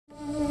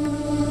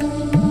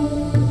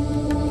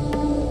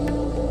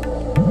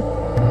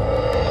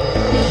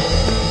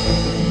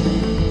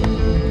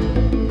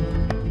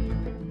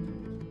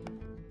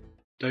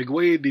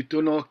Maigwe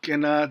dituno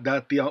kena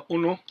datia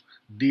uno,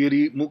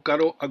 diri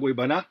mukaro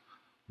agwebana,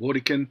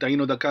 boriken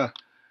taino daka.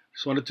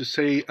 Just wanted to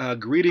say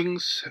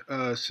greetings,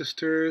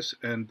 sisters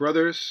and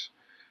brothers.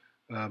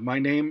 My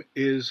name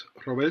is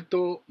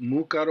Roberto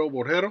Mucaro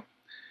Borrero.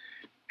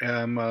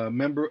 I'm a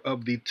member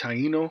of the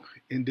Taino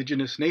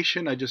Indigenous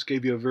Nation. I just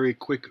gave you a very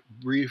quick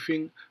brief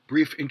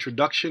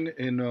introduction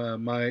in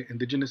my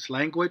Indigenous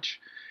language.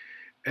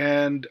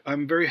 And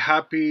I'm very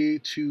happy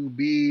to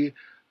be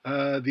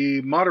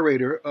the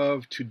moderator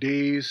of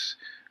today's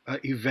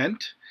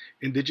event,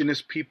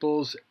 Indigenous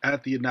Peoples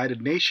at the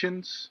United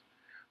Nations,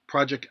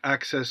 Project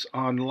Access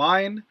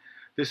Online.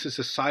 This is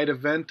a side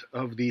event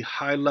of the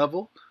High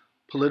Level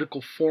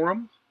Political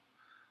Forum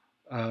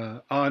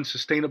on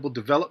Sustainable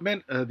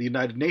Development, the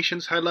United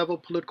Nations High Level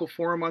Political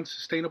Forum on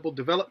Sustainable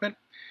Development.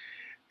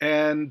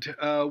 And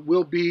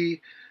we'll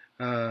be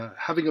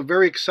having a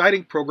very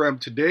exciting program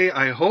today.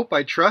 I hope,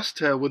 I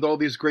trust, with all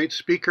these great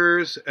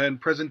speakers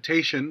and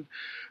presentation.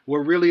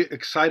 We're really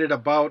excited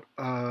about,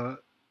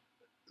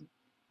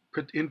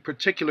 in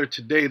particular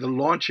today, the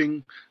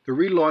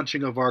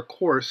relaunching of our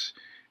course,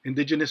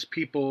 Indigenous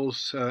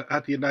Peoples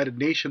at the United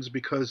Nations,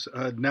 because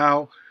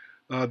now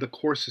the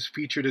course is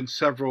featured in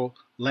several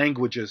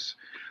languages,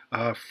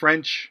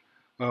 French,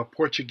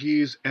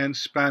 Portuguese, and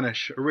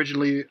Spanish.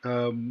 Originally,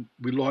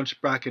 we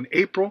launched back in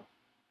April,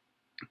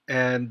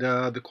 and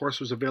the course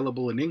was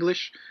available in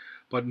English,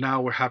 but now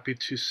we're happy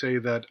to say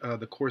that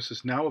the course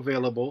is now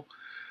available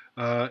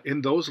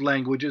in those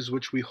languages,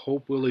 which we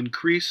hope will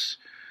increase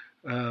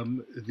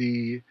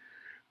the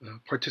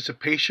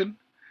participation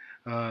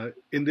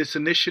in this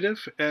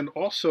initiative, and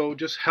also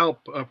just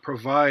help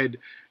provide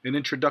an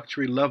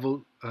introductory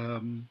level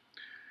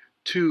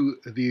to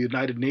the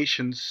United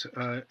Nations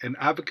and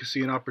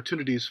advocacy and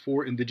opportunities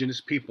for Indigenous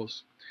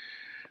peoples.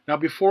 Now,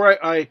 before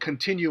I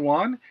continue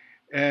on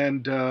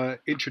and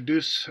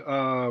introduce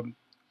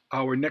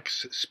our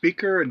next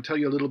speaker and tell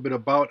you a little bit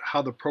about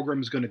how the program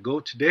is going to go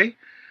today,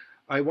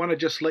 I want to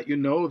just let you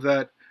know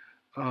that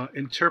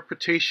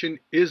interpretation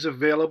is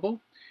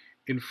available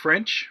in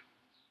French,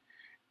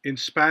 in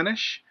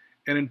Spanish,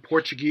 and in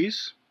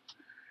Portuguese.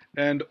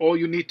 And all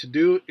you need to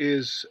do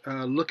is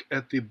look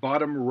at the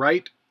bottom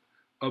right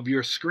of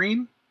your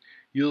screen.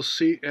 You'll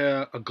see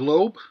a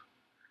globe.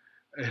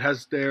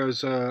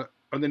 There's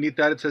underneath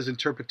that it says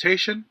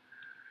interpretation.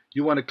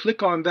 You want to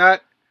click on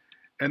that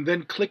and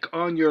then click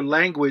on your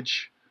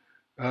language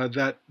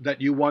that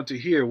you want to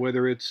hear,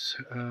 whether it's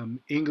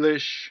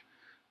English,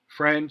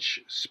 French,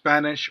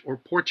 Spanish, or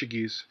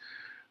Portuguese.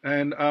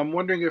 And I'm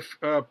wondering if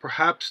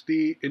perhaps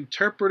the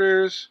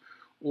interpreters,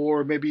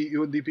 or maybe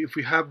if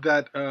we have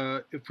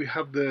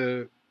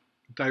the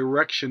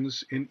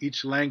directions in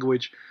each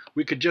language,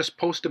 we could just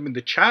post them in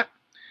the chat.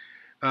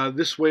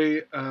 This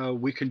way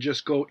we can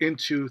just go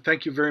into,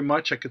 thank you very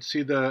much. I could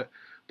see the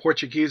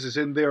Portuguese is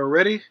in there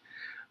already.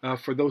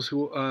 For those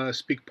who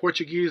speak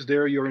Portuguese,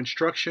 there are your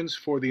instructions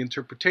for the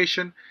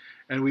interpretation,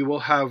 and we will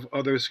have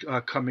others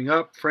coming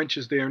up. French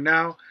is there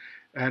now,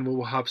 and we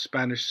will have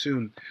Spanish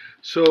soon.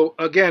 So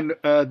again,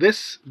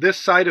 this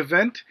side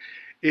event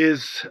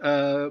is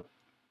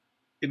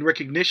in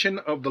recognition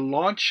of the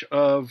launch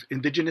of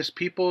Indigenous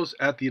Peoples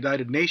at the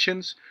United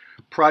Nations,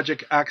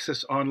 Project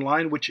Access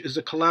Online, which is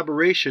a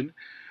collaboration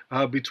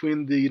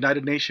between the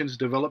United Nations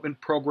Development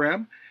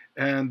Program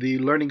and the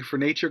Learning for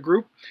Nature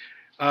group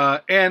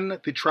and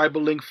the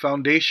Tribal Link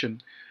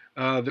Foundation.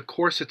 The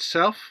course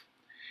itself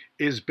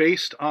is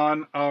based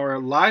on our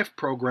live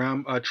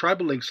program,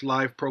 Tribal Link's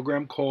live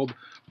program called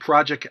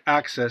Project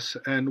Access.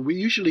 And we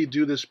usually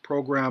do this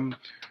program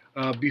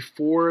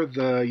before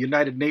the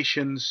United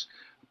Nations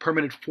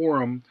Permanent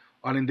Forum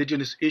on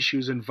Indigenous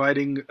Issues,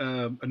 inviting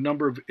a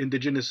number of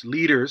Indigenous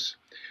leaders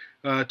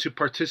to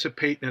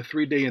participate in a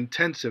 3-day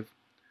intensive.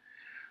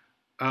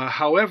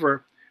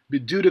 However,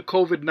 due to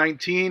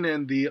COVID-19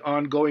 and the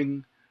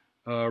ongoing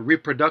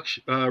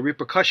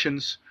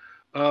repercussions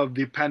of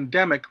the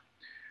pandemic,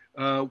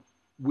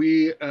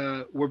 we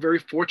were very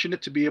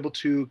fortunate to be able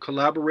to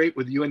collaborate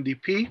with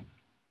UNDP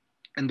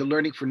and the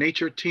Learning for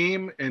Nature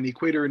team and the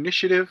Equator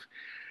Initiative,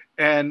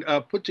 and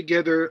put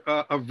together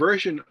a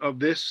version of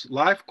this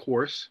live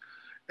course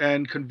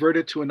and convert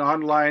it to an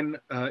online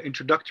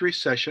introductory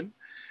session.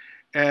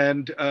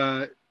 And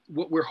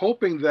what we're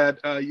hoping that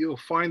you'll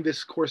find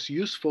this course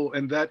useful,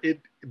 and that it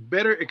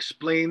better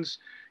explains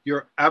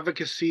your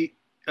advocacy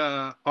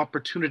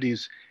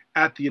opportunities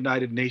at the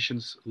United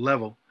Nations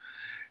level.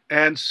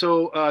 And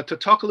so to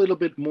talk a little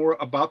bit more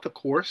about the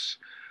course,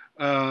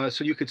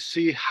 so you could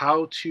see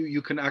how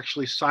you can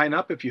actually sign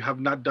up if you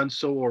have not done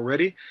so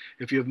already,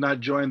 if you have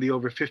not joined the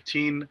over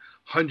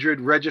 1,500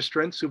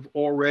 registrants who've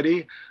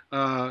already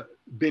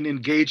been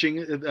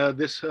engaging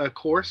this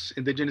course,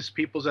 Indigenous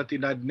Peoples at the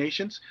United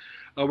Nations.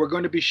 We're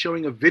going to be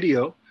showing a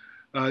video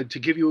to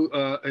give you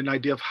an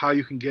idea of how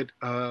you can get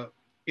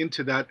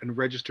into that and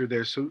register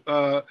there.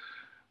 So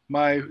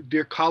my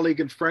dear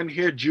colleague and friend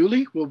here,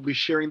 Julie, will be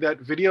sharing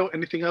that video.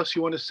 Anything else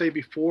you want to say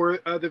before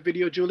the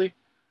video, Julie?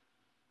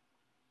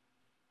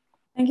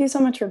 Thank you so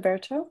much,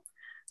 Roberto.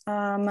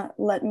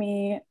 Let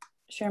me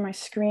share my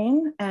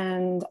screen,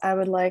 and I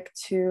would like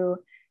to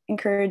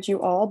encourage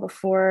you all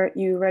before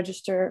you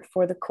register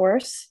for the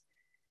course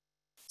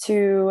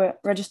to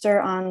register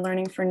on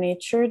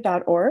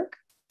learningfornature.org.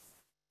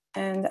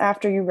 And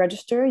after you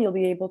register, you'll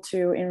be able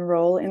to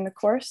enroll in the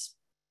course,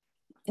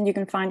 and you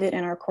can find it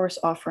in our course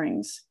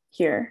offerings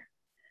here.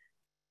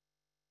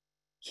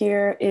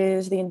 Here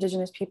is the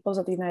Indigenous Peoples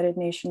of the United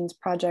Nations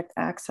Project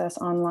Access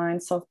online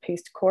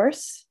self-paced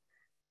course.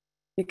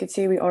 You can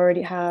see we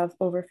already have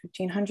over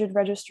 1,500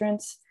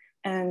 registrants,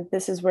 and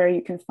this is where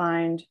you can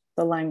find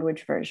the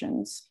language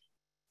versions.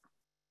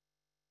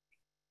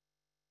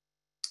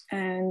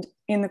 And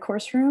in the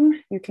course room,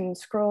 you can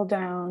scroll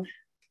down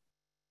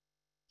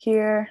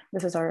here.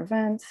 This is our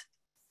event.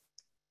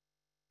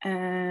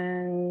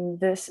 And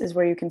this is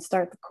where you can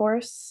start the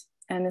course.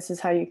 And this is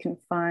how you can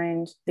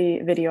find the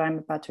video I'm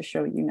about to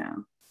show you now.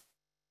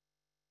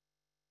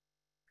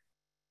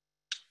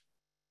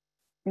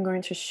 I'm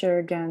going to share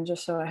again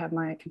just so I have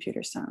my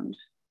computer sound.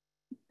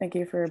 Thank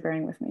you for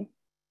bearing with me.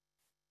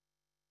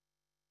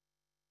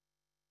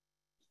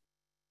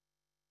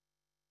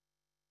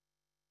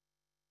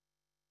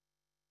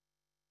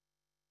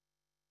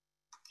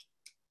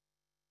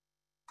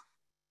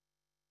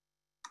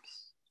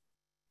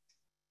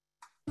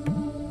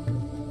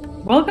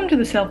 Welcome to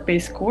the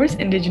self-paced course,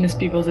 Indigenous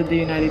Peoples of the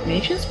United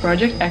Nations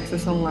Project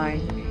Access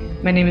Online.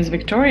 My name is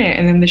Victoria,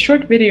 and in this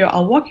short video,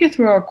 I'll walk you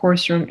through our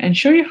course room and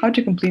show you how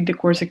to complete the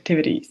course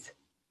activities.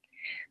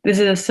 This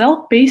is a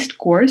self-paced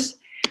course,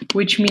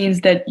 which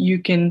means that you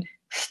can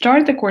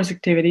start the course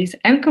activities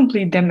and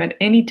complete them at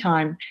any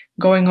time,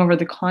 going over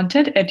the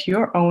content at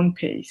your own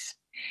pace.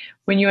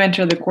 When you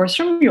enter the course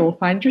room, you will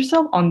find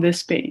yourself on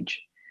this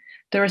page.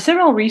 There are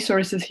several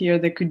resources here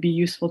that could be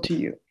useful to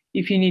you.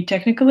 If you need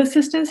technical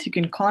assistance, you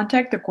can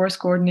contact the course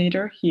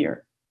coordinator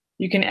here.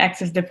 You can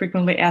access the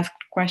frequently asked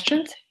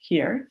questions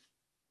here.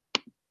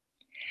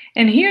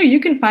 And here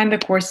you can find the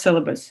course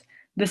syllabus.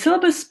 The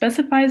syllabus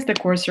specifies the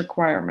course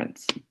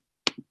requirements.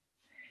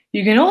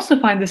 You can also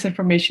find this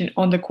information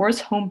on the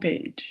course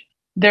homepage.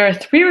 There are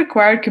 3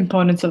 required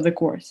components of the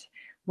course.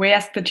 We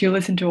ask that you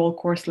listen to all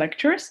course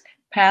lectures,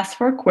 pass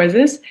 4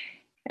 quizzes,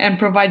 and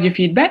provide your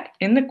feedback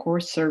in the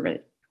course survey.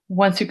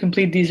 Once you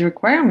complete these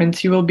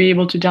requirements, you will be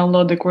able to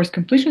download the course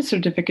completion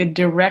certificate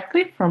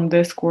directly from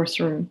this course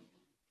room.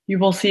 You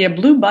will see a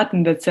blue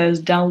button that says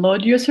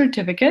Download your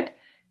certificate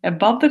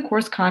above the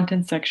course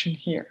content section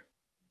here.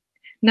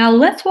 Now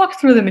let's walk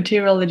through the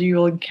material that you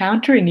will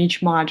encounter in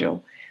each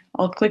module.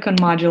 I'll click on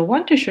Module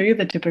 1 to show you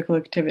the typical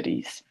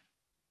activities.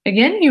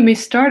 Again, you may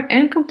start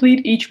and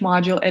complete each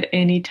module at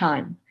any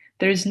time.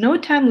 There is no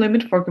time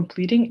limit for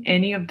completing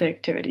any of the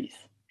activities.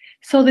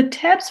 So the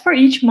tabs for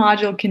each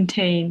module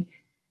contain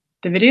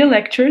the video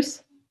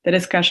lectures, the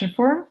discussion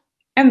forum,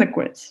 and the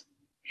quiz.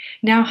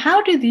 Now,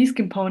 how do these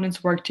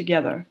components work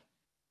together?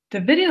 The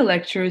video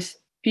lectures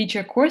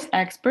feature course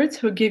experts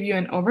who give you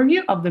an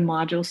overview of the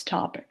module's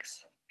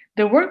topics.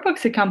 The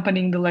workbooks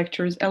accompanying the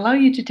lectures allow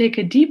you to take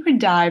a deeper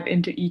dive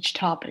into each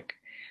topic.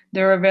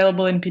 They're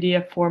available in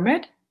PDF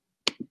format,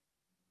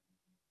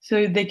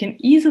 so they can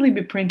easily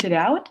be printed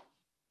out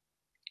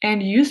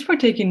and used for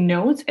taking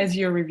notes as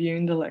you're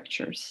reviewing the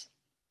lectures.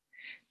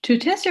 To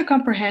test your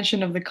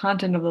comprehension of the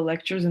content of the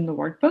lectures in the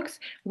workbooks,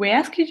 we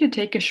ask you to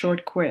take a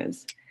short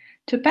quiz.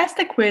 To pass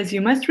the quiz,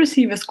 you must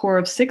receive a score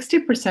of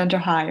 60% or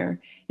higher.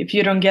 If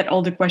you don't get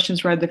all the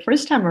questions right the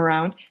first time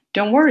around,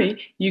 don't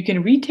worry, you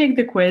can retake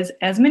the quiz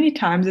as many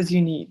times as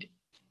you need.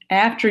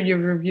 After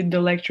you've reviewed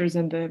the lectures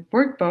and the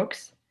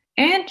workbooks,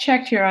 and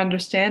checked your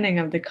understanding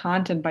of the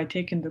content by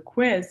taking the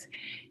quiz,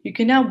 you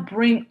can now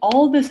bring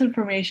all this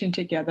information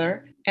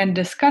together and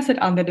discuss it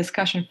on the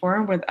discussion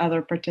forum with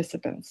other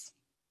participants.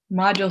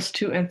 Modules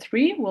 2 and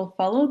 3 will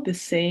follow the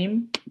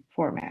same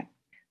format.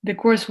 The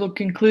course will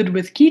conclude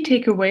with key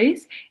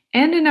takeaways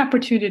and an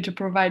opportunity to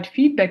provide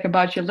feedback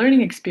about your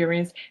learning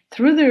experience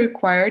through the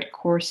required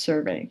course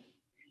survey.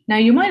 Now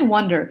you might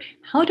wonder,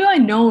 how do I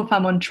know if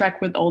I'm on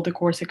track with all the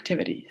course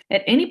activities?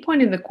 At any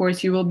point in the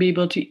course, you will be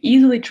able to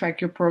easily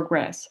track your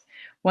progress.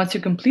 Once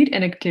you complete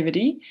an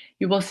activity,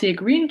 you will see a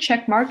green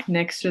check mark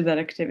next to that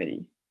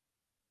activity.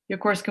 Your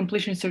course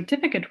completion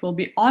certificate will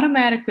be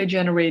automatically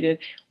generated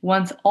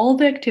once all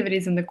the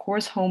activities in the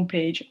course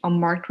homepage are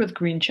marked with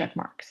green check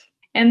marks.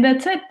 And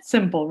that's it,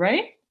 simple,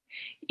 right?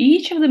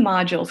 Each of the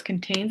modules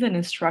contains an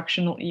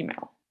instructional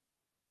email.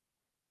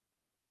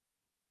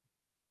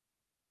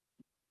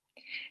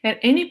 At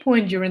any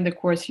point during the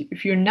course,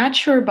 if you're not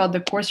sure about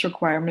the course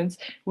requirements,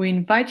 we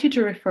invite you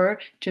to refer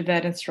to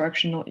that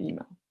instructional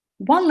email.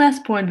 One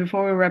last point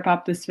before we wrap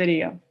up this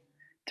video.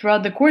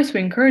 Throughout the course, we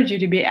encourage you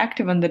to be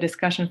active on the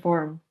discussion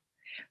forum.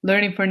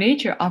 Learning for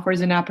Nature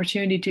offers an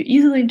opportunity to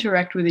easily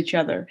interact with each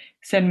other,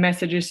 send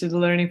messages to the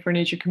Learning for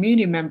Nature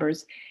community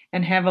members,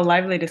 and have a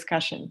lively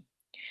discussion.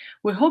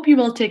 We hope you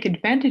will take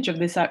advantage of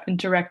this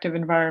interactive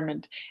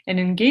environment and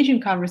engage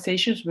in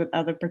conversations with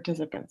other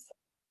participants.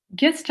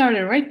 Get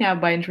started right now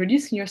by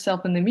introducing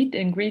yourself in the Meet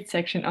and Greet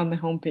section on the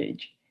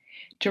homepage.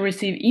 To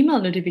receive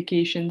email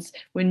notifications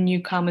when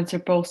new comments are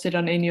posted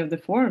on any of the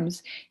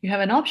forums, you have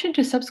an option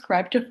to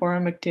subscribe to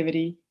forum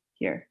activity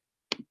here.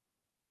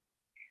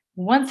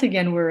 Once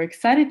again, we're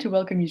excited to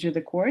welcome you to the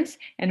course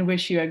and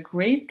wish you a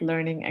great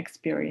learning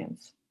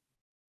experience.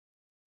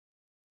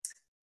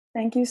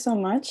 Thank you so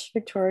much,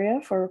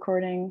 Victoria, for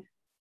recording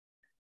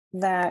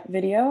that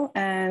video,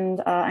 and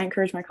I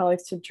encourage my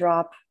colleagues to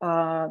drop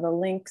the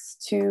links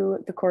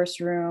to the course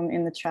room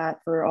in the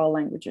chat for all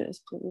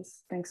languages,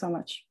 please. Thanks so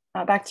much.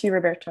 Back to you,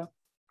 Roberto.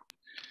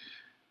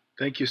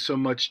 Thank you so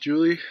much,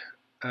 Julie.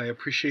 I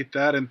appreciate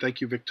that, and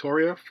thank you,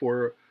 Victoria,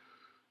 for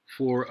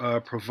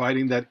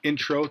providing that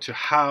intro to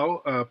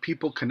how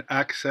people can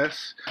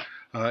access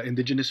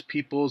Indigenous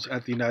peoples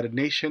at the United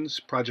Nations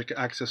Project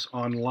Access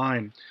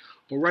Online.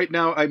 Well, right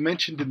now, I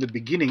mentioned in the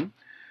beginning,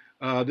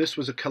 this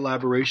was a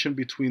collaboration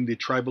between the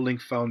Tribal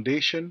Link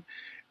Foundation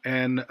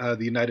and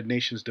the United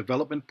Nations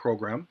Development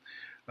Program,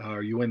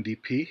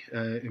 UNDP,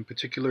 in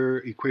particular,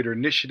 Equator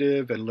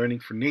Initiative and Learning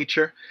for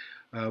Nature.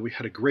 We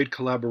had a great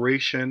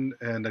collaboration,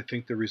 and I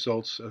think the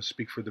results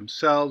speak for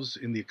themselves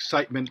in the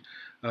excitement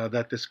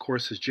that this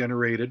course has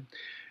generated.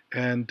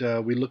 And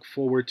we look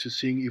forward to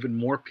seeing even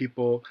more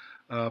people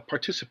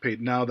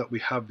participate now that we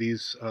have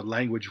these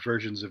language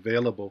versions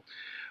available.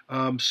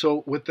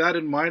 So with that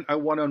in mind, I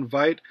want to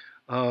invite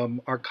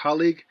our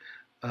colleague,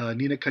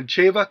 Nina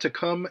Kancheva, to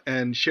come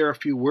and share a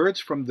few words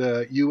from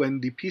the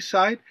UNDP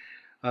side.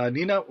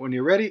 Nina, when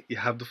you're ready, you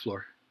have the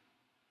floor.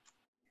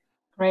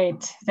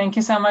 Great. Thank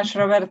you so much,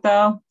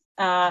 Roberto.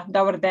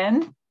 Dobar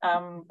den.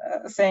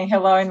 Saying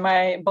hello in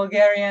my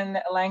Bulgarian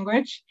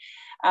language.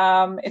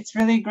 It's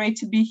really great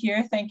to be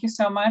here. Thank you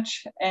so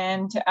much.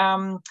 And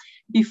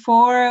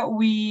before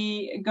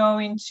we go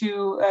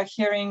into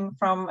hearing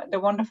from the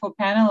wonderful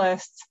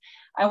panelists,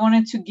 I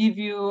wanted to give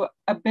you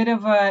a bit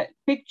of a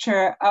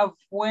picture of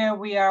where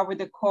we are with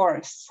the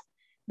course.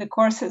 The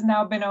course has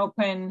now been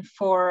open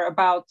for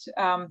about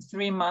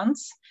 3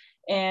 months,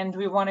 and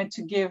we wanted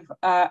to give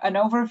an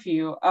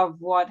overview of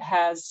what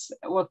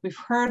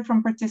we've heard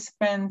from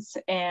participants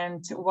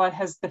and what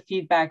has the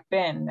feedback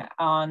been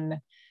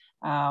on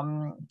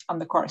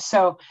the course.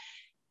 So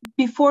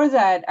before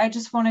that, I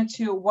just wanted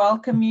to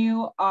welcome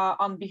you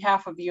on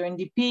behalf of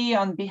UNDP,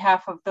 on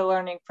behalf of the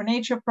Learning for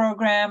Nature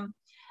program,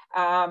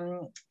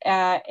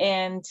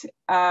 and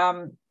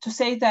to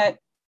say that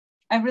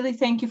I really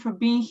thank you for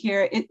being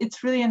here.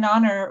 It's really an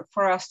honor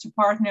for us to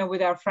partner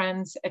with our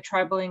friends at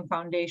Tribal Link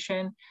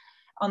Foundation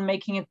on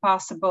making it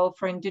possible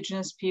for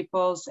Indigenous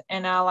peoples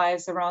and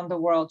allies around the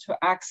world to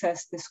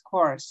access this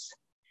course.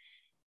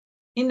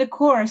 In the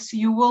course,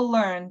 you will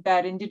learn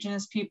that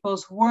Indigenous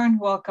peoples weren't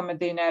welcome at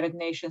the United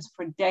Nations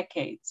for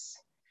decades.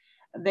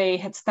 They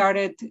had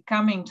started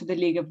coming to the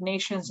League of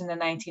Nations in the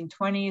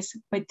 1920s,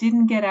 but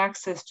didn't get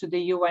access to the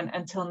UN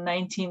until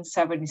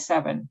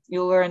 1977.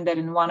 You'll learn that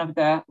in one of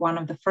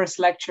the first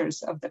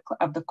lectures of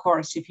the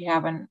course, if you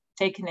haven't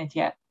taken it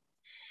yet.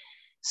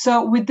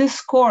 So with this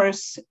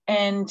course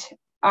and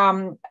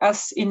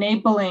us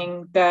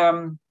enabling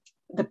the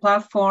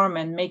platform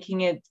and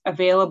making it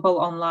available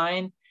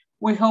online,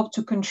 we hope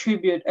to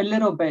contribute a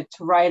little bit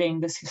to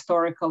righting this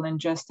historical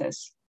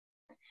injustice,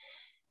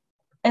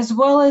 as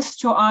well as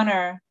to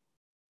honor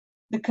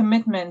the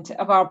commitment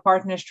of our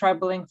partners,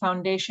 Tribal Link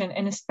Foundation,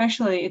 and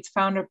especially its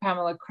founder,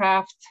 Pamela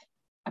Kraft,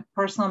 a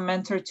personal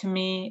mentor to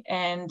me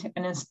and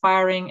an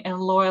inspiring and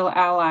loyal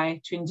ally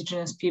to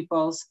Indigenous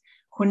peoples,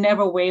 who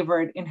never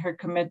wavered in her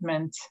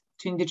commitment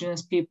to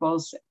Indigenous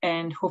peoples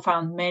and who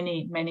found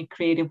many, many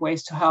creative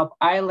ways to help.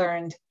 I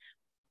learned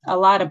a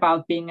lot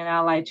about being an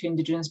ally to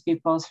Indigenous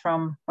peoples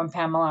from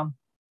Pamela,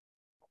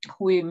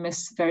 who we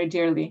miss very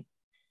dearly.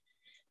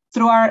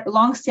 Through our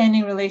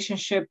longstanding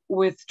relationship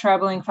with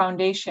Tribal Link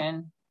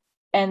Foundation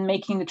and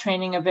making the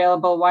training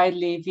available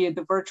widely via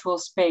the virtual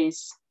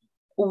space,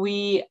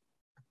 we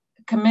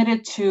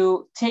committed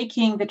to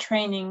taking the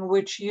training,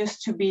 which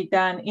used to be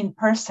done in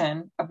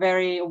person, a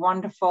very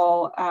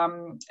wonderful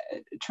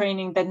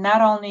training that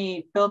not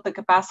only built the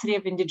capacity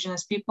of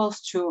Indigenous peoples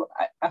to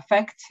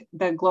affect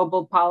the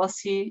global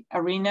policy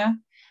arena,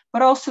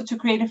 but also to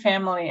create a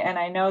family. And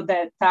I know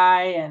that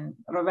Tai and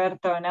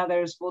Roberto and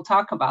others will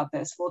talk about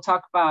this. We'll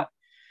talk about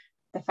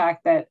the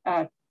fact that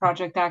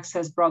Project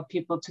Access brought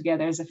people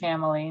together as a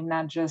family,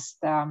 not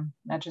just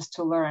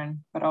to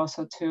learn, but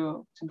also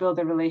to build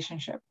a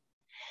relationship.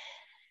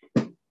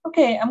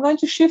 Okay, I'm going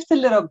to shift a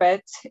little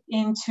bit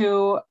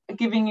into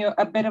giving you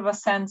a bit of a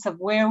sense of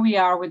where we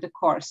are with the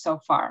course so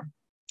far.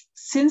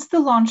 Since the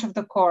launch of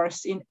the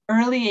course in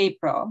early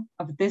April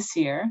of this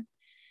year,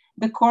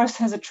 the course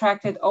has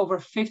attracted over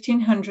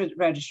 1,500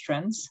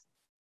 registrants.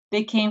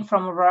 They came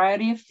from a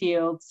variety of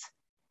fields,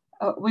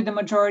 with the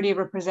majority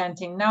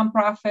representing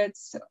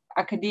nonprofits,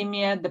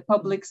 academia, the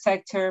public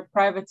sector,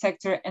 private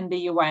sector, and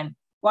the UN.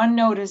 One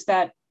note is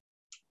that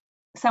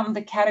some of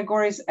the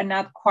categories are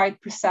not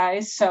quite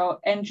precise, so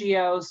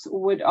NGOs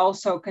would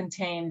also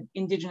contain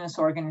Indigenous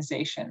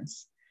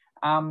organizations.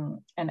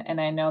 And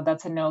I know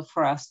that's a note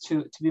for us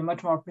to be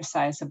much more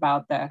precise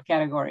about the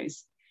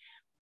categories.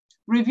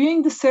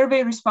 Reviewing the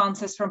survey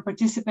responses from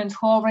participants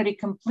who already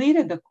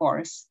completed the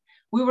course,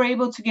 we were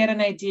able to get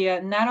an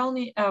idea not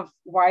only of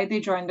why they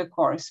joined the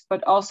course,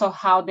 but also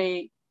how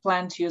they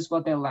plan to use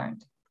what they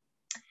learned.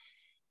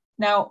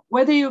 Now,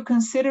 whether you're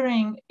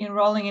considering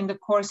enrolling in the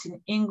course in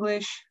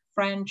English,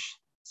 French,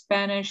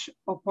 Spanish,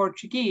 or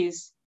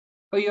Portuguese,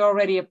 or you're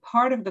already a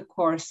part of the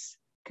course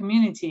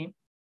community,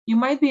 you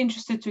might be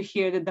interested to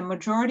hear that the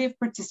majority of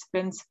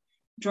participants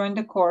joined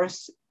the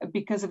course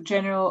because of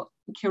general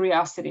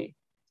curiosity,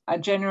 a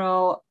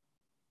general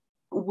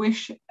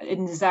wish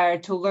and desire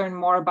to learn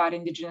more about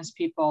Indigenous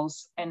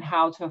peoples and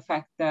how to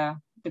affect the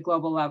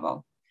global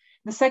level.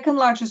 The second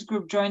largest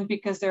group joined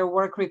because their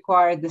work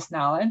required this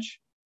knowledge.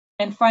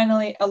 And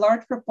finally, a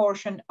large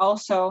proportion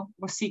also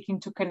was seeking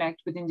to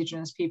connect with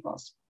Indigenous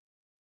peoples.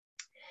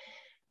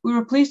 We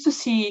were pleased to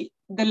see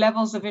the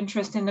levels of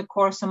interest in the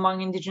course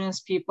among Indigenous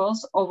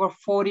peoples. Over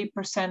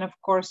 40% of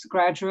course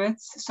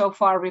graduates so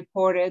far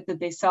reported that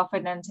they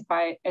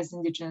self-identify as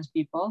Indigenous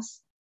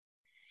peoples.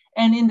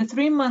 And in the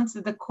 3 months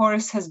that the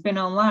course has been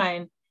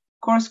online,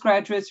 course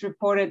graduates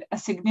reported a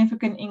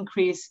significant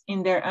increase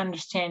in their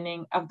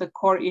understanding of the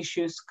core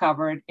issues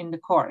covered in the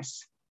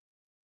course.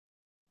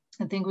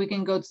 I think we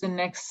can go to the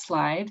next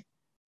slide.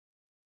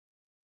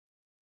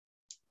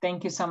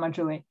 Thank you so much,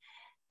 Julie.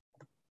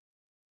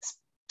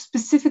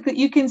 Specifically,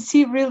 you can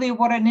see really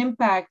what an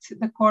impact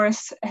the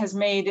course has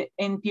made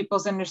in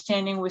people's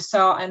understanding. We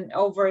saw an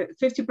over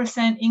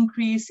 50%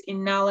 increase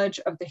in knowledge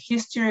of the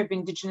history of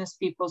Indigenous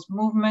peoples'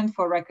 movement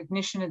for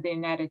recognition at the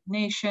United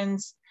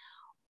Nations,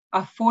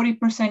 a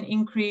 40%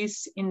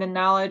 increase in the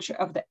knowledge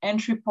of the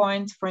entry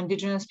points for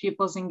Indigenous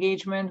peoples'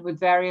 engagement with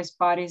various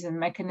bodies and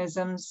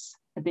mechanisms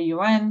at the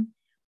UN,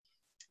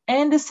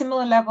 and a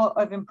similar level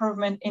of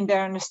improvement in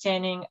their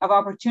understanding of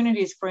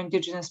opportunities for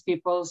Indigenous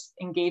peoples'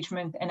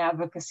 engagement and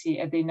advocacy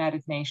at the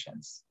United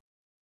Nations.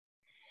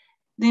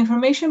 The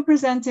information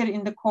presented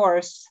in the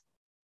course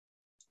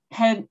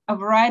had a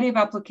variety of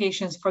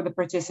applications for the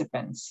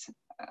participants.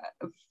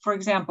 For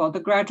example, the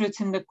graduates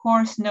in the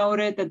course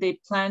noted that they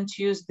plan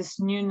to use this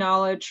new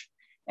knowledge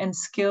and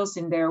skills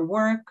in their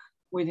work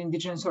with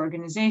Indigenous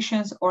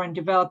organizations or in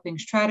developing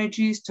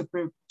strategies to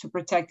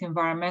protect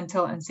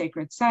environmental and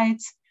sacred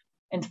sites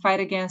and fight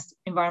against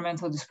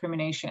environmental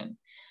discrimination.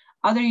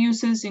 Other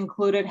uses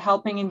included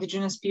helping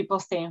Indigenous people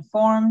stay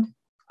informed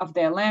of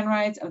their land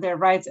rights, of their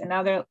rights and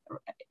other,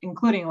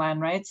 including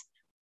land rights,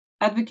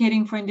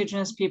 advocating for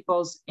Indigenous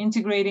peoples,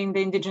 integrating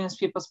the Indigenous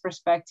people's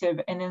perspective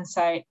and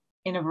insight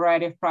in a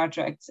variety of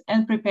projects,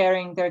 and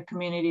preparing their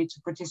community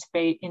to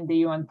participate in the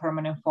UN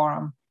Permanent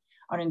Forum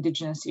on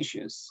Indigenous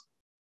issues.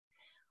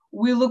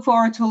 We look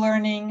forward to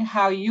learning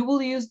how you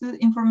will use the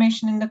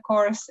information in the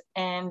course,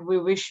 and we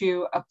wish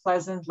you a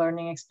pleasant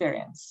learning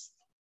experience.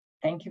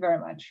 Thank you very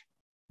much.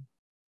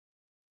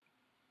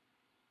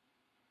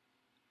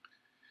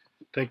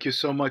 Thank you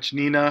so much,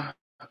 Nina,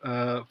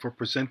 for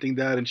presenting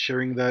that and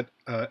sharing that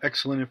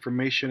excellent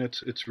information.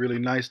 It's really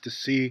nice to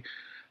see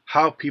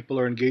how people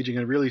are engaging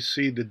and really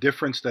see the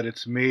difference that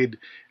it's made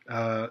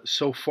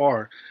so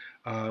far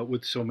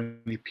with so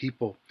many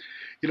people.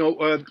 You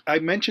know, I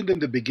mentioned in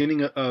the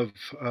beginning of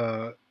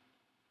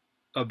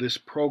this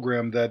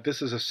program that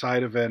this is a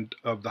side event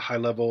of the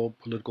high-level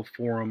political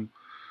forum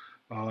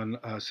on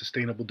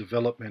sustainable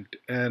development.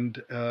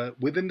 And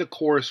within the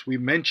course, we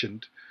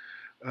mentioned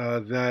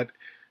that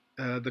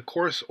the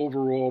course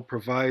overall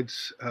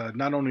provides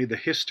not only the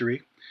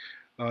history,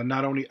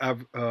 not only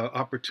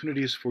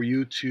opportunities for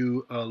you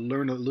to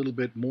learn a little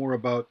bit more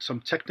about some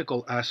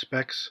technical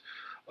aspects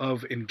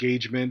of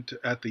engagement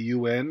at the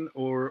UN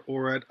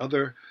or at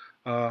other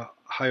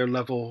higher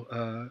level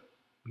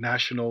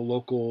national,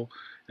 local,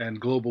 and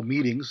global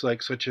meetings,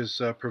 like such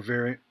as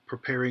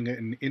preparing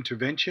an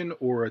intervention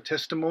or a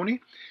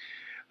testimony,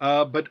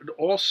 but it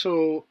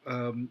also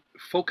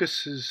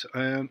focuses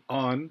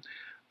on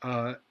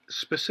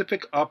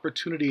specific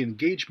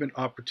engagement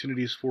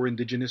opportunities for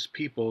Indigenous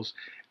peoples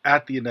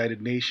at the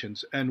United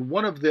Nations. And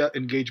one of the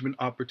engagement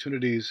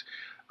opportunities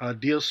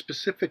deals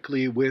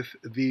specifically with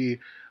the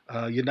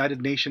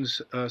United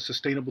Nations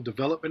Sustainable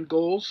Development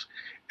Goals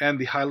and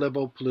the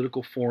high-level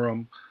political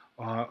forum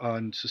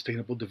on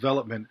sustainable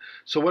development.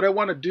 So what I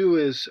want to do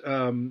is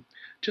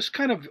just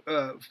kind of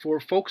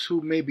for folks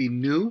who may be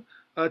new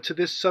to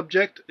this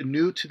subject,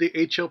 new to the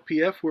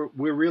HLPF,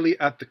 we're really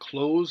at the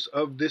close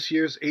of this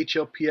year's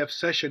HLPF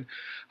session.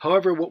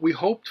 However, what we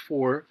hoped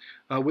for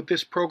with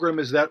this program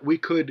is that we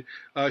could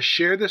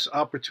share this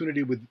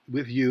opportunity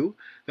with you,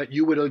 that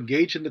you would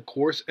engage in the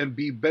course and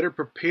be better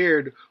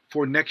prepared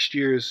for next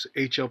year's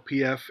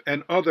HLPF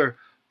and other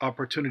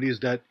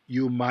opportunities that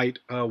you might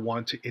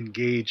want to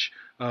engage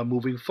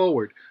moving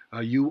forward,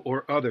 you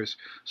or others.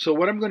 So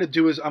what I'm going to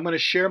do is I'm going to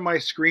share my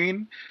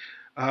screen.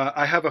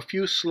 I have a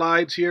few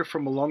slides here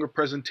from a longer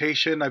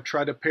presentation. I've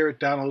tried to pare it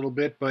down a little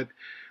bit, but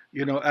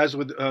you know, as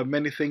with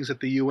many things at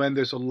the UN,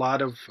 there's a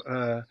lot of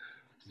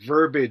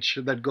verbiage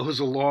that goes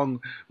along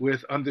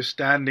with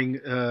understanding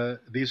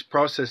these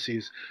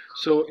processes.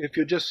 So if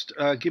you just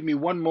give me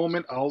one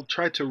moment, I'll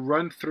try to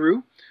run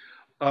through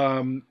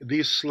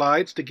these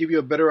slides to give you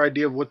a better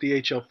idea of what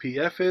the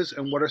HLPF is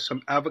and what are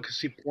some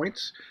advocacy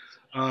points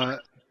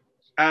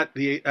at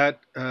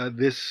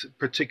this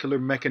particular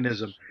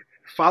mechanism.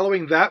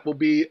 Following that, we'll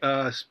be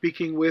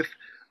speaking with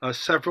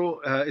several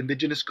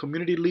indigenous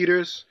community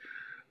leaders,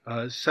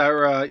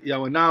 Sarah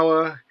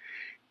Yawanawa,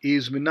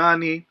 Yves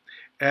Minani,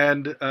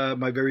 and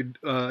my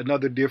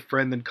another dear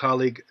friend and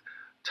colleague,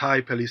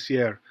 Tai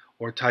Pellissier,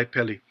 or Tai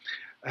Pelli.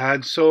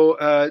 And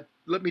so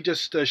let me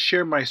just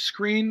share my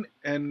screen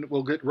and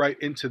we'll get right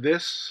into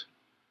this.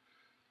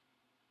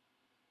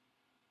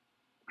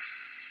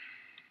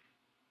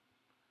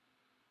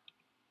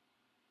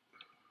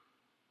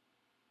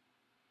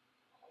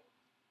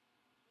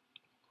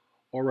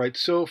 All right,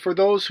 so for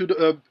those who,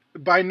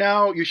 by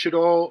now you should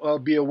all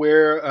be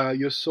aware,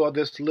 you saw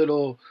this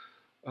little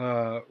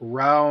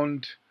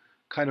round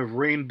kind of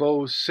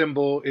rainbow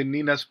symbol in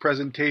Nina's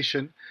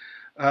presentation.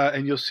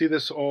 And you'll see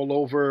this all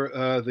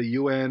over the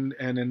UN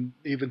and in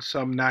even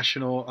some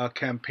national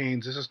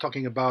campaigns. This is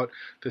talking about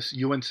this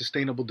UN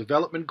Sustainable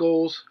Development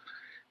Goals.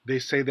 They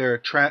say there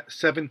are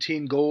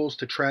 17 goals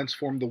to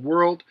transform the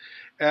world.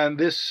 And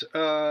this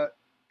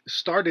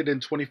started in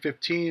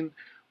 2015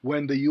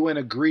 when the UN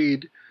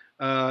agreed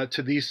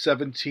to these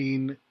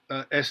 17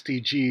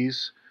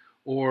 SDGs,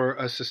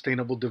 or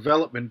Sustainable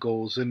Development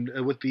Goals, and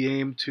with the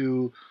aim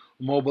to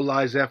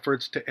mobilize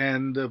efforts to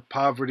end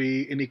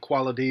poverty,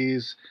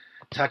 inequalities,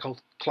 tackle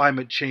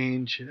climate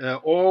change,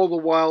 all the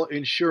while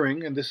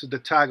ensuring, and this is the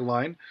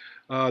tagline,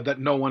 that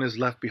no one is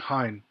left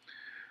behind.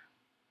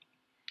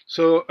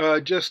 So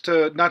just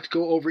not to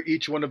go over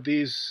each one of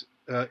these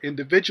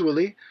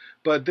individually,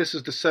 but this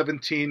is the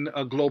 17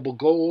 global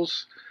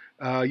goals.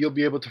 You'll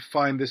be able to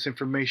find this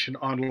information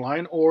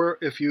online, or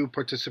if you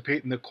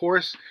participate in the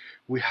course,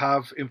 we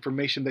have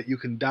information that you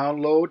can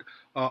download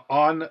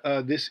on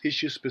this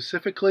issue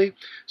specifically,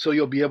 so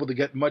you'll be able to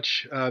get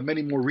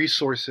many more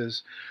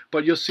resources.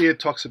 But you'll see it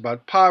talks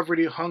about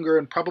poverty, hunger,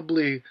 and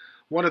probably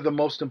one of the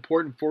most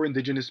important for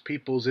indigenous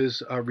peoples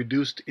is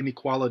reduced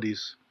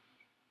inequalities.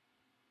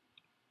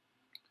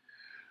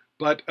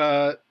 But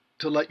to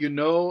let you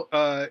know,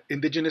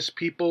 indigenous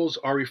peoples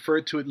are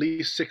referred to at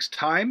least 6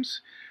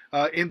 times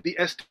in the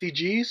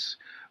SDGs.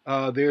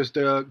 There's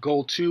the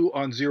goal 2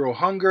 on zero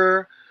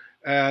hunger,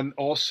 and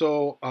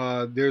also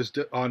there's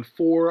on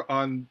 4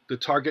 on the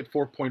target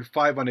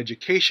 4.5 on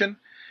education.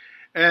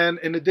 And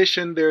in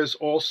addition, there's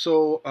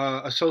also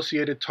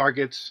associated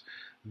targets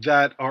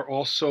that are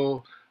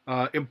also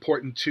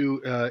important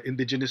to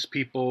indigenous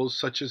peoples,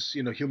 such as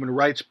human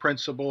rights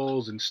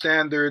principles and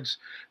standards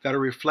that are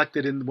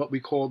reflected in what we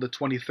call the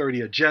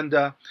 2030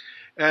 agenda.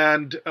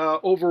 And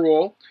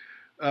overall,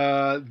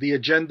 the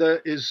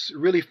agenda is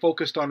really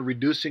focused on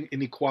reducing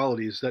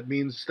inequalities. That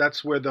means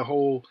that's where the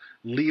whole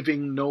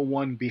leaving no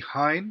one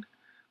behind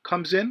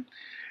comes in.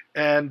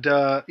 And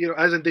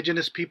as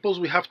indigenous peoples,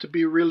 we have to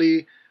be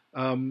really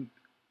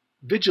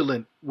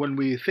vigilant when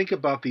we think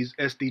about these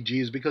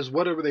SDGs, because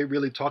what are they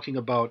really talking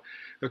about?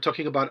 They're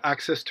talking about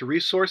access to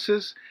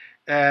resources,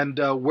 and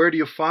where do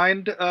you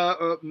find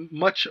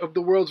much of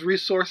the world's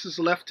resources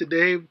left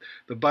today,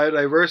 the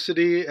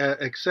biodiversity,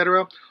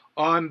 etc.,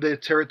 on the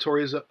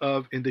territories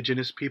of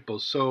indigenous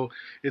peoples. So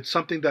it's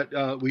something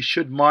that we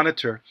should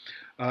monitor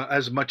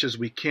as much as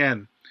we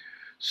can.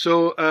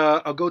 So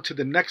I'll go to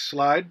the next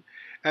slide,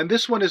 and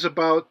this one is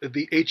about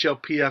the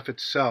HLPF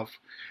itself.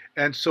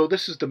 And so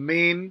this is the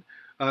main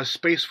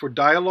space for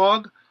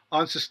dialogue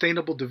on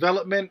sustainable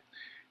development.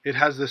 It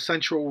has the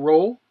central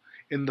role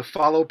in the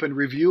follow-up and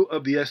review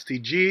of the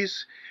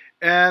SDGs,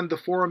 and the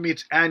forum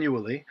meets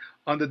annually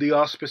under the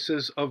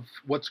auspices of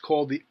what's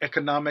called the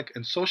Economic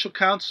and Social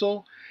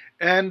Council,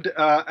 and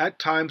at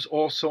times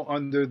also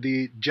under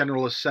the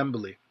General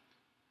Assembly.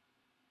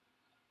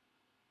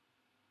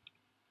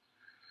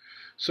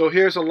 So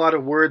here's a lot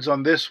of words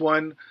on this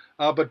one,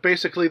 but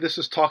basically this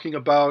is talking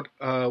about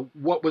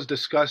what was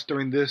discussed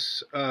during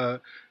this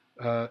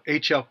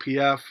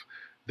HLPF.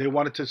 They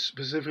wanted to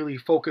specifically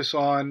focus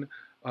on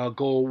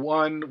goal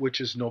 1, which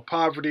is no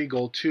poverty,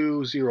 goal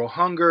 2, zero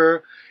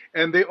hunger,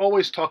 and they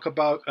always talk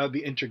about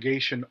the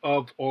integration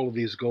of all of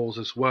these goals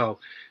as well.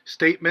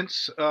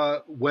 Statements,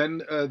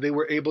 when they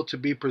were able to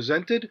be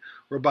presented,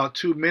 were about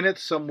 2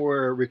 minutes. Some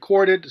were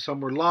recorded,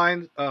 some were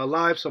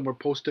live, some were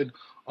posted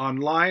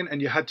online,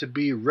 and you had to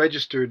be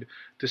registered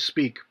to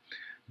speak.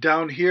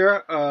 Down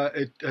here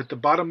at the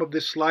bottom of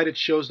this slide, it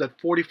shows that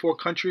 44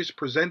 countries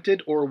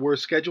presented or were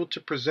scheduled to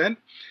present,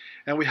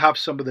 and we have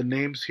some of the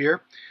names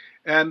here.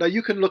 And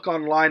you can look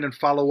online and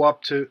follow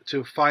up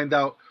to find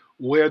out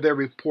where their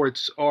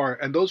reports are.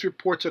 And those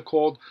reports are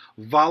called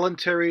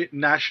voluntary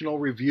national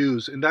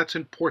reviews, and that's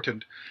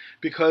important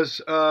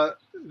because the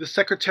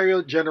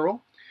Secretariat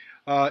General,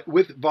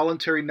 with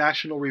voluntary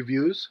national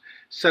reviews,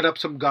 set up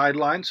some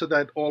guidelines so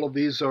that all of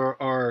these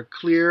are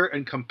clear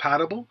and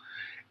compatible.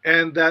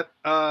 And that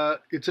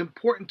it's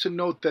important to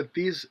note that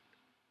these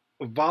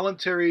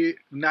voluntary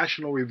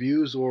national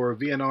reviews, or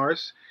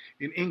VNRs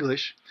in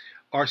English,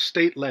 are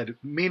state-led,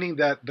 meaning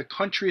that the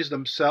countries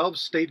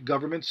themselves, state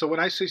governments. So when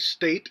I say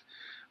state,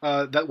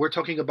 that we're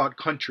talking about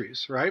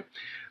countries, right?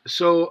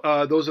 So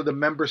those are the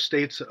member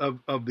states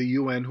of the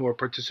UN who are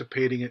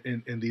participating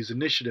in these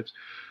initiatives.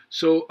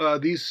 So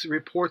these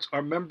reports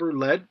are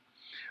member-led,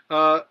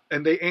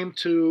 and they aim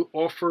to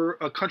offer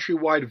a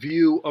countrywide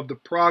view of the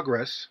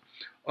progress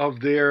of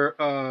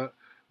their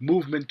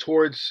movement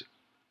towards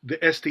the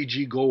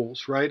SDG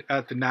goals, right,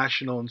 at the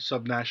national and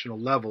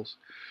subnational levels.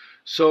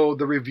 So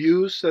the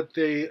reviews that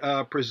they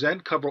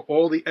present cover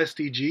all the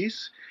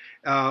SDGs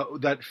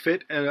that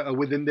fit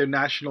within their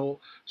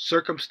national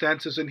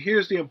circumstances. And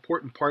here's the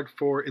important part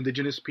for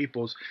Indigenous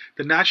peoples.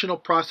 The national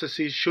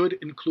processes should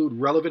include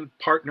relevant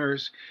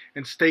partners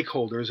and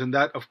stakeholders, and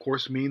that, of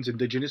course, means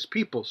Indigenous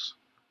peoples.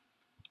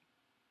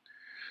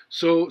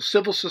 So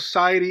civil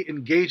society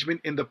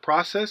engagement in the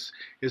process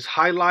is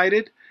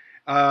highlighted,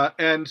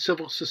 and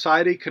civil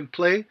society can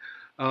play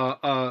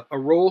a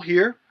role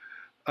here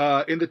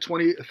in the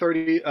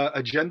 2030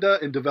 agenda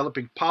in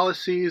developing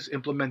policies,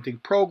 implementing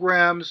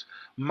programs,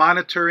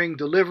 monitoring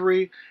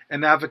delivery,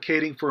 and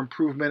advocating for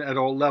improvement at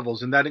all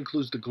levels. And that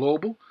includes the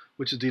global,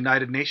 which is the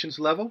United Nations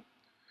level,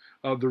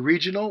 the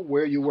regional,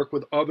 where you work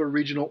with other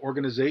regional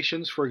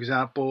organizations, for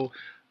example,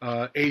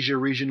 Asia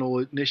regional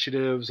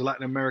initiatives,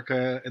 Latin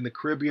America and the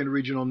Caribbean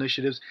regional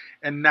initiatives,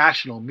 and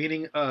national,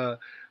 meaning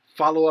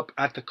follow up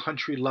at the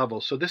country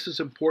level. So this is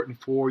important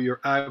for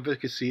your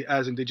advocacy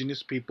as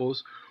Indigenous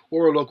peoples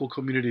or local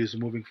communities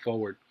moving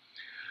forward.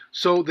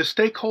 So the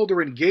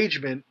stakeholder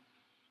engagement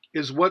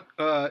is what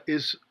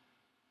is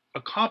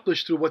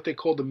accomplished through what they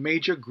call the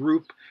major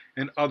group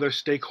and other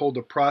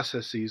stakeholder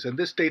processes. And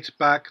this dates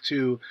back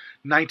to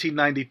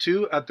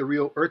 1992 at the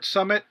Rio Earth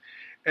Summit.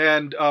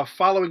 And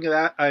following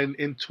that,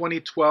 in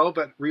 2012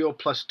 at Rio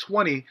Plus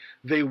 20,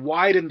 they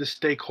widened the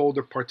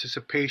stakeholder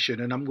participation.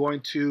 And I'm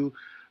going to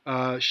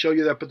show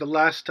you that. But the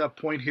last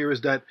point here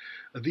is that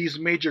these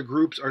major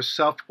groups are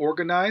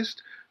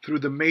self-organized through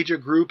the major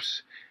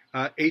groups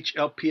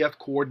HLPF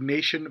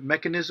coordination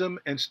mechanism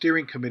and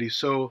steering committee.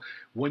 So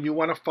when you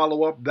want to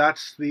follow up,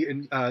 that's the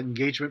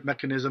engagement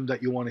mechanism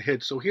that you want to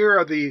hit. So here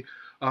are the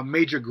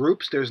major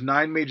groups. There's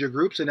 9 major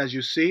groups, and as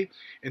you see,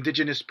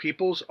 Indigenous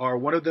peoples are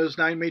one of those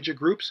 9 major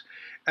groups.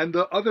 And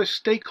the other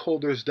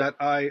stakeholders that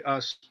I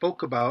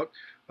spoke about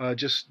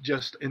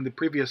just in the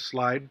previous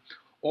slide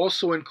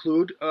also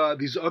include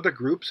these other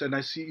groups, and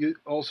you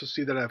also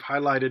see that I've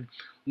highlighted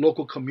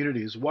local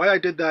communities. Why I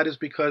did that is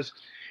because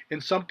in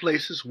some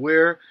places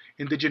where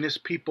Indigenous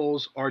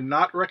peoples are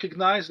not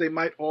recognized, they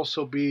might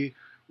also be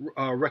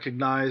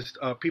recognized,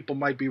 people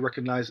might be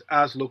recognized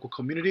as local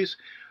communities.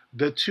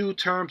 The two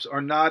terms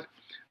are not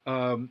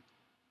the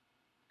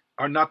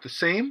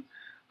same.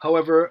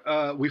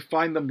 However, we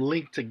find them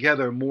linked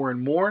together more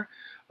and more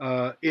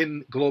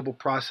in global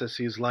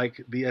processes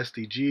like the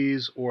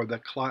SDGs or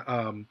the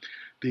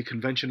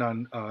Convention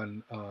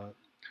on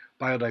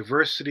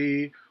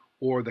Biodiversity,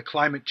 or the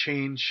climate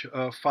change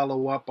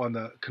follow-up on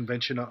the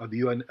Convention of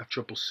the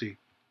UNFCCC.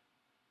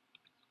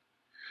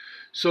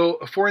 So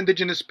for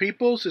Indigenous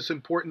peoples, it's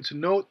important to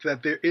note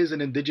that there is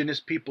an Indigenous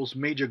peoples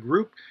major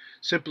group.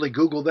 Simply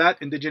Google that,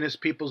 Indigenous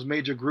peoples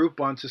major group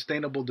on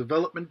sustainable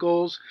development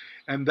goals,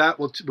 and that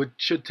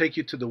should take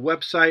you to the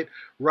website.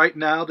 Right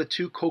now, the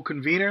 2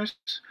 co-conveners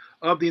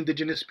of the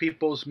Indigenous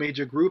peoples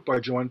major group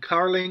are Joan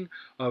Carling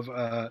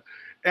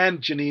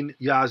and Janine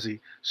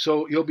Yazzie.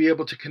 So you'll be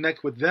able to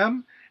connect with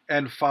them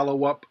and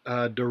follow up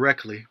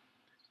directly.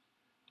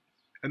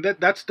 And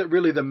that's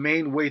really the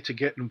main way to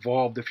get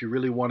involved if you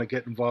really want to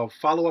get involved.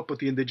 Follow up with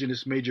the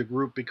Indigenous major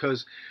group,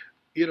 because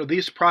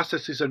these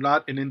processes are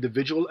not an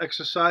individual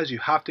exercise. You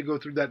have to go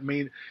through that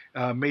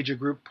major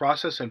group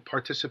process and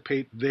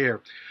participate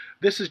there.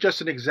 This is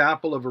just an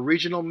example of a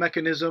regional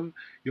mechanism.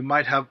 You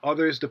might have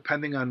others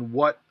depending on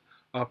what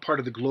part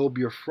of the globe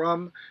you're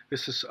from.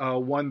 This is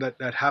one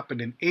that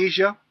happened in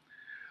Asia.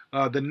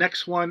 The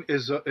next one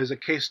is a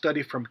case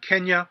study from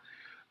Kenya,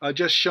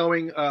 just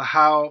showing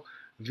how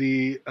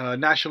the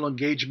national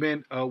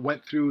engagement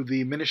went through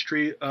the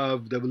Ministry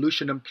of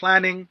Devolution and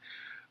Planning.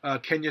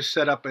 Kenya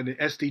set up an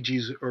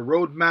SDGs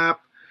roadmap,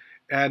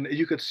 and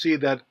you could see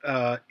that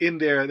in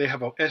there they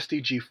have a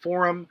SDG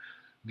forum.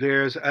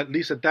 There's, at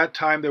least at that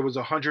time, there was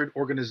 100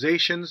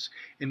 organizations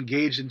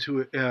engaged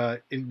with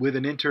an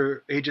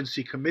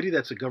interagency committee.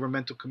 That's a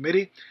governmental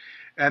committee.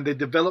 And they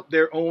developed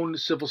their own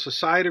civil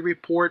society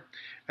report,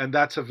 and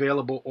that's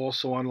available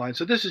also online.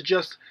 So this is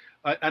just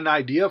an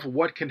idea of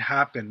what can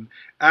happen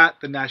at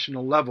the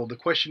national level. The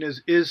question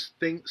is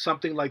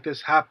something like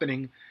this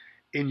happening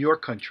in your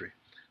country?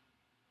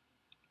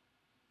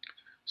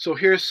 So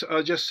here's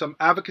just some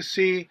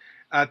advocacy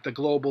at the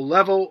global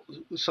level,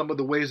 some of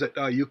the ways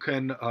that you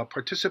can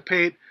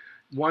participate.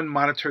 1,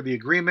 monitor the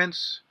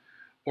agreements,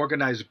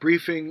 organize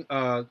briefing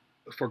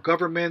for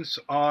governments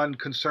on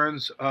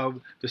concerns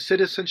of the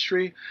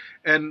citizenry.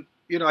 And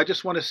I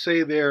just want to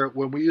say there,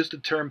 when we use the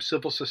term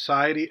civil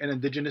society and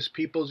Indigenous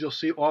peoples, you'll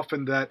see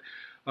often that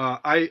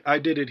I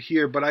did it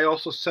here, but I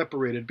also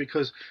separated,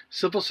 because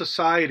civil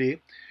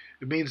society,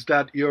 it means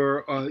that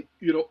you're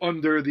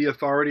under the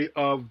authority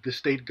of the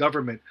state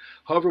government.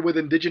 However, with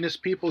Indigenous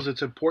peoples,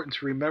 it's important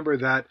to remember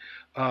that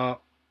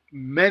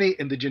many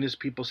indigenous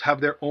peoples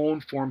have their own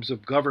forms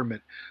of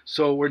government.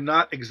 So we're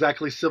not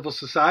exactly civil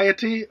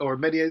society, or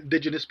many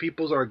indigenous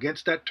peoples are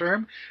against that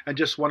term and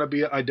just want to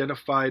be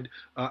identified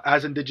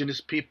as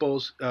indigenous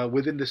peoples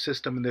within the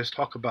system, and there's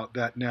talk about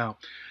that now.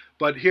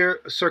 But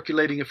here,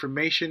 circulating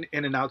information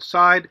in and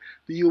outside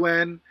the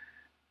UN,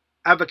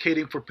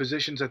 advocating for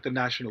positions at the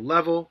national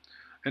level,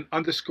 and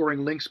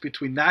underscoring links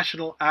between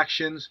national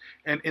actions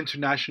and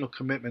international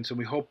commitments. And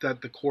we hope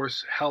that the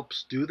course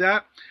helps do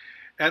that.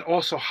 And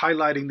also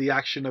highlighting the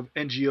action of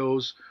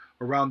NGOs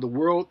around the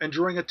world and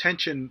drawing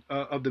attention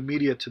of the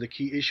media to the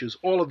key issues.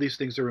 All of these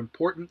things are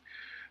important.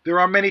 There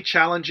are many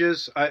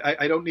challenges.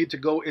 I don't need to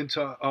go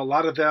into a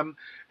lot of them.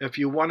 If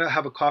you want to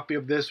have a copy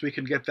of this, we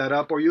can get that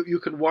up, or you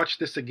can watch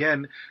this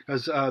again,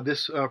 as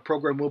this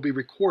program will be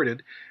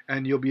recorded,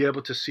 and you'll be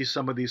able to see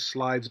some of these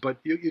slides. But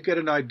you get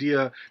an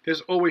idea.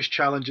 There's always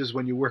challenges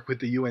when you work with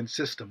the UN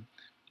system.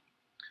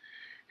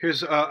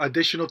 Here's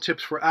additional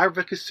tips for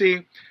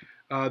advocacy.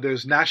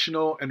 There's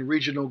national and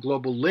regional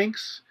global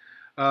links.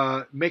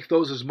 Make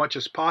those as much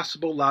as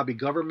possible. Lobby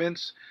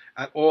governments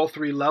at all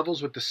three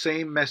levels with the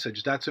same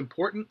message. That's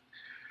important.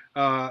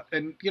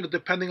 And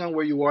depending on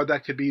where you are,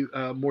 that could be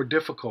more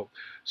difficult.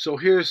 So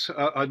here's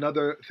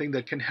another thing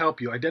that can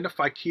help you.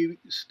 Identify key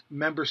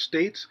member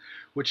states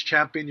which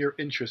champion your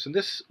interests. And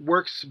this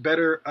works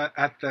better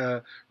at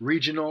the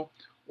regional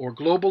or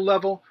global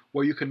level,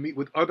 where you can meet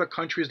with other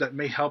countries that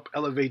may help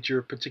elevate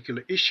your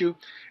particular issue,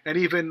 and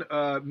even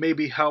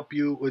maybe help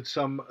you with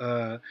some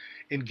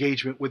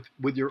engagement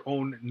with your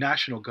own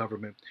national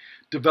government.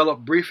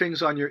 Develop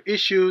briefings on your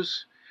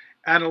issues,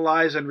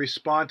 analyze and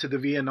respond to the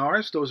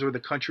VNRs, those are the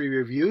country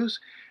reviews,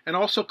 and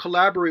also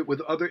collaborate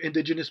with other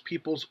indigenous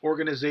peoples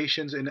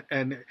organizations and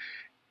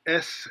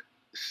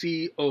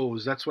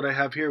SCOs. That's what I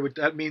have here.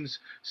 That means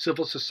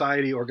civil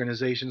society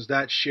organizations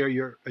that share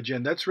your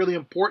agenda. That's really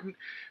important,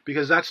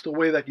 because that's the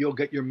way that you'll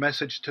get your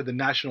message to the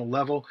national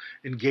level,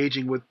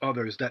 engaging with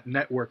others, that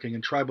networking,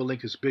 and Tribal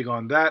Link is big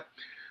on that.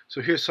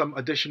 So here's some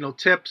additional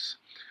tips.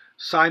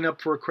 Sign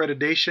up for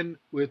accreditation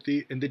with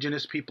the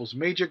Indigenous Peoples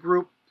Major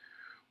Group.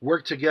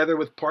 Work together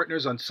with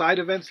partners on side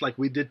events like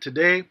we did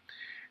today,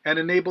 and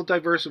enable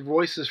diverse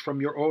voices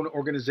from your own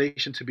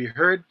organization to be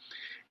heard,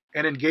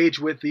 and engage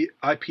with the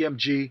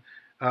IPMG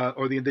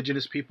or the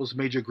Indigenous Peoples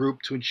Major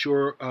Group to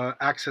ensure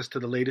access to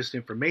the latest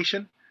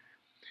information.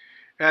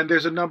 And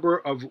there's a number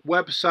of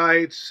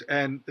websites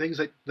and things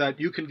that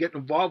you can get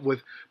involved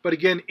with. But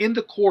again, in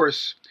the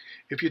course,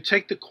 if you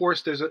take the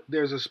course, there's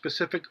a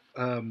specific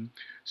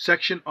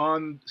section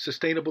on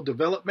sustainable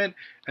development,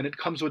 and it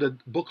comes with a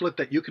booklet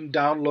that you can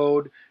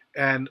download,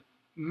 and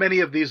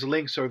many of these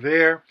links are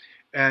there.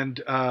 And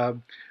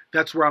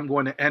that's where I'm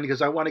going to end,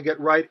 because I want to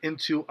get right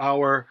into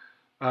our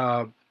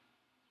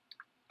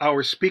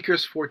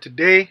speakers for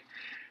today,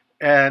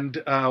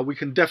 and we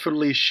can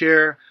definitely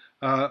share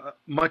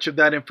much of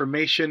that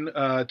information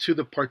to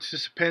the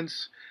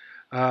participants.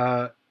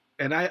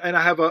 And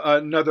I have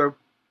another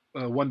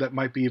one that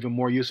might be even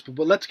more useful.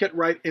 But let's get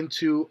right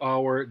into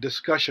our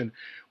discussion.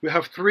 We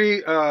have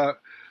three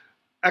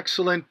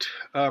excellent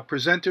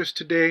presenters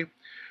today.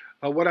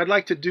 What I'd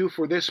like to do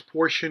for this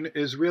portion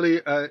is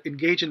really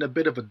engage in a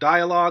bit of a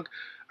dialogue.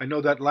 I know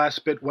that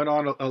last bit went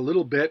on a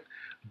little bit,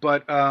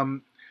 but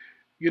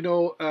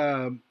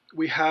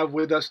we have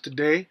with us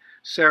today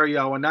Sarah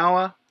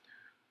Yawanawa,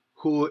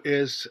 who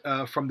is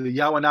from the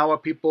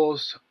Yawanawa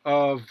peoples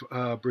of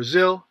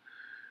Brazil.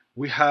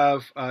 We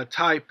have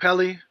Tai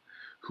Peli,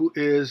 who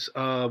is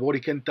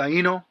Boriken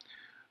Taino,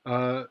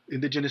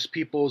 indigenous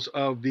peoples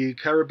of the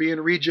Caribbean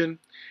region,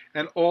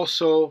 and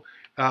also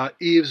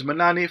Yves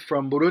Manani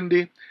from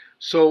Burundi.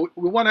 So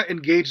we want to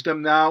engage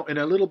them now in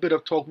a little bit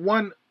of talk.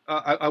 One,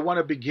 I want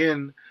to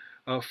begin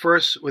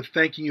first with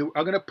thanking you.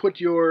 I'm going to put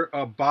your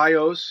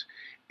bios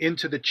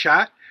into the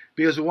chat,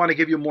 because we want to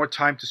give you more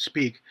time to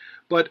speak.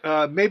 But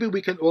maybe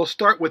we'll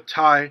start with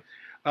Tai.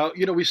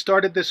 We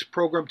started this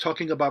program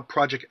talking about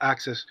Project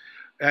Access,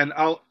 and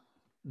I'll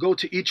go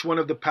to each one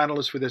of the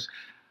panelists for this.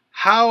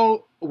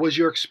 How was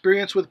your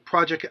experience with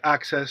Project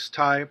Access,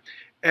 Tai?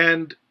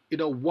 And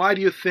why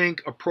do you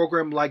think a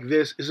program like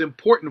this is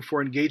important for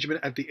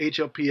engagement at the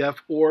HLPF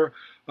or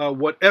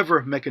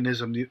whatever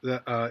mechanism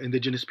the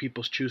indigenous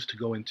peoples choose to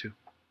go into?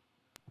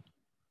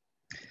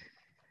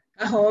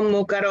 Aho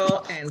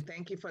Mukaro, and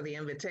thank you for the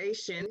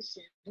invitation.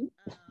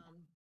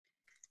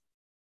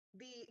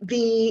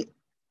 The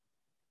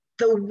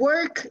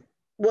work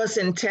was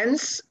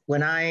intense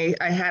when I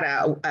had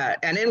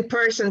an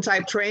in-person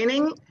type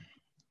training,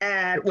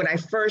 and when I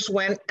first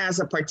went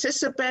as a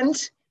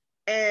participant,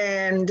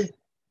 and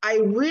I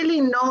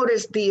really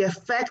noticed the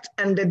effect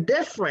and the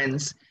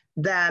difference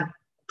that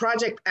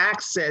Project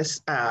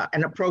Access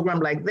and a program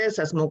like this,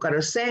 as Mukaro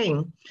is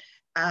saying,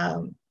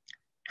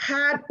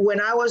 had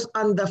when I was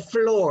on the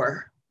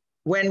floor,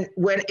 when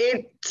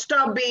it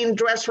stopped being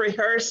dress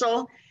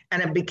rehearsal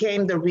and it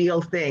became the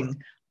real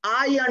thing.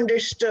 I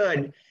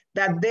understood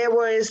that there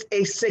was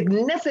a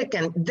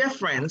significant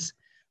difference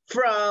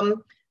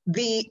from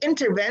the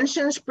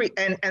interventions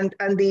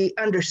and the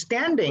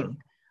understanding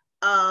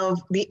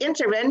of the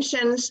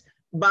interventions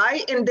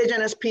by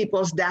Indigenous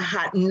peoples that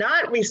had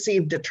not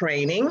received the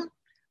training.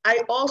 I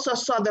also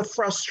saw the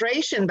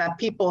frustration that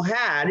people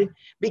had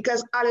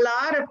because a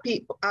lot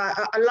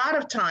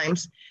of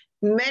times,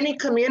 many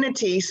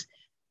communities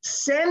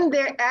send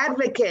their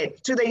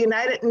advocate to the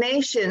United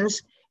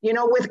Nations,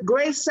 with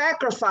great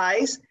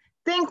sacrifice,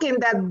 thinking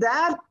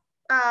that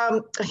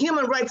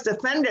human rights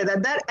defender,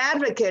 that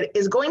advocate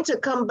is going to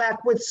come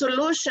back with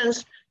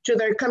solutions to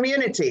their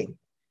community.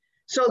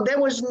 So there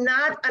was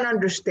not an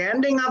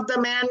understanding of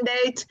the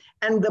mandate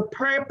and the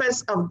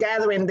purpose of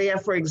gathering there,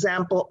 for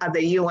example, at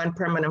the UN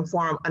Permanent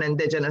Forum on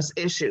Indigenous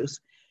Issues.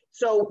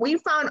 So we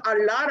found a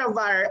lot of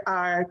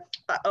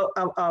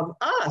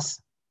us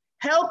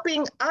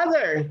helping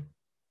other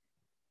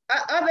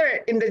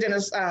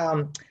Indigenous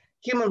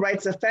human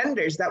rights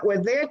offenders that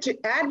were there to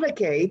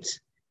advocate,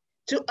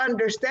 to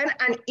understand,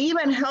 and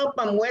even help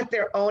them with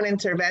their own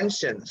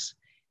interventions.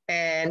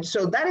 And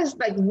so that is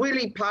like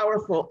really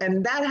powerful.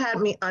 And that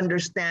had me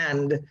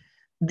understand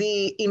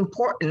the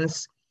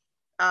importance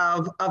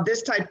of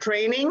this type of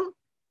training.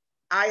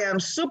 I am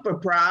super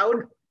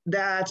proud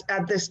that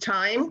at this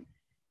time,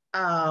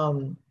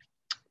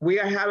 we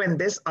are having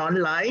this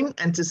online,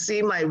 and to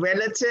see my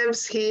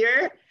relatives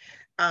here,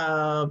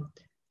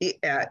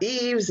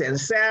 Eves and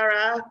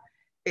Sarah,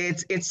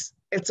 it's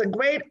a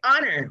great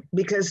honor,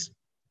 because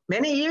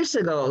many years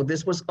ago,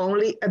 this was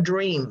only a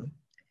dream.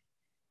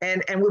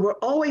 And we were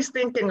always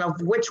thinking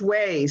of which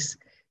ways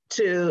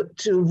to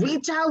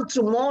reach out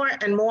to more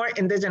and more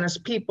Indigenous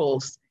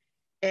peoples.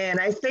 And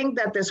I think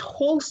that this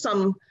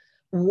wholesome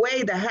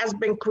way that has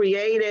been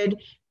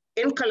created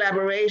in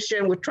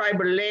collaboration with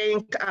Tribal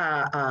Link,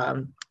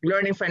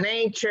 Learning for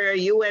Nature,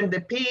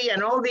 UNDP,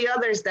 and all the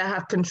others that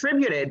have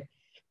contributed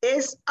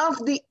is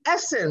of the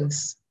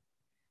essence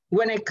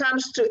when it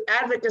comes to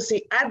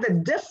advocacy at the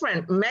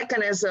different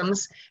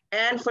mechanisms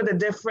and for the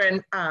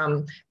different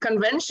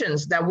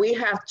conventions that we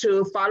have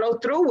to follow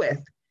through with.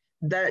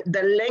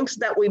 The links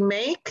that we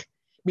make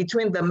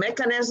between the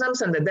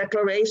mechanisms and the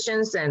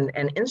declarations and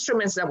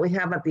instruments that we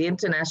have at the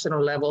international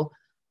level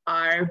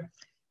are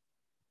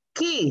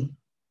key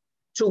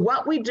to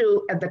what we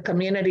do at the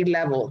community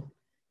level.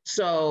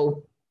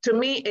 So to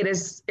me, it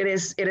is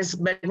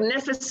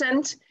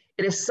magnificent.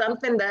 It is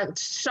something that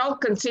shall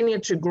continue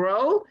to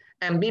grow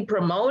and be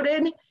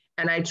promoted.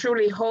 And I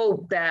truly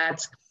hope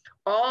that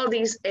all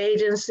these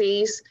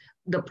agencies,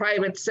 the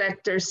private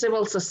sector,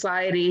 civil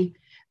society,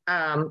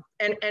 and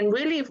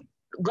really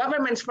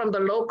governments from the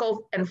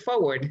local and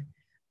forward,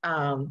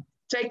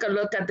 take a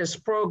look at this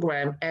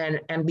program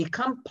and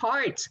become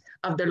part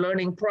of the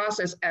learning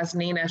process, as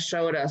Nina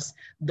showed us,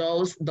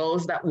 those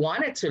that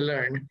wanted to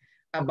learn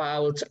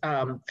about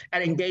and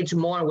engage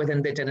more with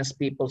Indigenous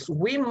peoples.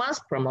 We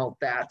must promote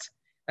that.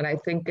 And I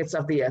think it's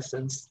of the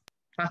essence.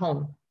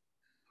 Ahom.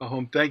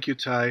 Thank you,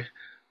 Ty.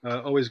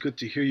 Always good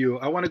to hear you.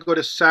 I want to go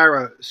to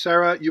Sarah.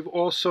 Sarah, you're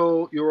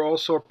also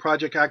a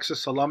Project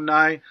Access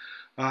alumni.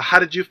 How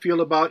did you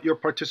feel about your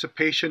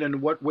participation,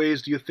 and what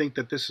ways do you think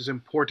that this is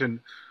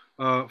important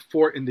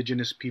for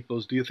Indigenous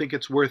peoples? Do you think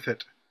it's worth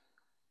it?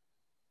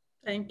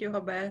 Thank you,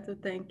 Roberto.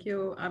 Thank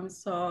you. I'm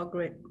so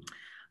great.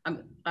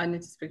 I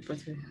need to speak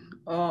Portuguese.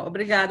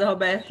 Obrigada,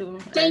 Roberto.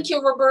 Thank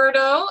you,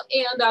 Roberto.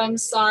 And I'm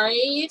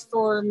sorry,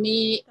 for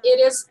me, it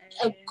is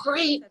a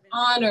great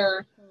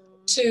honor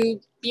to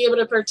be able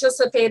to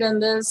participate in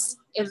this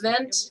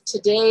event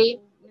today.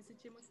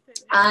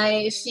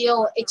 I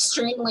feel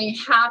extremely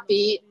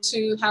happy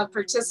to have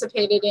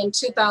participated in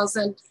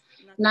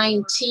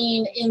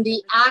 2019 in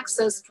the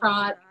Access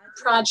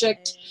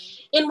project,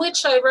 in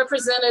which I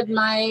represented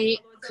my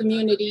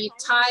community.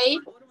 Ty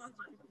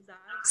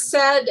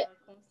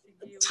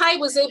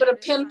was able to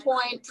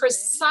pinpoint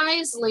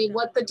precisely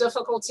what the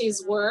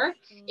difficulties were,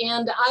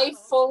 and I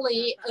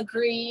fully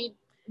agree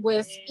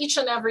with each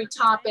and every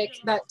topic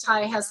that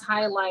Ty has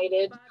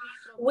highlighted.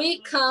 We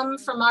come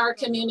from our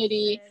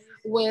community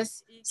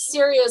with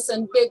serious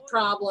and big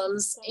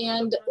problems,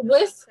 and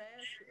with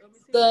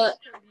the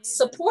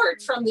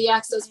support from the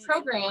Access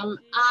program,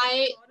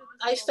 I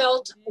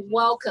felt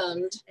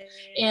welcomed,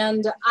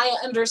 and I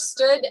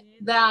understood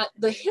that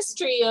the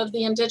history of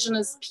the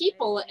Indigenous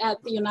people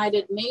at the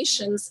United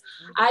Nations,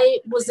 I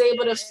was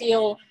able to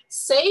feel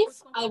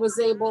safe, I was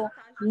able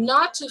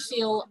not to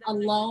feel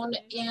alone,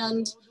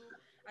 and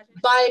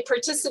by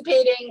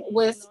participating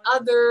with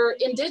other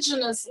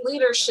Indigenous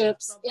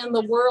leaderships in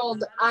the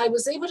world, I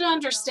was able to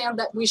understand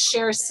that we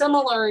share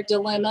similar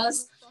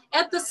dilemmas.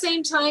 At the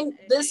same time,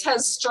 this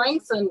has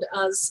strengthened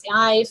us.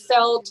 I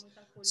felt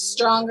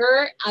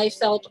stronger, I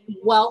felt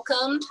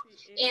welcomed,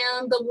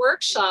 and the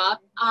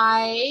workshop,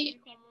 I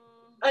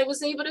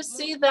was able to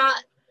see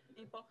that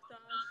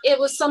it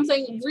was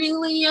something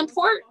really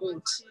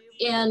important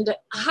and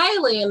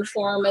highly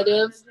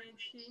informative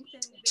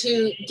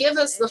to give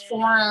us the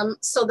forum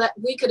so that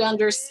we could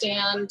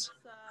understand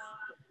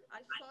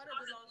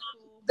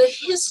the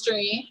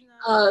history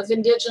of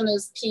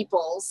Indigenous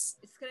peoples.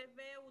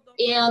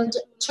 And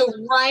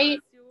to write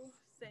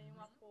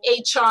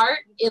a chart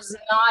is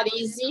not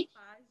easy.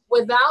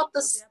 Without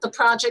the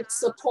project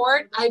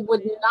support, I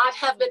would not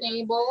have been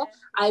able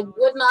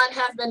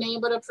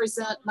to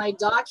present my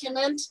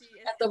document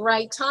at the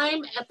right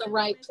time, at the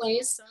right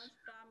place.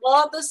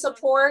 All the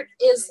support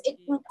is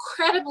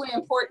incredibly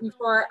important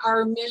for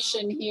our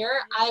mission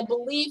here. I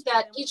believe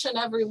that each and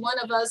every one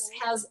of us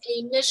has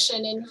a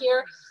mission, and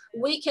here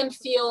we can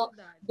feel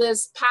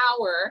this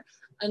power,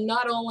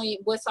 not only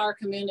with our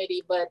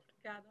community, but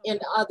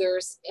in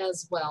others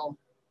as well.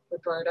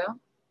 Roberto?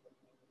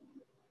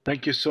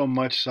 Thank you so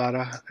much,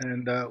 Sara,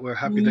 and we're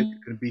happy that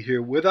you're going to be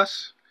here with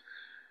us.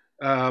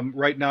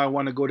 Right now, I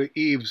want to go to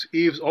Eves.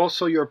 Eves,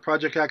 also you're a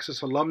Project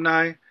Access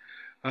alumni.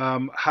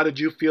 How did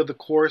you feel the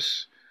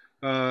course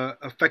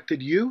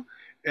affected you?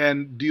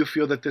 And do you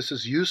feel that this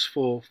is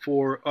useful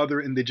for other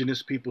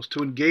Indigenous peoples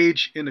to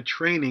engage in a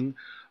training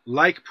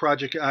like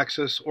Project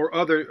Access or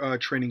other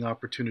training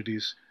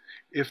opportunities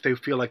if they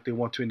feel like they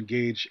want to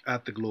engage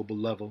at the global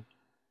level?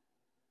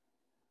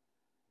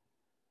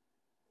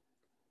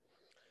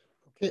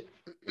 Okay.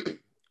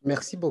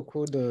 Merci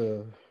beaucoup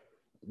de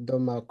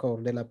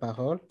m'accorder la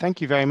parole.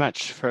 Thank you very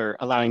much for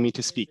allowing me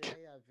to speak.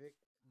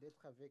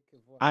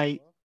 I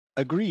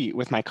agree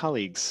with my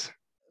colleagues.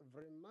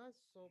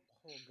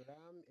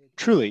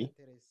 Truly,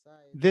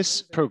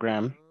 this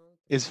program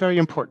is very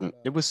important.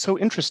 It was so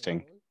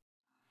interesting,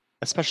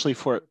 especially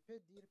for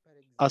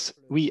us,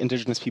 we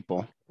Indigenous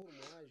people.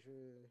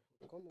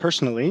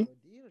 Personally,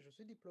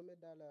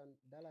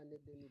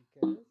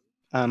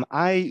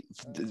 I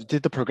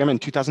did the program in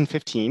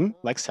 2015,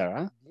 like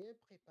Sarah,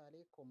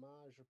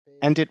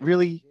 and it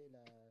really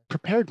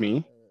prepared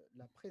me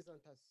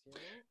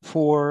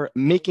for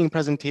making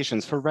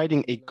presentations, for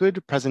writing a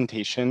good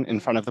presentation in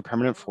front of the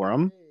Permanent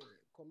Forum.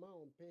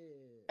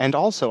 And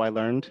also I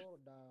learned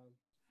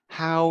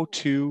how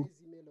to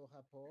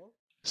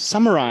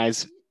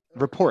summarize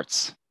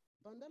reports.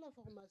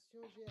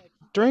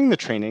 During the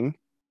training,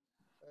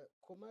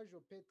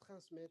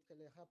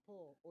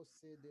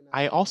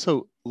 I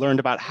also learned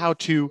about how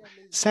to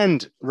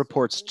send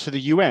reports to the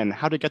UN,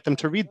 how to get them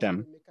to read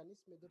them.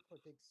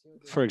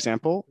 For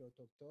example,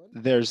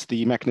 there's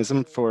the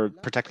mechanism for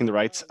protecting the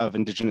rights of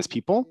Indigenous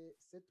people.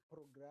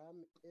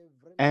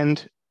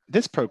 And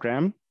this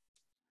program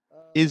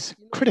is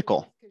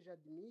critical.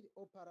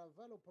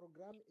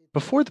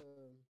 Before,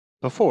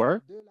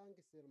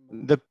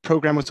 the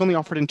program was only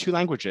offered in 2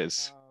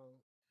 languages,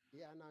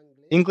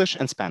 English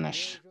and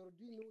Spanish.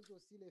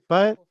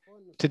 But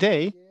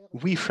today,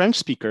 we French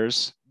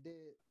speakers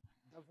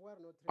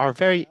are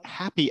very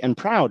happy and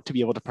proud to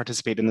be able to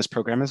participate in this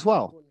program as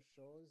well.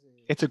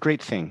 It's a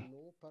great thing.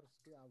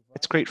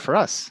 It's great for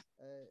us.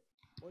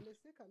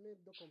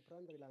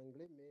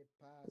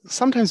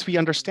 Sometimes we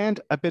understand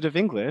a bit of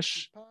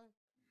English,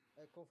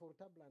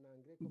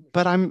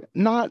 but I'm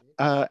not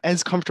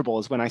as comfortable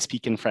as when I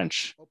speak in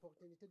French.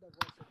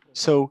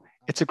 So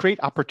it's a great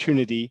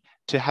opportunity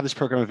to have this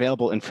program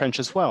available in French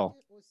as well.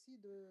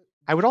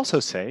 I would also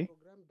say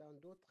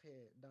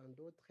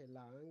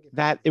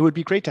that it would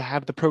be great to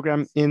have the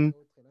program in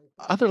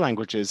other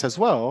languages as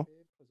well,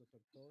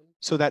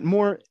 so that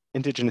more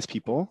Indigenous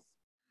people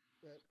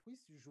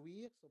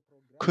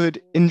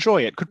could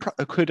enjoy it,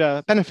 could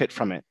benefit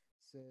from it.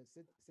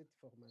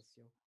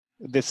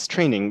 This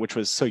training, which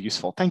was so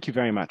useful. Thank you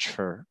very much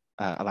for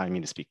allowing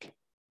me to speak.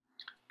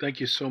 Thank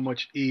you so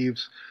much,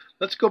 Eves.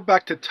 Let's go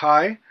back to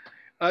Ty.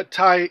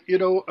 Ty,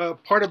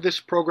 part of this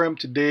program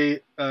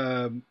today,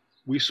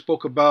 we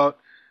spoke about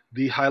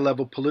the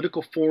high-level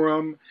political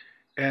forum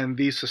and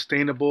the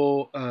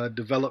sustainable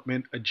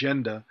development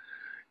agenda.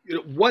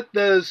 What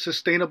does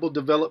sustainable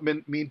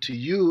development mean to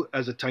you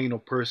as a Taino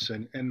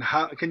person? And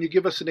how can you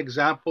give us an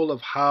example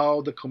of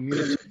how the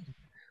community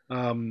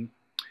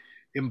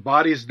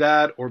embodies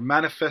that or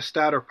manifests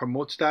that or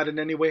promotes that in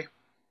any way?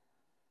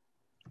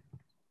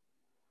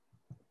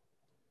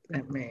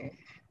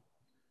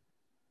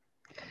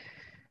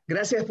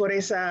 Gracias por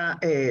esa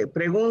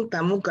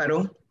pregunta,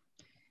 Múcaro.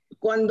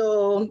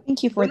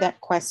 Thank you for that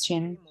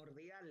question.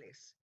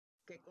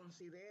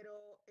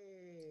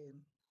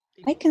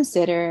 I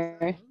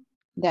consider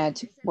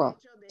that, well,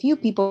 few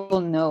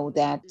people know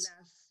that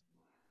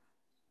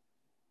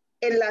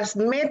en las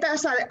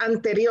metas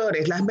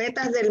anteriores, las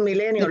metas del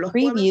milenio, the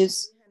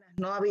previous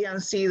no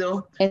habían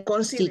sido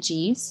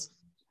SDGs,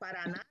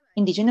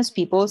 Indigenous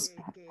peoples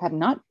have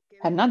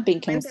not been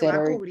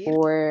considered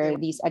for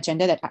this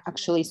agenda that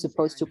actually is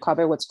supposed to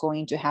cover what's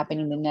going to happen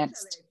in the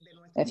next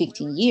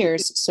 15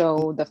 years.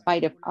 So the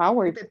fight of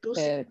our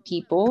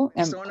people,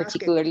 and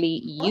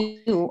particularly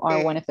you,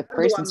 are one of the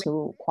persons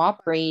who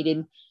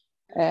cooperated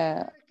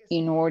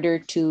in order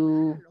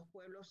to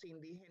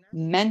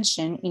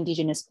mention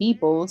Indigenous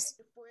peoples.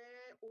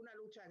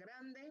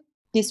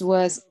 This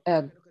was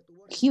a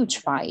huge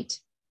fight,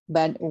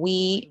 but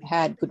we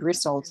had good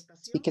results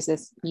because,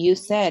 as you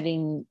said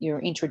in your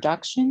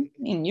introduction,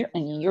 in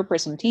your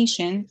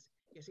presentation,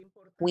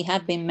 we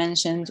have been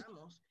mentioned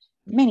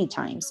many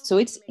times. So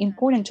it's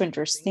important to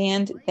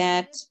understand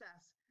that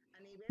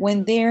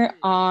when there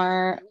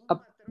are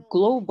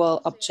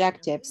global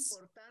objectives,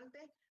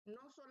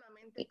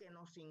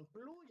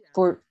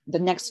 for the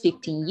next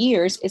 15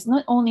 years, it's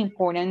not only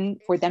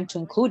important for them to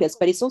include us,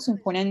 but it's also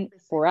important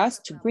for us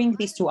to bring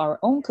this to our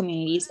own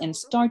communities and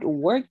start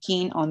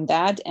working on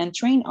that and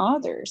train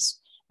others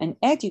and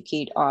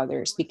educate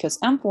others, because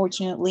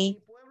unfortunately,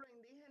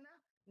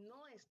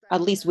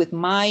 at least with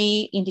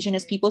my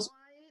indigenous people,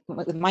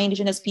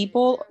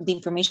 the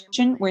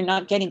information, we're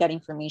not getting that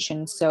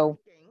information. So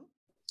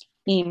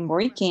in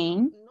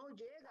Boricain,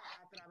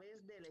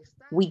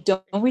 we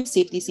don't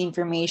receive this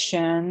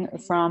information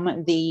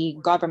from the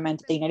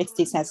government. The United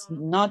States has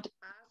not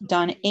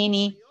done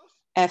any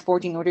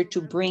effort in order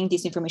to bring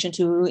this information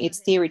to its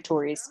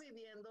territories.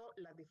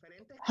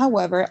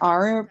 However,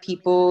 our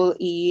people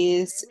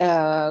is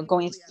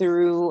going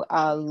through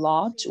a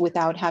lot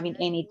without having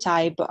any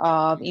type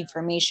of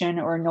information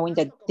or knowing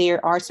that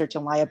there are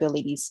certain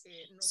liabilities.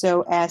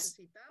 So as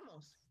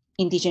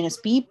indigenous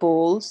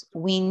peoples,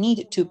 we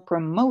need to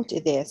promote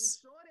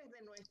this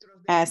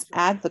as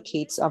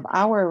advocates of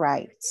our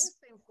rights.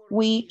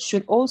 We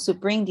should also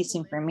bring this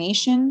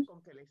information,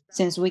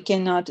 since we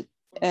cannot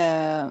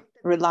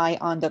rely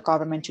on the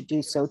government to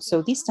do so.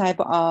 So this type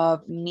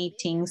of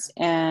meetings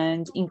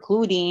and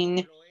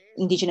including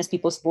indigenous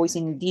people's voice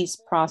in this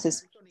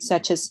process,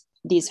 such as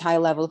this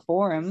high-level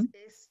forum,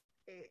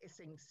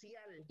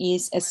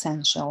 is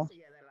essential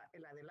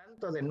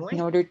in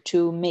order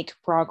to make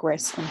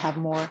progress and have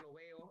more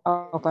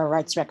of our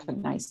rights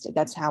recognized.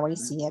 That's how I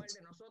see it.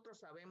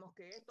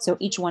 So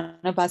each one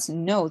of us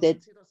know that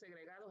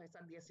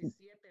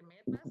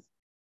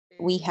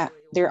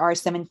there are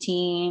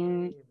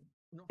 17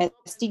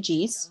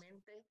 SDGs.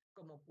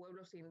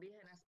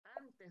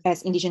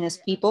 As indigenous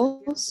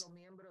peoples,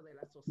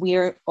 we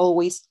are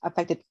always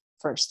affected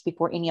first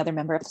before any other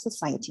member of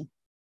society.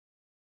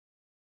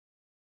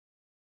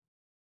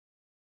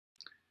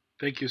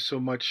 Thank you so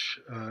much,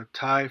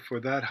 Ty, for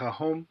that.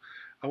 Hahom.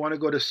 I want to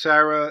go to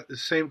Sarah. The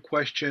same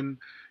question.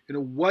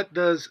 What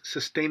does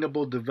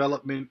sustainable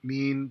development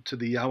mean to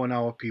the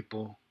Yawanawa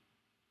people?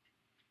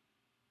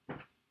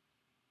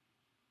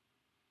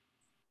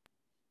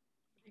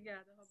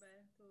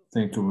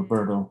 Thank you,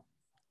 Roberto.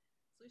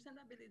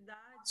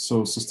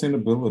 So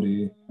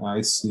sustainability,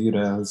 I see it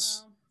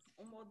as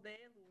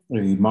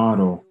a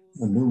model,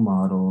 a new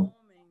model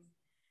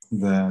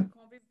that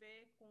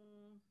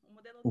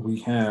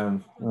we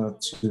have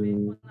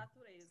to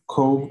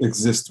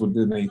coexist with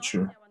the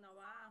nature.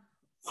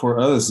 For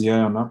us,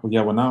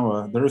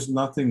 Yawanawa, there is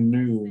nothing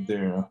new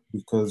there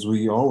because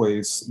we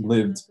always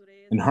lived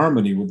in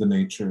harmony with the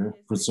nature,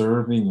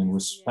 preserving and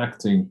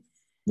respecting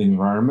the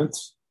environment.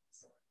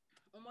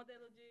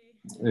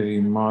 A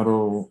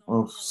model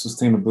of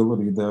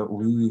sustainability that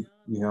we,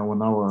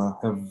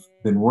 Yawanawa, have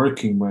been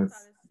working with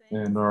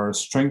and are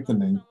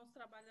strengthening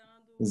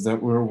is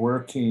that we're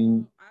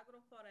working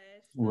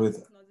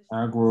with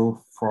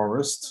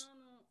agroforest,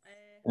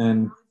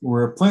 and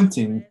we're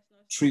planting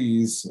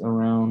trees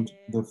around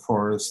the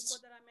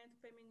forest.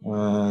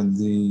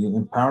 The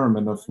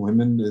empowerment of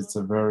women is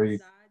a very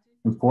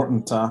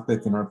important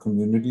topic in our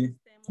community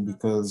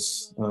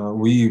because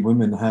we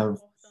women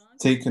have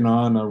taken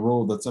on a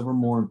role that's ever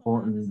more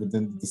important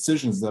within the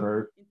decisions that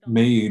are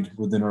made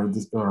within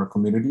our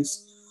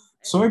communities.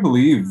 So I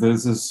believe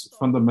this is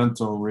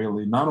fundamental,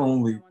 really, not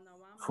only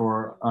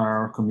for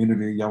our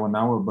community,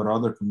 Yawanawa, but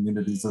other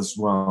communities as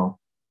well.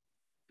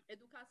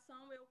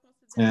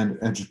 And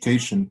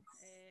education,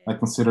 I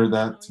consider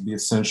that to be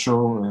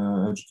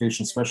essential,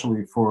 education,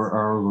 especially for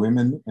our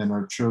women and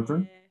our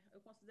children.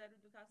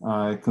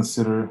 I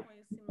consider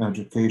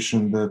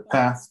education the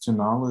path to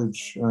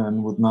knowledge,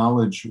 and with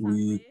knowledge,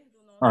 we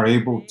are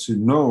able to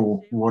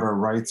know what our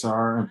rights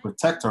are and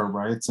protect our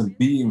rights and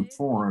be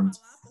informed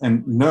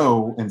and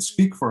know and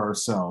speak for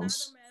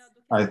ourselves.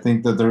 I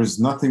think that there is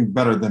nothing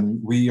better than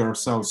we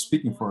ourselves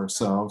speaking for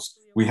ourselves.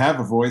 We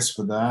have a voice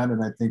for that,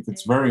 and I think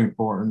it's very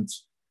important,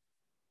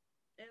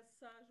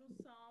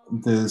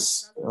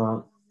 this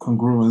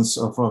congruence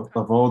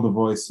of all the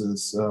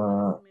voices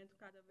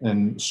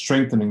and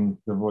strengthening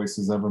the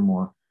voices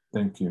evermore.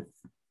 Thank you.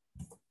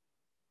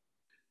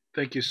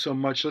 Thank you so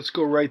much. Let's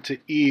go right to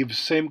Eve.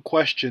 Same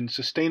question: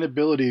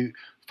 sustainability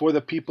for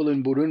the people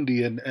in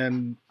Burundi,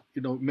 and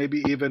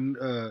maybe even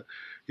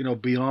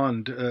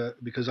beyond,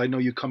 because I know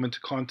you come into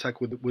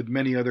contact with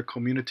many other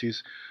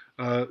communities.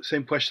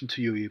 Same question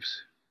to you,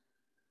 Yves.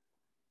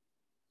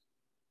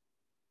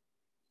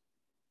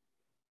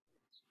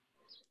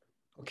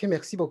 Ok,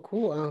 merci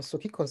beaucoup. En ce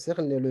qui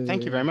concerne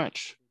Thank you very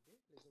much.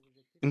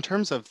 In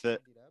terms of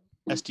the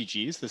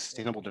SDGs, the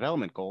Sustainable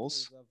Development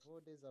Goals,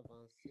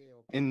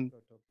 in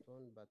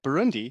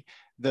Burundi,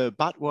 the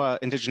Batwa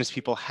indigenous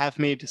people have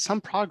made some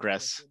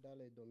progress,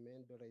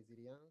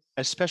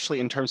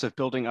 especially in terms of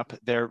building up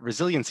their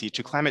resiliency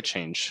to climate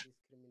change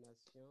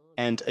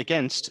and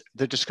against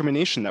the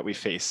discrimination that we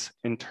face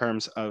in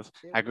terms of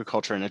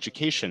agriculture and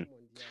education.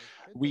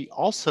 We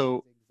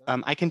also,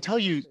 I can tell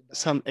you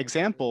some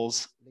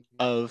examples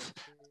of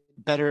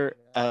better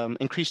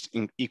increased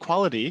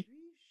equality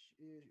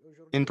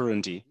in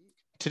Burundi.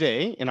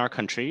 Today, in our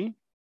country,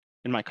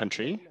 in my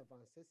country,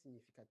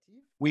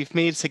 we've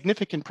made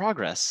significant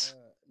progress.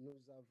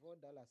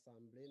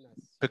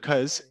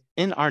 because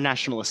in our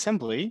National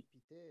Assembly,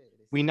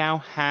 we now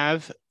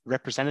have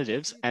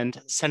representatives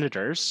and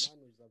senators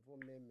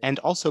and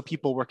also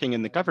people working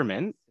in the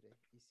government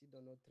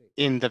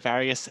in the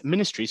various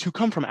ministries who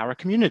come from our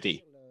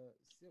community.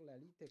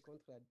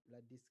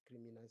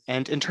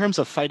 And in terms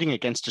of fighting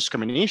against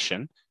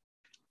discrimination,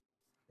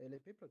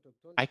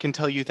 I can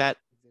tell you that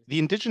the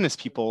indigenous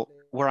people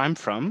where I'm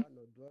from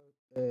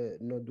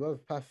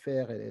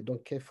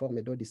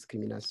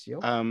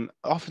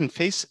often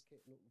face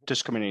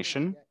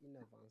discrimination,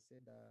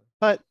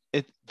 but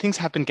things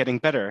have been getting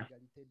better.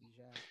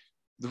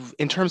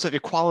 In terms of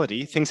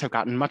equality, things have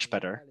gotten much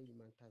better.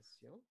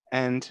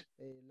 And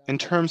in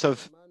terms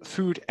of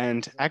food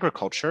and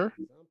agriculture,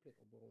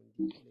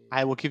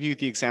 I will give you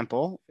the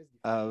example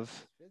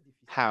of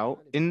how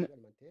in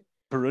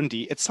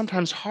Burundi, it's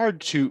sometimes hard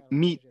to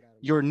meet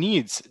your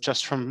needs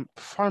just from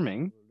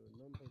farming.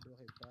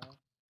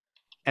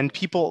 And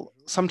people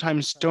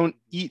sometimes don't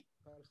eat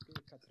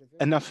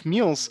enough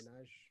meals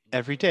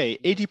every day.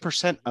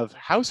 80% of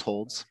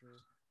households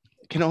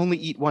can only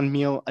eat one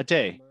meal a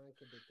day.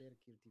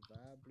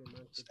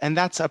 And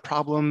that's a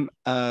problem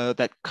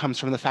that comes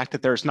from the fact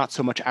that there's not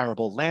so much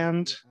arable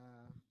land.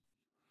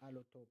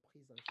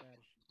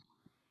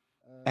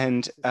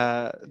 And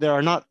there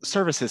are not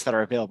services that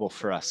are available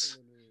for us.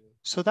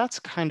 So that's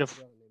kind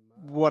of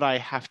what I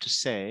have to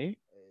say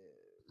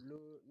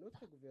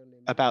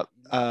about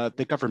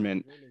the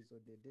government.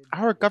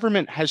 Our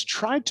government has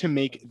tried to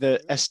make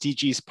the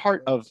SDGs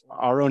part of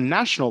our own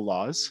national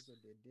laws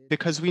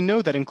because we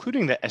know that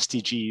including the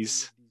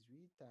SDGs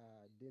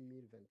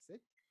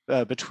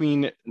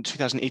between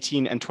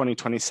 2018 and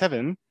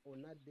 2027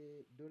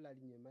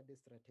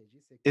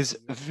 is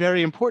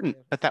very important,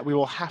 but that we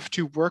will have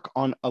to work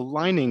on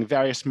aligning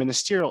various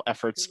ministerial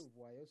efforts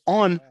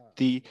on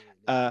the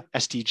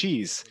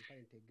SDGs.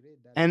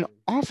 And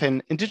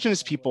often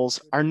indigenous peoples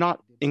are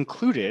not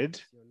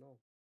included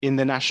in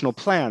the national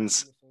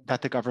plans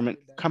that the government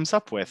comes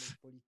up with.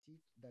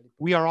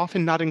 We are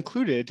often not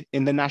included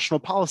in the national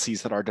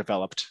policies that are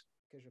developed.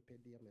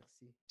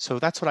 So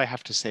that's what I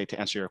have to say to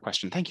answer your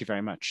question. Thank you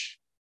very much.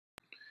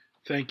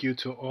 Thank you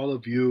to all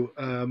of you.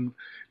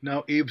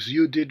 Now, Aves,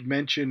 you did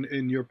mention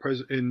in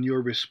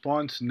your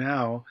response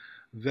now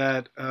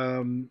that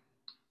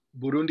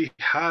Burundi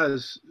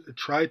has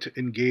tried to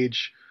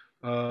engage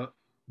the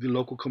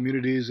local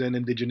communities and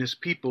indigenous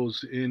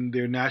peoples in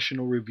their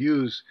national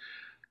reviews.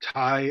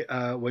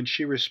 Tai, when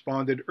she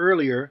responded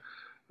earlier,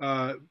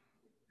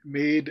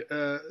 made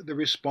the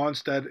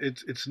response that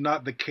it's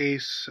not the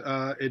case,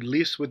 at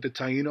least with the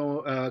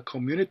Taino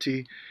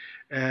community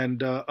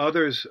and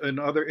others in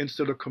other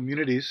insular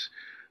communities.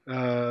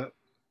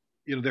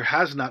 There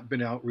has not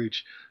been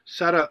outreach.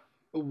 Sara,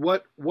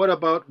 what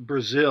about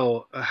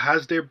Brazil?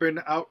 Has there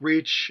been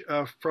outreach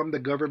from the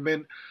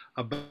government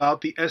about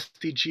the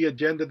SDG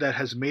agenda that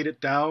has made it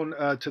down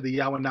to the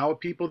Yawanawa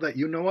people that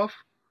you know of?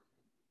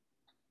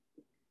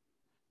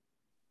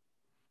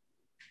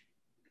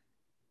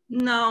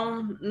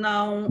 No.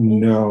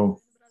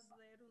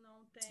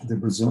 The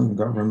Brazilian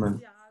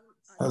government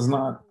has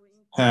not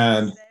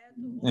had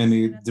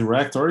any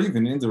direct or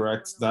even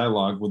indirect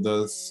dialogue with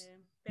us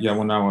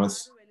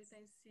Yawanawas.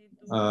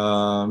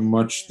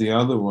 Much the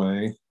other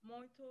way.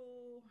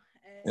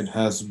 It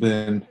has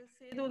been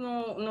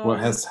what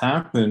has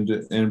happened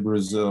in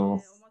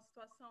Brazil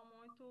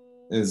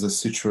is a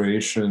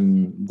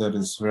situation that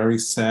is very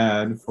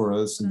sad for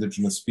us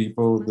indigenous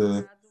people.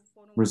 The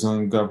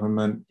Brazilian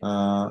government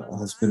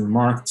has been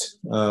marked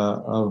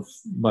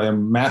by a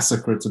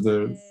massacre to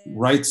the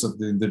rights of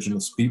the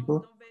indigenous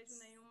people.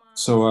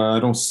 So I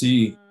don't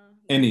see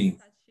any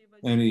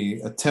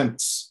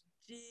attempts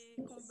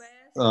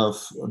of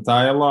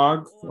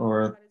dialogue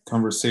or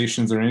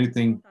conversations or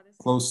anything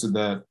close to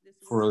that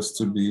for us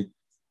to be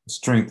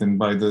strengthened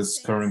by this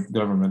current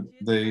government.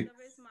 They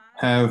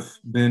have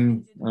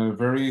been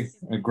very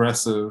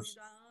aggressive.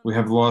 We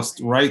have lost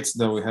rights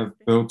that we have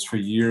built for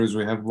years.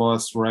 We have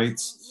lost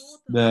rights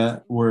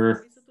that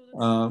were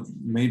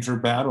major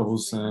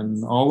battles,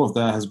 and all of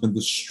that has been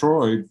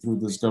destroyed through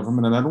this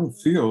government. And I don't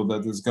feel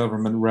that this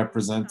government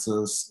represents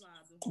us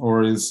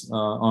or is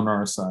on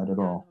our side at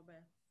all.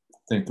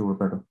 Thank you,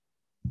 Roberto.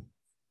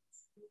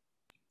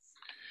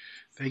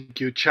 Thank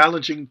you.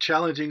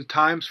 Challenging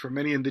times for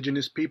many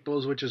indigenous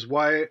peoples, which is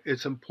why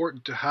it's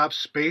important to have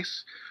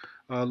space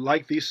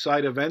like these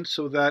side events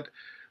so that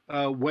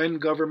when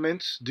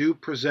governments do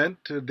present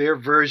their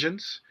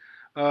versions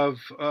of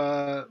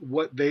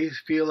what they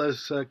feel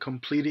as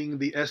completing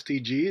the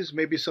SDGs,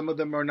 maybe some of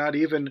them are not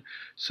even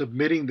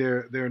submitting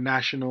their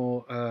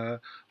national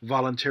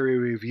voluntary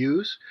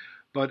reviews,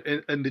 but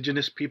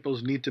indigenous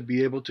peoples need to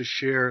be able to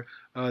share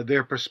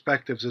their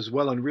perspectives as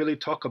well and really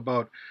talk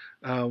about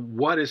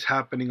what is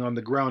happening on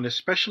the ground,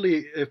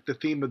 especially if the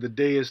theme of the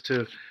day is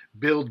to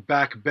build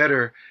back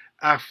better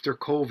after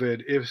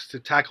COVID, is to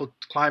tackle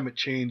climate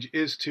change,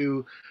 is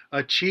to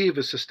achieve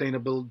a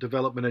sustainable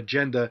development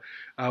agenda.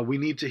 We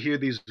need to hear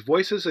these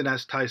voices. And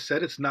as Tai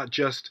said, it's not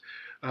just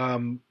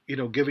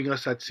giving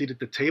us that seat at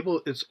the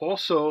table. It's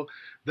also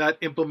that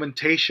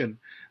implementation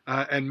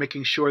and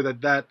making sure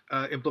that that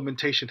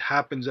implementation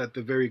happens at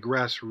the very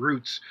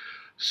grassroots.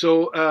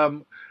 So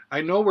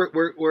I know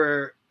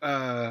we're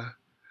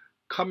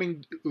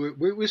coming.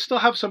 We still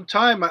have some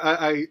time.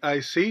 I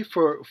see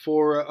for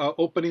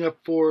opening up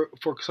for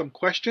some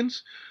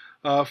questions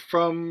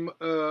from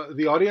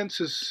the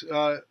audience. Is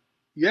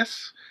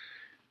yes.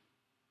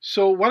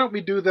 So why don't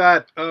we do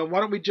that? Why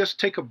don't we just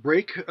take a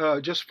break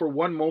just for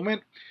one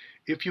moment?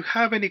 If you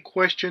have any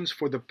questions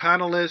for the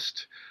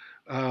panelists,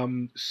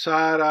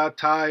 Sarah,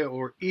 Ty,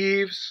 or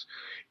Eves,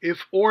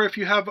 if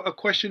you have a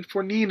question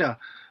for Nina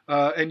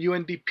and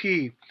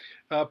UNDP,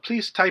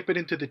 please type it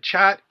into the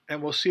chat,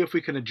 and we'll see if we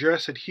can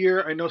address it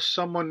here. I know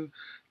someone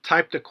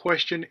typed a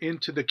question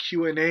into the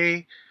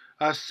Q&A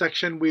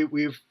section.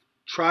 We've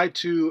tried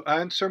to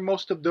answer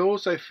most of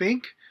those, I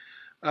think.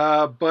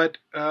 But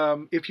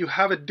if you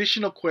have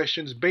additional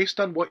questions based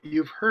on what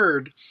you've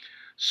heard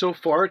so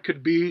far, it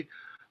could be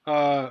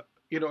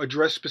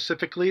addressed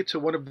specifically to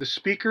one of the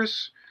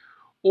speakers,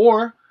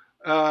 or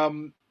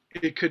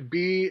it could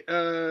be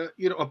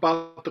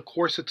about the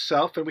course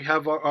itself. And we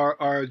have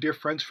our dear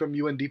friends from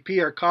UNDP,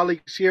 our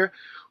colleagues here,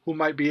 who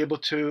might be able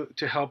to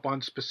help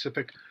on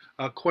specific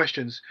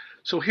questions.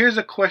 So here's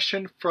a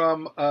question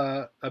from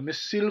Miss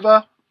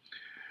Silva.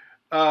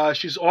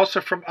 She's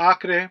also from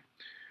Acre.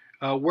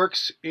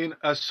 Works in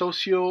a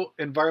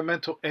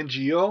socio-environmental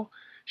NGO.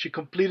 She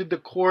completed the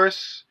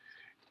course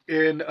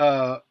in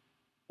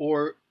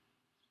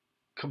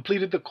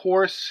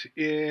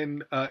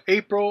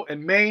April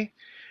and May,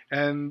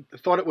 and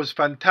thought it was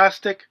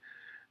fantastic.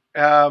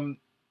 Learned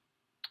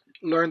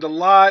a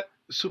lot.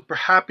 Super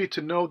happy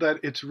to know that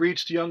it's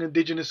reached young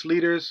indigenous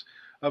leaders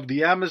of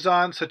the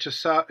Amazon, such as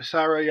Sarah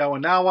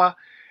Yawanawa,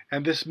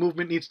 and this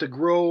movement needs to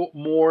grow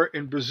more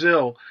in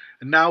Brazil.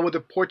 And now with the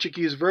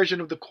Portuguese version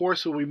of the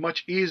course, it will be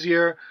much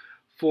easier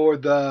for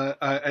the,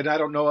 and I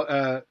don't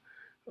know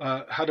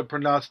how to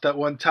pronounce that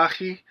one,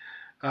 Tai,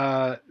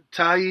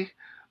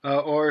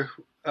 or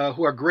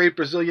who are great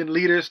Brazilian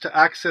leaders, to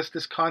access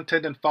this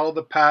content and follow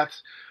the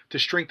paths to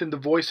strengthen the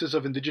voices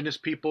of indigenous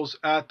peoples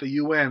at the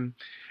UN.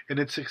 And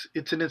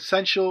it's an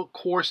essential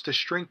course to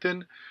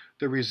strengthen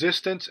the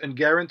resistance and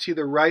guarantee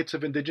the rights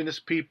of indigenous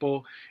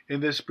people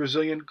in this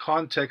Brazilian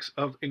context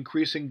of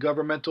increasing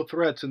governmental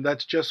threats. And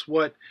that's just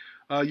what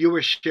you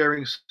were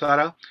sharing,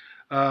 Sara,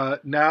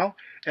 now.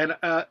 And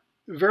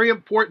very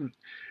important,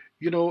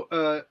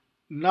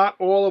 not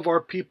all of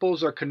our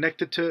peoples are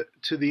connected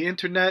to the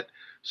internet.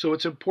 So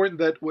it's important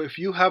that if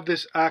you have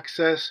this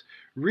access,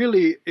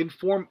 really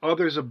inform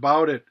others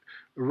about it,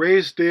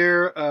 raise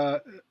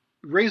the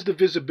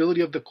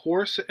visibility of the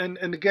course. And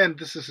again,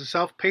 this is a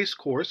self-paced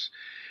course,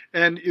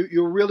 and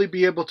you'll really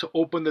be able to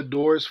open the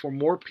doors for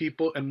more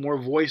people and more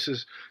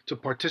voices to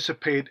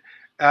participate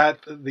at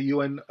the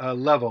UN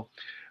level.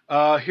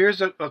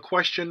 Here's a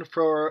question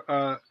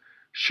for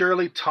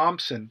Shirley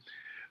Thompson.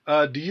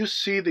 Do you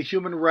see the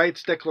Human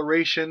Rights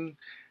Declaration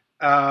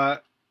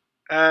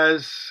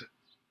as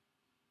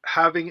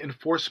having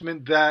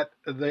enforcement that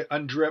the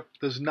UNDRIP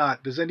does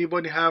not? Does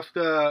anybody have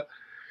the?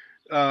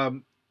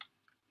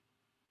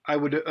 I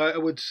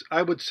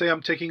would say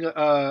I'm taking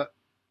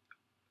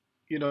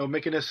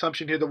making an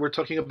assumption here that we're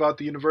talking about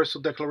the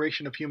Universal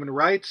Declaration of Human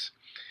Rights,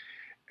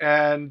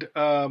 and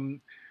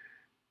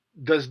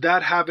does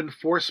that have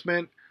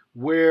enforcement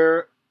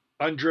where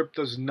UNDRIP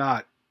does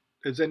not?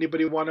 Does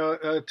anybody want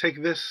to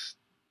take this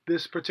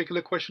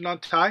particular question on,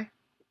 Ty?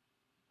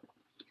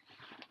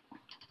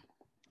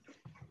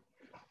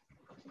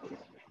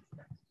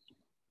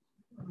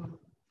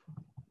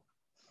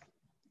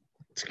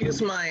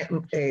 Excuse my,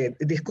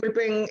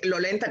 disculpen lo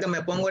lenta que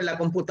me pongo en la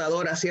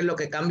computadora, así es lo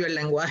que cambio el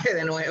lenguaje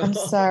de nuevo. I'm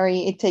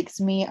sorry, it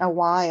takes me a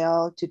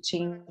while to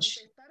change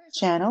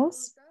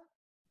channels.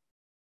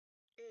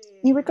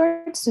 In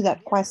regards to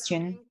that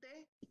question,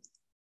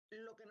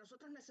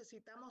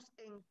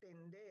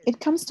 it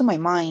comes to my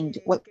mind,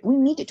 what we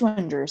need to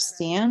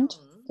understand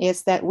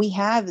is that we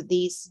have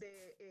these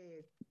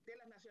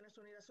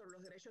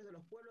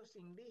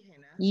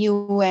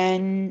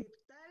UN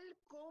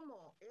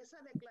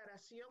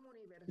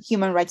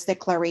Human Rights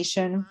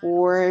Declaration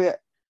for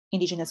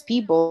Indigenous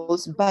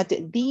peoples, but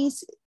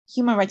this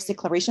Human Rights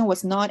Declaration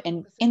was not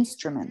an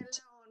instrument.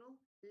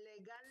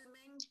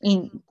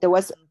 There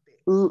was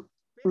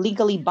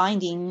legally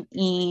binding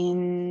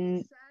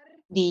in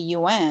the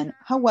UN.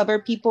 However,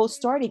 people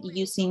started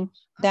using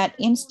that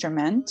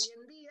instrument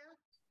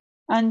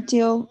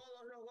until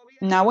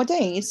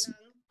nowadays.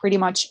 Pretty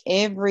much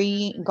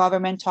every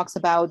government talks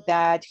about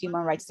that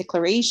Human Rights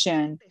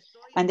Declaration,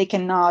 and they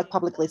cannot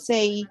publicly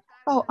say,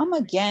 oh, I'm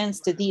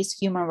against this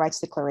Human Rights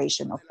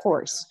Declaration, of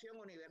course,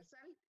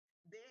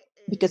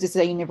 because it's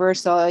a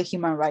universal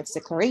Human Rights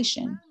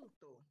Declaration.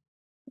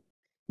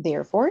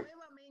 Therefore,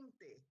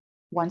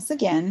 once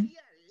again,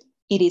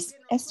 it is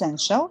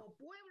essential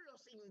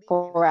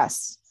for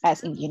us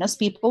as indigenous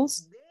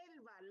peoples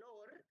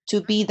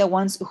to be the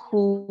ones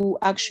who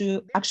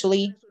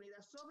actually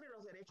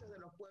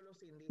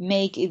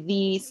make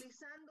these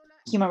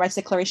Human Rights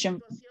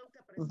Declaration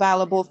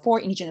valuable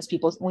for indigenous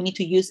peoples. We need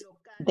to use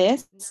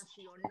this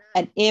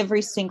at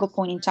every single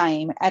point in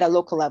time, at a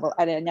local level,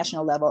 at a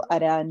national level,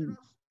 at an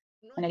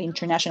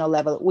international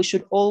level. We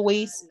should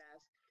always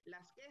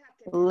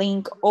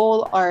link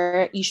all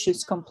our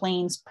issues,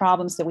 complaints,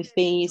 problems that we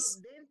face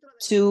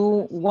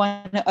to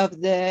one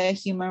of the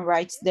human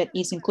rights that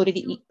is included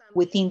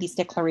within this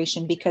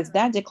declaration, because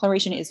that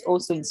declaration is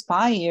also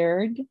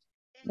inspired,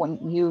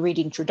 when you read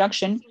the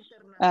introduction,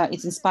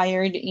 it's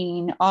inspired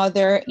in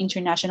other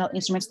international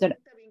instruments that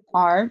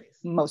are,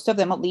 most of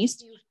them at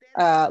least,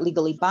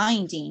 legally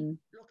binding.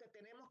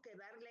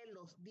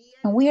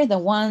 And we are the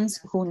ones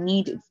who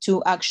need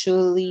to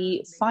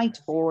actually fight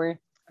for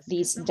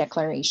this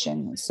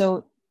declaration.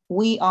 So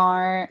we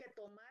are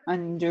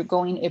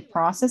undergoing a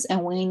process,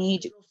 and we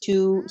need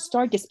to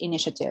start this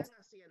initiative,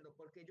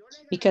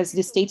 because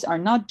the states are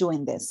not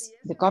doing this,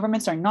 the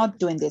governments are not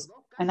doing this.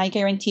 And I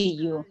guarantee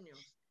you,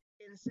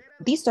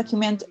 this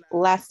document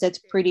lasted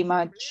pretty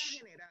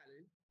much,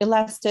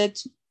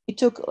 it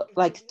took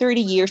like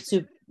 30 years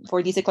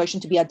for this declaration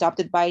to be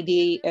adopted by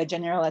the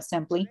General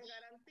Assembly.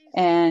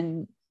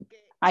 And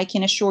I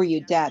can assure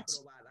you that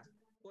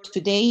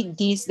today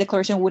this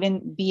declaration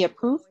wouldn't be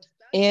approved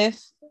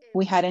if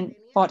we hadn't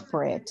fought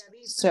for it.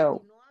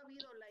 So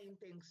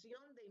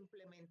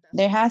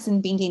there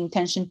hasn't been the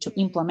intention to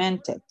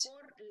implement it.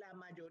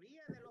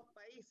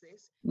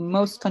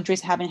 Most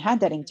countries haven't had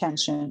that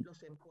intention.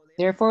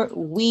 Therefore,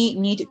 we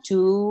need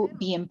to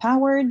be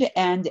empowered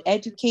and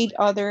educate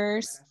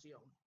others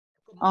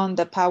on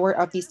the power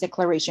of this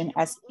declaration.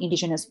 As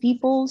indigenous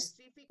peoples,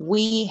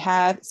 we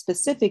have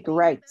specific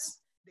rights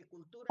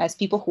as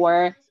people who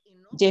are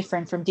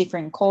different from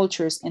different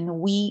cultures, and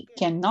we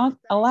cannot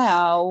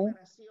allow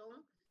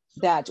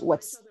that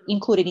what's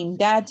included in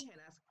that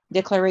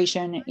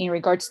declaration in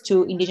regards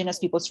to indigenous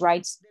people's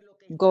rights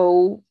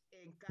go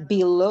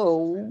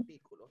below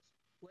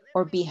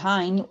or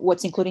behind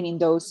what's included in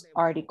those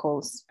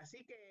articles.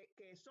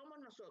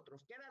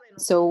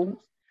 So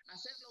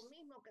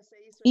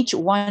each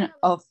one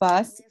of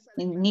us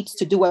needs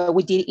to do what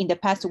we did in the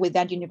past with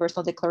that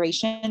Universal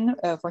Declaration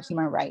for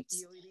Human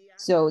Rights.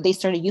 So they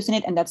started using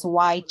it, and that's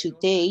why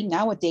today,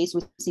 nowadays,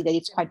 we see that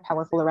it's quite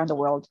powerful around the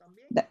world.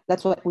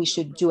 That's what we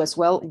should do as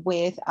well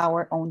with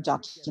our own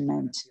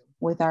document,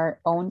 with our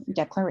own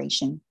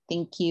declaration.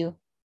 Thank you.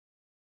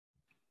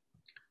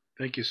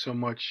 Thank you so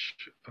much,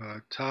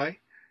 Ty,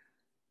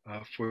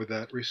 for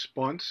that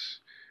response.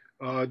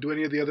 Do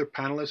any of the other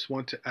panelists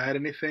want to add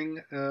anything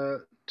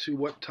to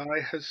what Ty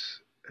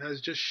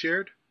has just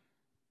shared?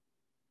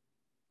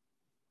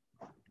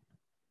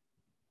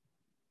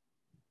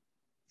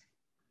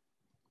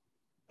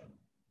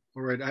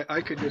 All right,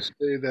 I could just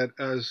say that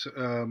as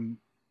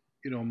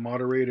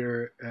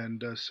moderator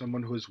and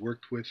someone who has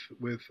worked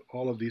with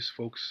all of these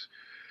folks,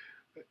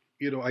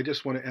 I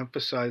just want to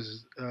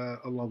emphasize,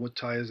 along with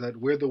Ty, is that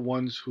we're the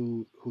ones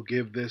who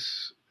give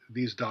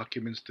these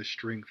documents the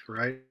strength,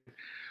 right?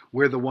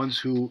 We're the ones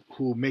who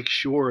make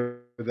sure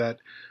that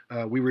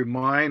we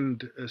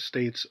remind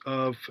states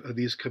of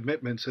these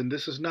commitments, and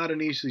this is not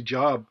an easy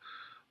job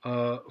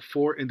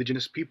for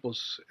indigenous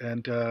peoples.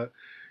 And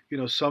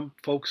some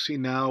folks see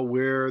now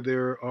where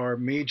there are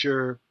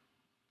major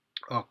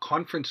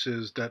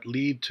conferences that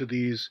lead to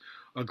these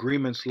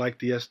agreements, like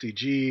the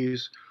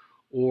SDGs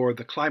or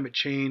the climate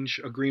change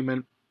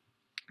agreement.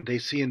 They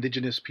see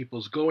indigenous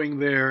peoples going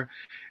there,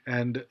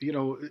 and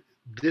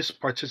this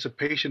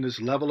participation,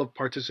 this level of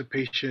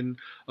participation,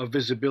 of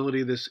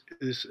visibility, this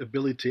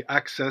ability to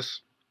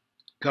access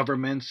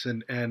governments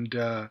and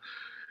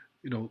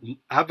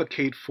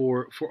advocate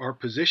for our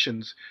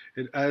positions.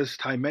 As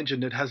Ty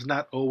mentioned, it has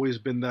not always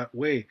been that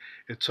way.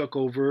 It took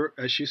over,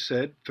 as she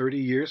said, 30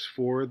 years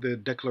for the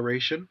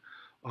Declaration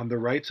on the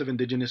Rights of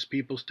Indigenous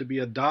Peoples to be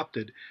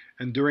adopted.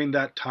 And during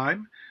that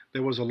time,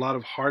 there was a lot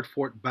of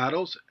hard-fought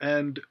battles,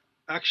 and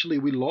actually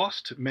we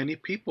lost many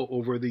people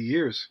over the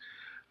years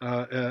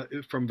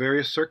from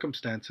various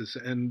circumstances.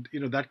 And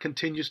that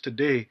continues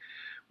today,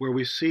 where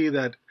we see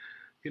that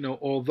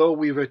although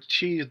we've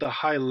achieved a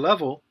high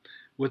level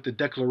with the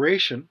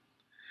declaration,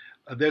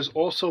 there's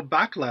also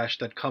backlash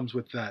that comes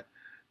with that.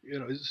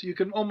 You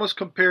can almost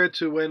compare it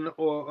to when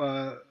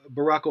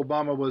Barack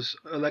Obama was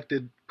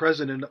elected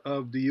president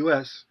of the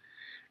U.S.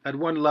 At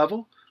one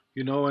level,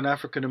 an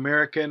African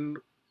American,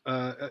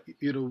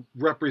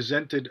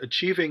 represented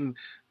achieving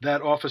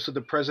that office of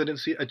the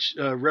presidency,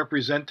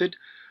 represented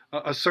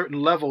a certain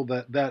level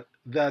that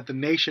the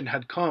nation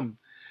had come.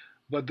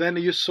 But then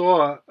you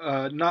saw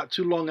not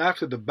too long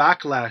after the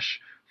backlash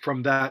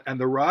from that and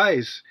the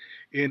rise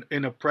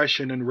in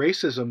oppression and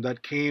racism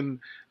that came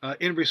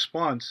in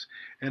response.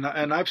 And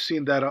I've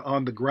seen that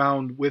on the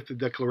ground with the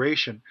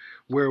Declaration,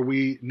 where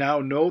we now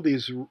know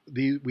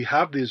we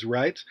have these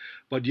rights,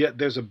 but yet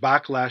there's a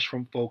backlash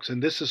from folks.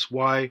 And this is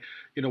why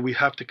we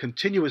have to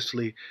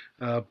continuously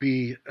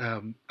be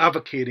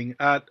advocating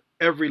at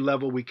every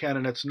level we can,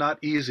 and it's not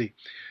easy.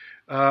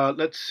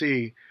 Let's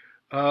see.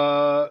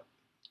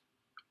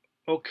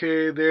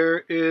 Okay,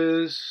 there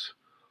is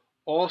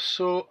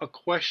also a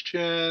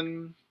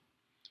question.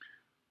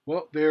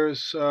 Well,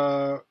 there's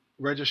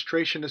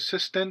registration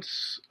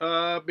assistance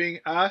being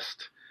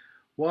asked.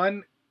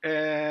 one.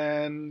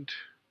 And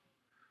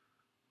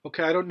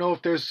okay, I don't know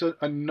if there's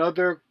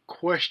another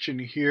question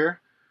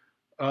here.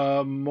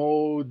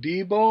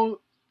 Modibo,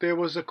 there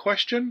was a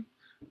question.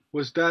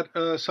 Was that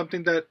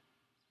something that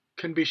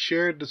can be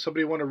shared? Does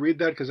somebody want to read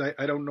that? Because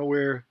I don't know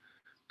where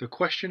the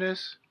question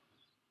is.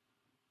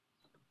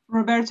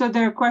 Roberto,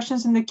 there are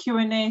questions in the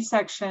Q&A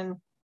section.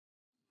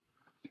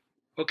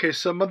 Okay,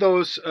 some of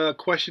those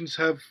questions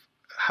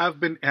have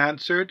been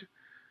answered,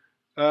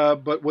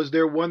 but was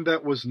there one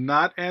that was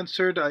not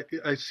answered?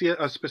 I see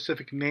a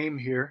specific name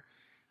here,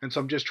 and so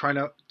I'm just trying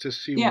to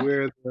see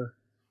where the...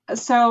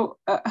 So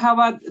how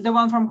about the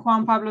one from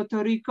Juan Pablo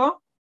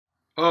Torrico?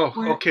 Oh,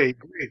 okay,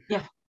 great.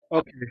 Yeah.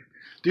 Okay.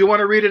 Do you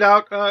want to read it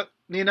out,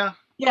 Nina?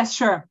 Yes,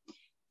 sure.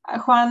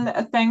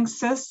 Juan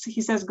thanks us.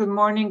 He says, good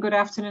morning, good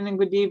afternoon, and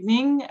good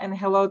evening. And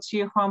hello to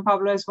you, Juan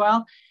Pablo, as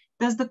well.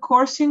 Does the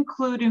course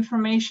include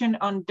information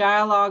on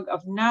dialogue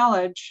of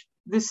knowledge?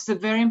 This is a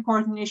very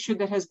important issue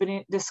that has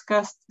been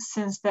discussed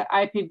since the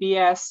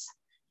IPBS,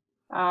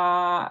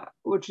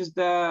 which is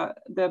the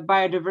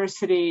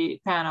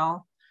biodiversity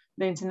panel,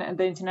 the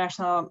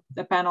International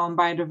Panel on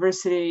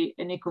Biodiversity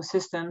and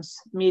Ecosystems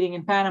meeting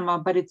in Panama,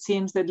 but it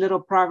seems that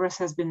little progress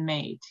has been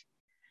made.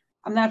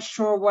 I'm not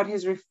sure what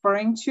he's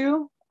referring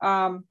to,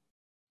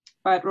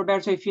 but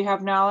Roberto, if you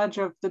have knowledge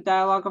of the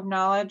dialogue of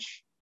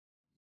knowledge.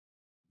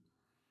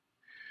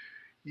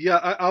 Yeah,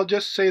 I'll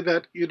just say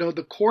that,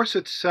 the course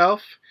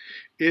itself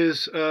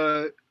is,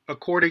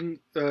 according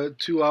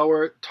to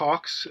our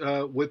talks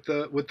with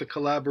the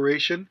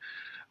collaboration,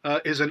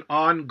 is an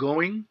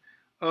ongoing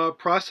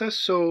process.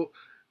 So,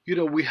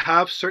 we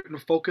have certain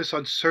focus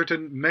on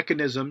certain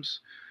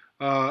mechanisms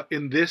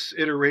in this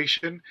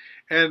iteration.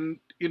 And,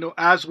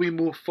 as we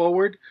move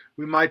forward,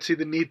 we might see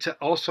the need to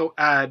also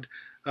add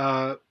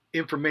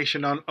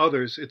information on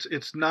others.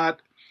 It's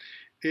not,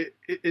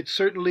 it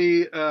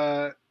certainly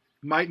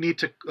might need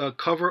to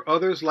cover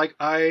others like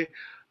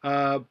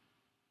the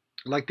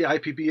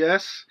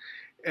IPBS.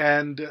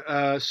 And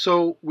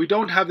so we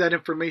don't have that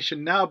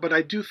information now, but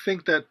I do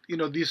think that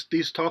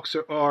these talks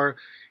are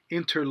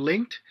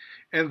interlinked,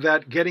 and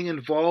that getting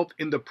involved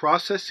in the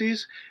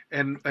processes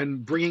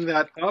and bringing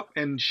that up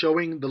and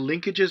showing the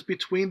linkages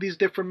between these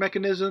different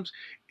mechanisms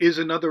is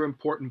another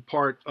important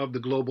part of the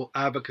global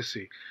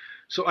advocacy.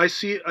 So I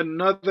see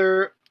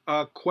another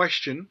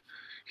question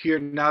here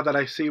now that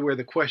I see where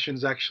the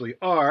questions actually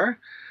are.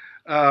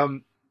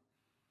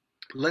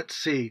 Let's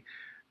see.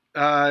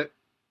 Chief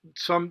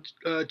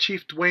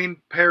Dwayne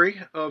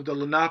Perry of the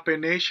Lenape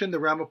Nation, the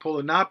Ramapo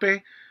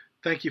Lenape.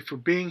 Thank you for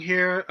being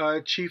here,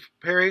 Chief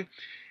Perry.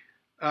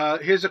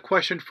 Here's a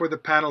question for the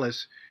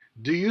panelists.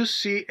 Do you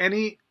see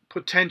any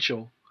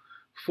potential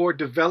for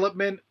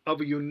development of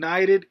a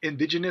united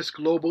indigenous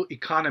global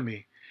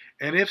economy?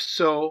 And if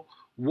so,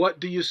 what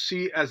do you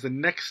see as the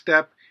next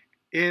step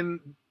in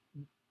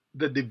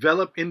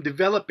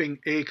developing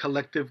a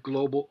collective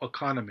global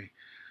economy?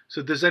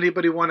 So does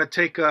anybody want to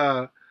take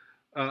a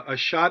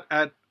shot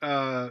at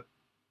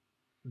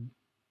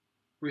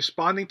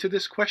responding to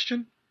this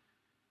question?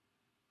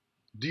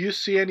 Do you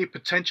see any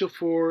potential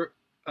for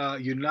a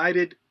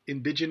united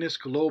indigenous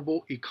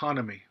global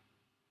economy?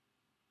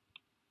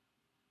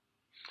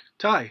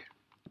 Ty.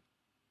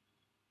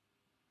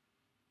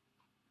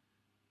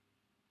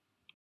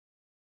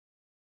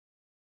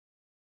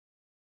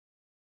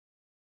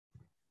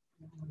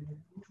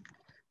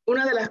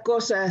 Una de las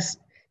cosas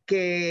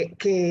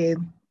que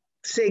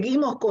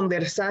seguimos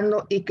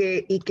conversando y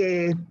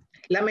que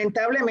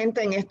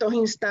lamentablemente en estos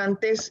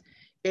instantes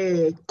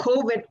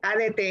COVID ha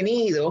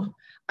detenido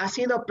ha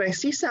sido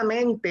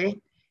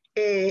precisamente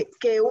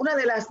que una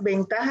de las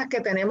ventajas que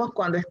tenemos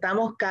cuando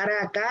estamos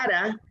cara a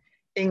cara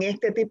en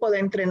este tipo de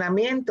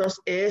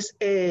entrenamientos es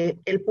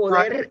el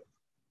poder,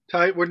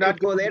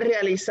 poder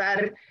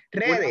realizar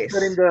redes.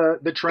 We're not getting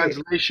the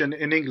translation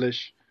in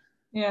English.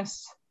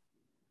 Yes.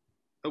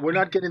 We're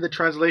not getting the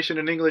translation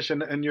in English,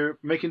 and you're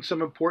making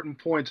some important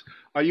points.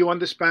 Are you on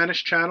the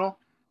Spanish channel?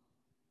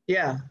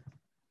 Yeah.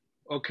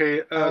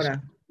 Okay. So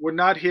we're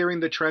not hearing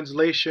the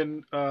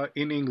translation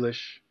in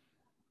English.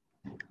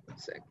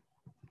 Let's see.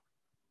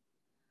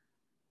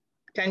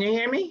 Can you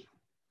hear me?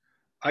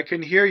 I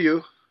can hear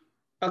you.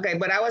 Okay,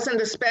 but I was in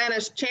the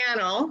Spanish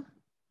channel.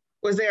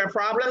 Was there a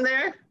problem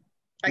there?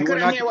 I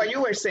couldn't hear what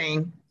you were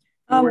saying.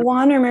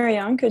 Juan or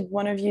Marianne, could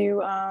one of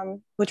you,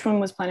 which one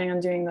was planning on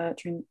doing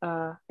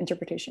the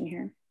interpretation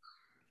here?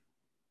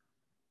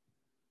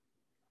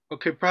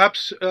 Okay,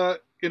 perhaps,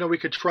 we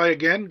could try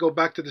again, go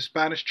back to the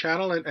Spanish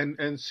channel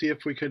and see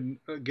if we can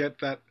get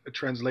that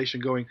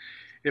translation going.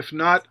 If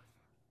not,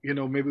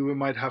 maybe we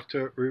might have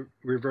to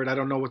revert. I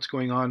don't know what's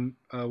going on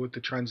with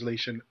the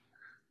translation,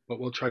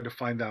 but we'll try to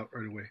find out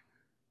right away.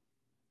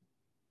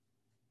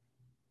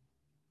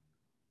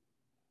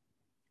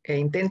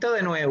 Intento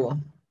de nuevo.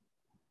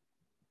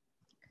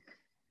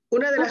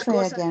 Una de las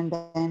cosas... again,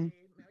 then.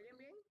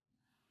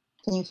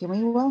 Can you hear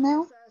me well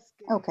now?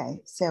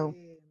 Okay, so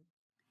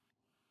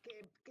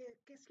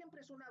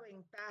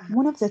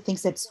one of the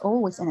things that's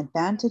always an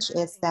advantage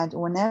is that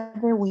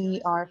whenever we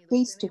are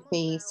face to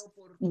face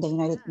in the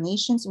United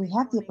Nations, we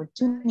have the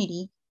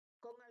opportunity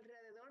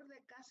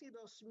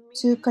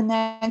to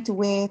connect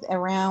with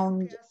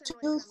around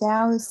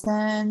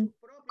 2,000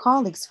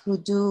 colleagues who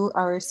do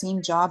our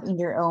same job in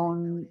their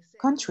own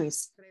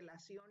countries.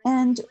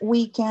 And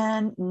we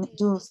can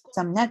do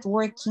some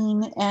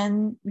networking,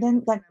 and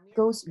then that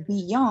goes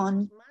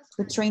beyond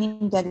the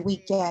training that we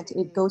get.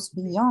 It goes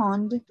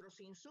beyond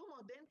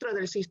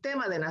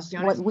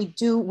what we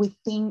do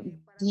within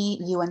the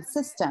UN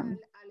system.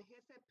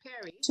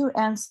 To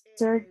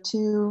answer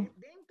to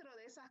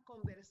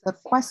the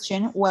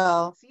question,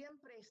 well,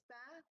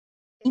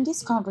 in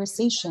these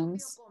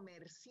conversations,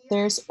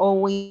 there's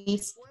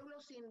always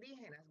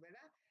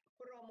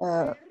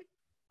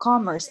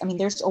commerce. I mean,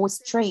 there's always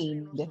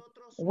trade.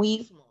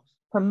 We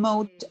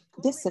promote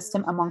this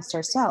system amongst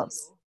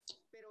ourselves.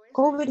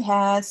 COVID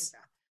has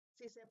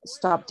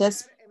stopped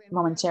us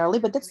momentarily,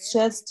 but that's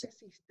just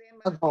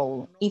a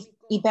goal. If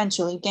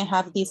eventually we can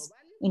have this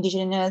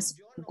indigenous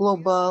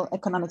global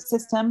economic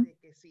system,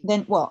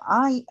 then, well,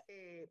 I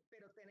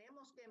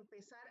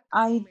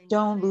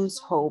don't lose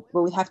hope,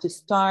 but we have to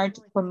start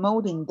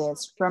promoting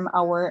this from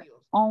our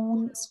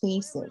own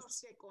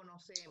spaces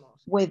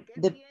with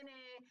the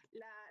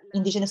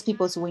indigenous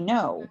peoples we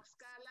know.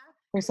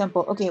 For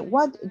example, okay,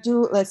 what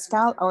do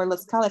our La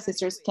Scala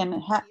sisters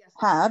can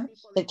have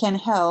that can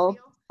help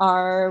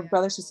our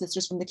brothers and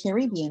sisters from the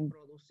Caribbean?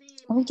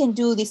 And we can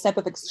do these type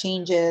of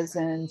exchanges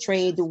and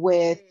trade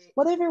with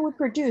whatever we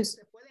produce,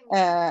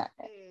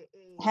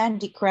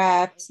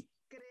 handicrafts,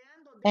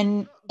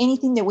 and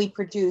anything that we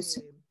produce.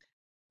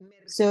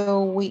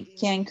 So we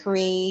can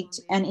create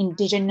an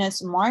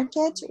indigenous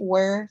market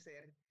where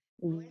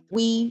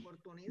we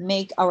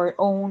make our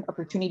own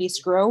opportunities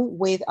grow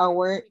with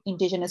our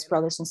indigenous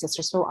brothers and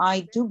sisters. So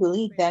I do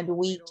believe that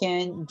we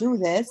can do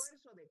this,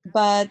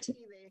 but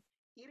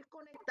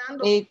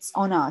it's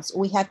on us.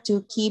 We have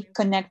to keep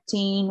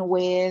connecting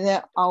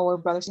with our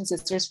brothers and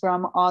sisters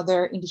from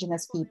other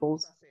indigenous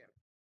peoples.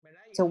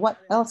 So what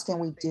else can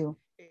we do?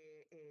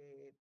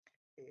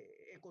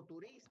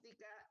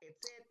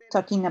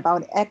 Talking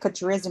about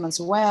ecotourism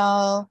as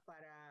well,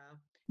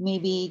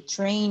 maybe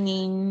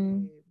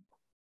training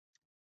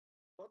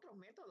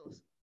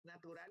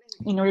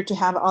in order to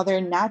have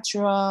other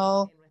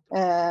natural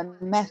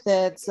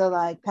methods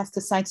like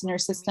pesticides in our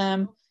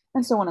system,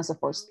 and so on and so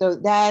forth. So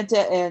that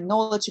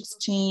knowledge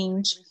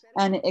exchange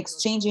and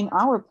exchanging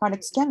our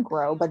products can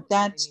grow, but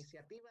that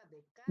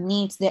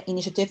needs the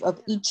initiative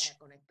of each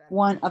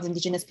one of the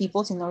indigenous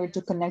peoples in order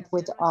to connect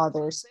with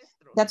others.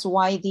 That's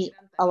why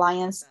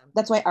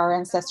our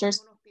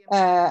ancestors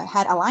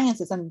had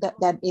alliances, and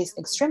that is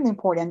extremely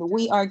important.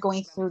 We are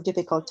going through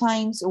difficult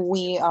times.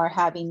 We are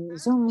having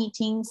Zoom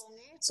meetings.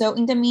 So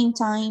in the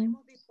meantime,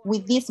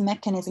 with these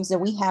mechanisms that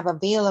we have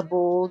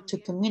available to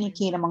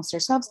communicate amongst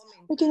ourselves,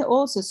 we can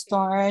also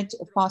start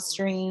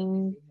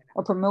fostering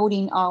or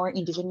promoting our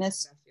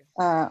indigenous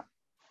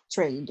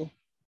trade.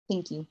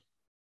 Thank you.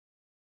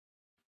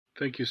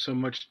 Thank you so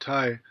much,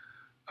 Ty.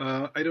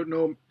 I don't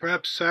know,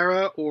 perhaps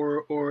Sarah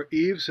or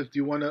Eves, if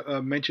you want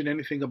to mention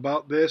anything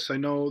about this. I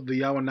know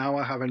the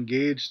Yawanawa have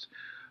engaged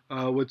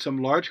with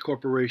some large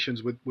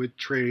corporations with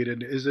trade,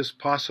 and is this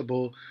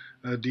possible?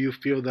 Do you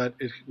feel that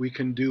we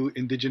can do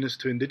indigenous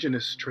to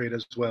indigenous trade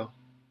as well?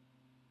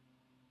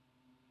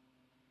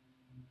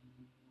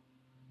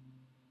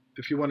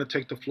 If you want to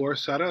take the floor,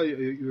 Sarah,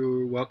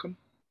 you're welcome.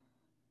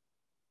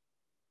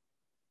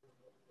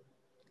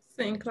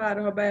 Sim,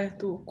 claro,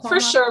 Roberto. For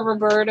sure,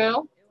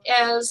 Roberto.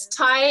 As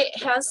Ty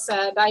has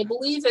said, I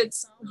believe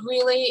it's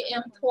really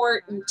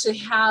important to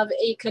have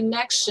a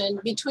connection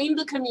between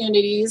the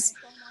communities,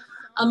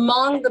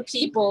 among the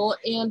people,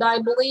 and I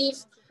believe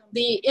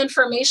the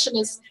information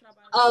is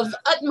of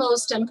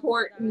utmost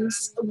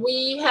importance.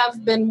 We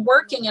have been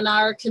working in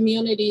our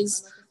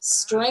communities,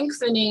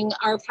 strengthening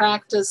our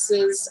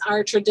practices,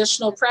 our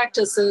traditional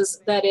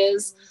practices, that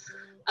is,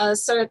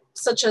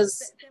 such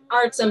as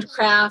arts and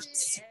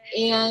crafts,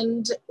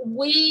 and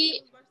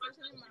we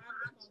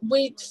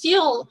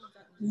feel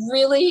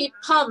really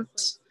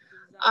pumped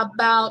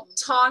about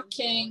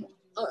talking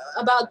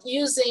about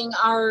using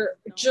our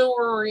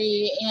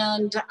jewelry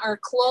and our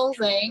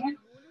clothing.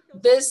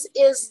 This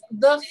is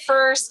the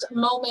first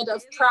moment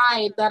of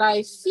pride that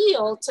I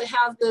feel, to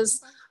have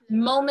this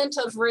moment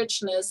of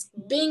richness,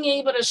 being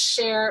able to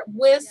share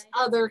with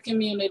other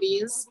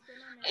communities,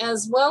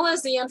 as well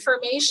as the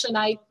information.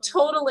 I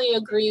totally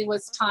agree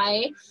with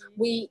Ty.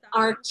 We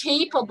are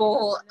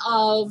capable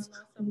of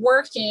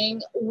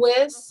working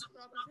with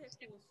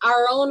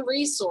our own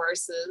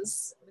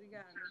resources.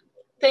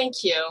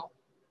 Thank you.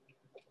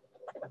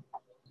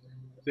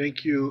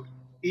 Thank you.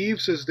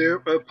 Eves, is there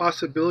a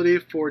possibility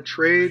for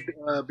trade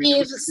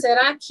between... Eves,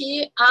 será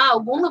que há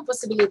alguma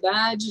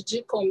possibilidade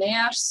de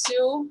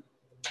comércio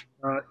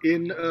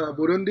in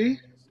Burundi?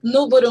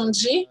 No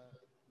Burundi?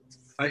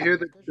 I hear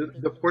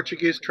the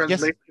Portuguese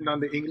translation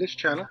on the English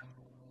channel.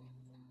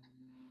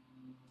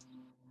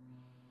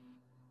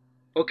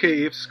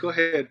 Okay, Yves, go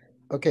ahead.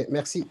 Okay,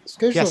 merci.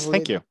 Yes,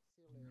 thank you.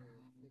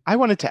 I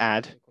wanted to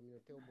add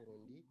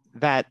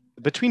that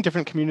between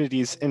different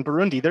communities in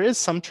Burundi, there is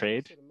some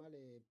trade,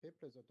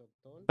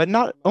 but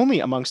not only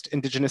amongst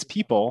indigenous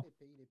people,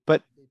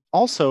 but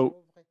also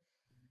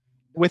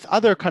with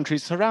other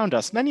countries around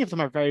us. Many of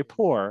them are very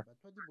poor.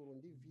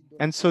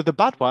 And so the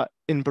Batwa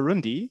in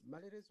Burundi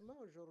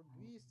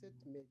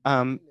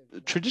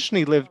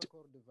traditionally lived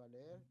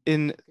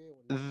in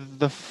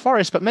the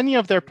forest, but many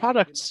of their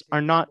products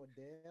are not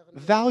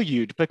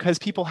valued because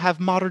people have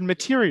modern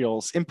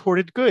materials,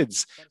 imported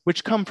goods,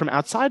 which come from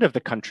outside of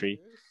the country.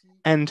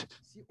 And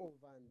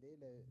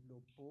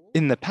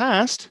in the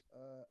past,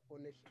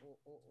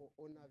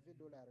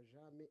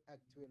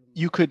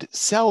 you could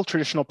sell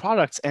traditional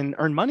products and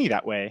earn money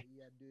that way.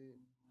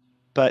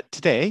 But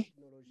today,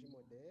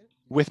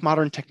 with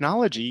modern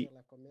technology,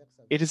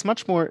 it is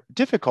much more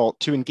difficult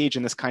to engage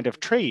in this kind of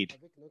trade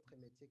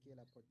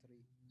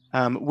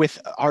with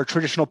our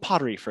traditional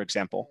pottery, for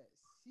example.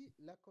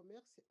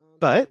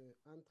 But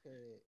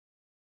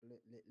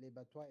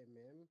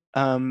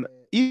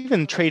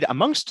even trade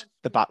amongst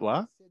the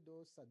Batwa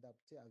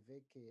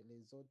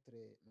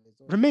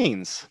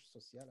remains.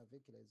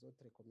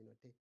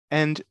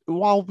 And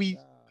while we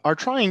are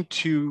trying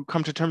to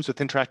come to terms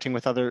with interacting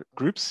with other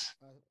groups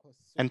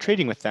and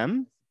trading with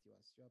them,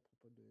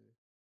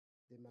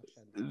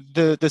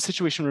 the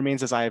situation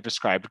remains as I have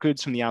described.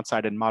 Goods from the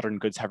outside and modern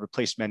goods have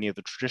replaced many of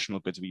the traditional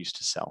goods we used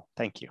to sell.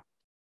 Thank you.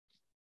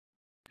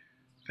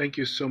 Thank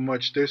you so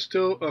much. There's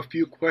still a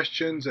few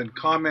questions and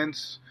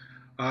comments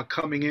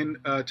coming in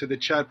to the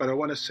chat, but I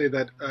want to say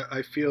that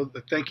I feel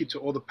thank you to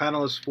all the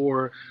panelists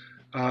for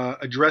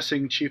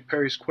addressing Chief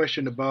Perry's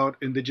question about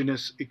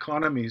indigenous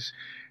economies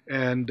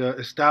and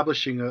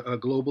establishing a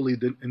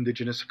globally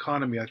indigenous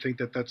economy. I think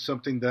that that's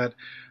something that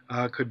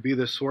could be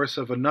the source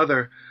of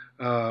another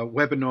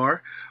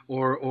webinar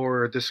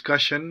or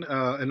discussion,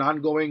 an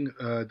ongoing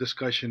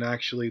discussion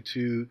actually,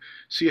 to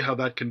see how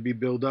that can be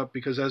built up,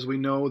 because as we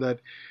know that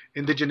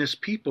indigenous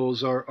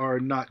peoples are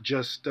not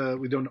just,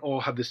 we don't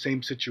all have the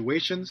same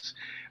situations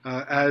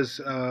as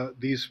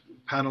these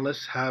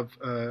panelists have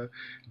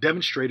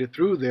demonstrated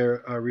through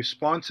their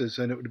responses,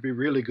 and it would be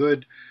really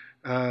good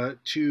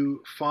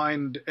to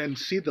find and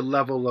see the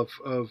level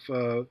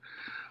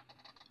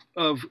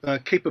of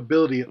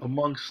capability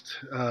amongst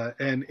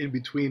and in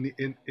between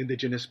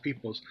indigenous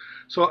peoples.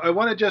 So I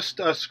want to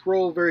just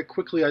scroll very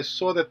quickly. I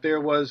saw that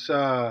there was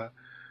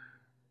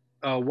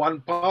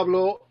Juan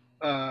Pablo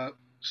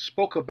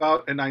spoke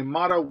about an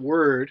Aymara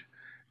word,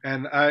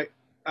 and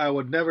I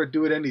would never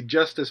do it any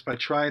justice by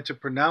trying to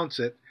pronounce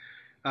it.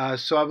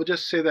 So I would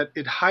just say that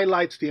it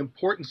highlights the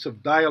importance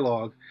of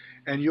dialogue,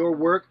 and your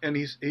work, and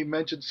he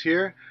mentions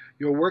here,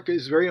 your work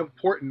is very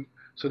important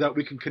so that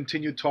we can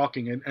continue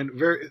talking. And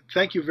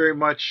thank you very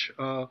much,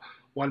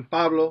 Juan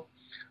Pablo,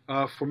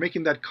 for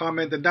making that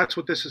comment. And that's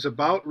what this is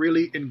about,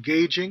 really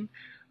engaging,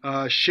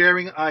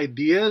 sharing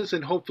ideas,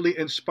 and hopefully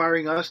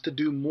inspiring us to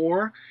do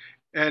more,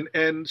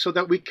 and so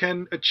that we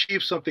can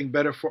achieve something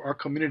better for our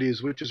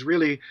communities, which is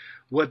really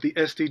what the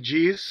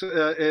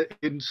SDGs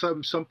in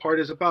some part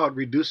is about: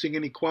 reducing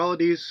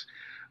inequalities,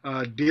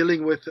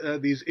 dealing with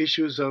these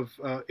issues of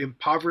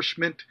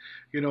impoverishment.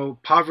 You know,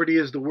 poverty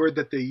is the word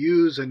that they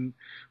use, and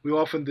we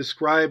often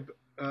describe,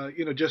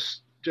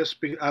 just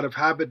out of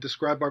habit,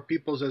 describe our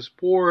peoples as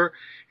poor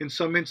in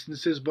some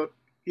instances. But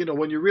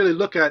when you really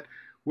look at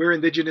where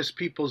indigenous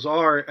peoples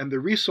are and the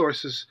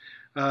resources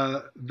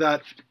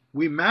that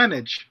we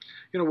manage,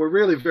 we're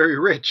really very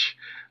rich,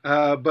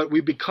 but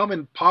we become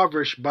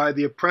impoverished by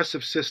the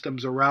oppressive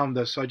systems around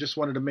us. So I just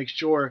wanted to make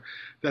sure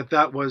that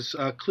that was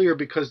clear,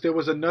 because there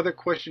was another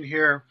question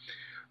here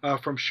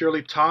from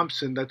Shirley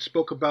Thompson that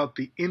spoke about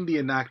the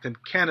Indian Act in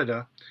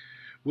Canada,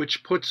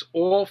 which puts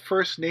all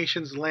First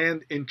Nations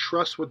land in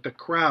trust with the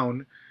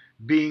Crown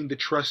being the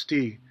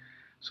trustee.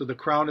 So the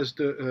Crown is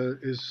the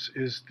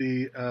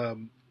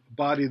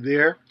body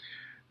there,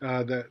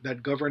 that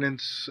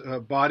governance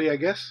body, I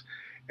guess.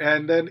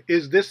 And then,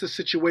 is this a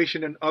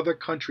situation in other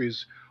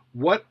countries?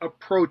 What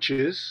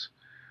approaches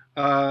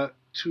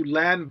to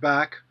land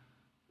back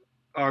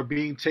are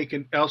being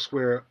taken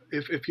elsewhere?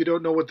 If you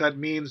don't know what that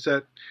means,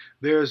 that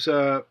there's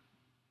a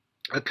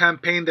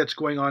campaign that's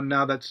going on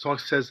now that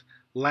says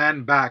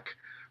land back,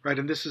 right?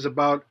 And this is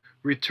about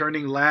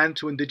returning land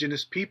to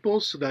indigenous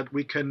peoples so that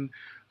we can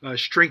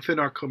strengthen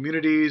our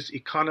communities,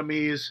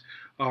 economies,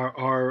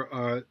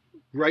 our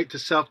right to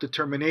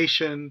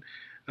self-determination,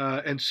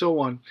 and so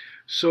on.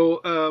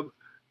 So,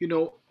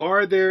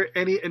 are there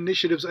any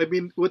initiatives? I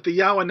mean, with the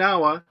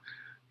Yawanawa,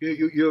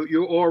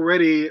 you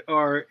already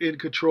are in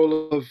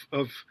control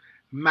of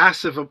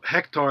massive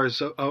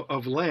hectares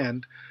of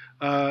land,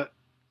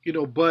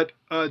 but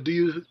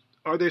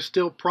are there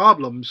still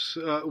problems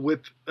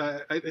with?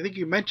 I think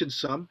you mentioned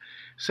some.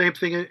 Same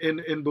thing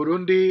in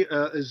Burundi.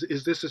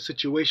 Is this a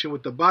situation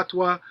with the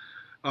Batwa?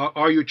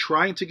 Are you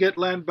trying to get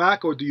land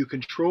back, or do you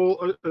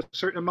control a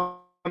certain amount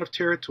of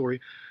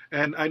territory?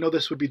 And I know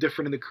this would be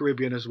different in the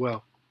Caribbean as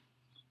well.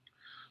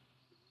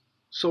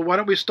 So why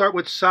don't we start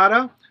with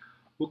Sara?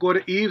 We'll go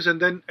to Yves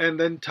and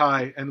then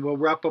Ty, and we'll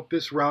wrap up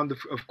this round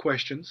of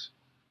questions.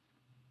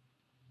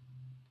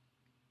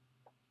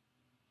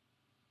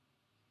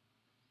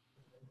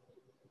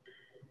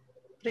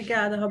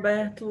 Obrigada,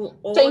 Roberto.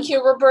 Thank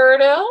you,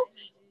 Roberto.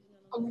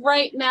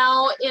 Right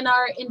now in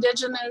our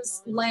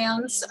indigenous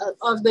lands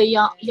of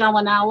the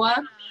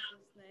Yawanawa,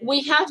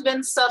 we have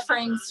been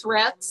suffering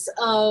threats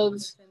of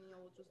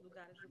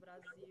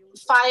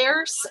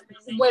fires,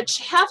 which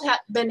have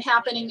been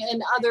happening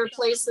in other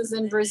places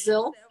in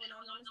Brazil.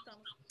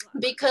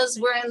 Because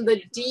we're in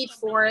the deep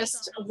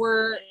forest,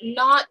 we're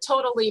not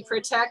totally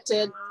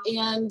protected,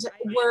 and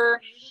we're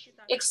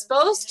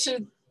exposed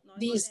to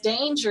these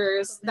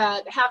dangers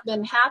that have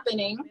been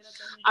happening.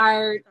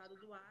 Our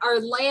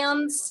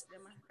lands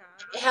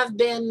have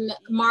been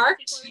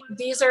marked.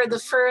 These are the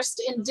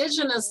first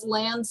indigenous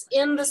lands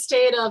in the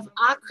state of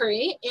Acre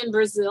in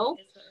Brazil.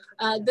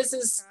 This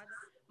is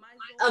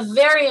a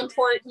very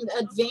important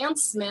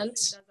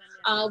advancement.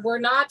 We're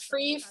not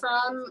free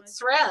from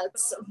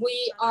threats.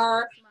 We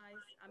are,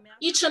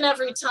 each and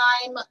every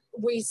time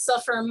we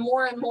suffer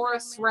more and more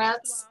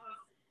threats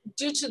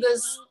due to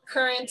this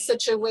current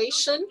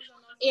situation,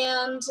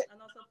 and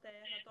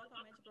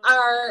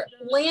our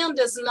land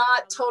is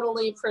not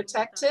totally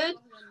protected.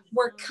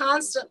 We're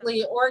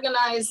constantly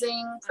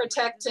organizing,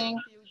 protecting,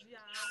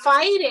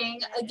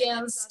 fighting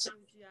against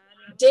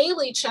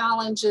daily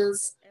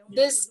challenges.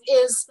 This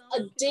is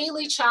a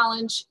daily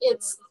challenge.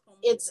 It's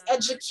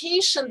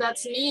education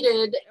that's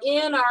needed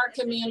in our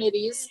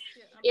communities.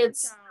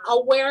 It's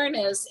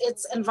awareness,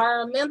 it's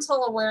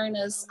environmental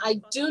awareness.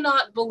 I do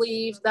not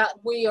believe that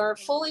we are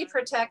fully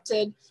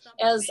protected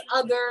as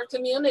other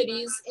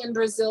communities in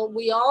Brazil.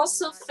 We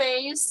also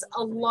face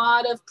a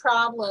lot of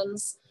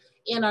problems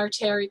in our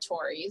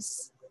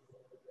territories.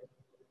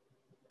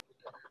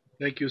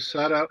 Thank you,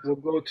 Sara. We'll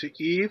go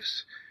to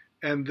Eves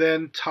and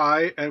then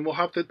Ty, and we'll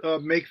have to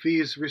make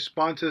these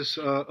responses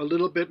a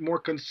little bit more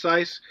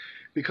concise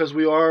because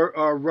we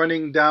are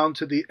running down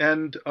to the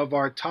end of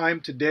our time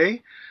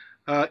today.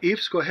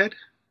 Eves, go ahead.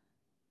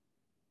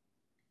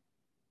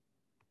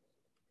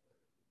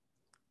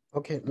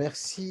 Ok,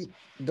 merci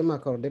de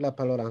m'accorder la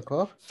parole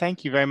encore.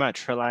 Thank you very much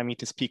for allowing me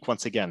to speak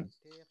once again.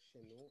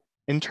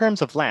 In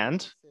terms of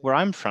land, where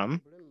I'm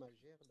from,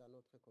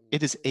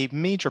 it is a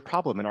major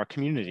problem in our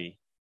community.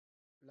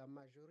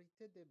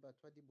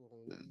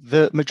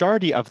 The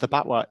majority of the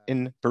Batwa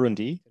in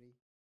Burundi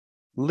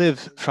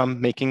live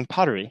from making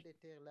pottery,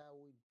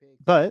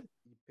 but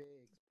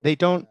they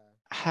don't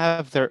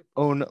have their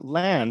own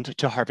land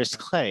to harvest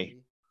clay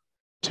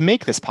to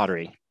make this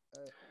pottery.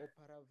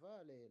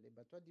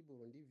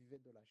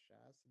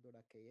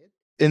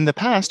 In the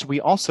past,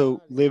 we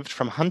also lived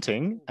from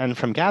hunting and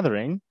from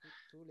gathering,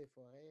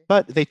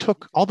 but they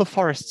took all the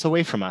forests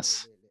away from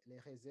us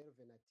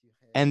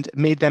and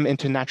made them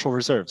into natural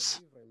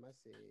reserves.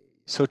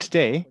 So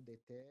today,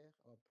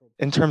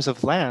 in terms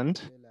of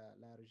land,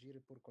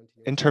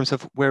 in terms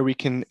of where we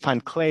can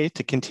find clay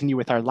to continue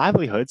with our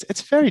livelihoods,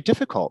 it's very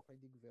difficult.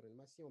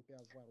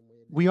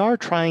 We are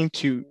trying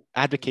to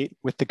advocate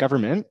with the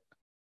government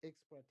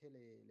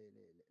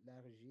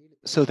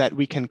so that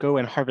we can go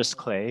and harvest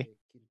clay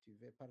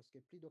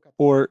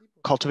or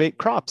cultivate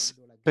crops,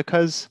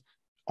 because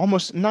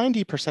almost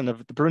 90%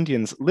 of the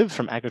Burundians live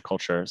from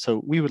agriculture,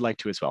 so we would like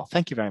to as well.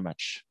 Thank you very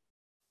much.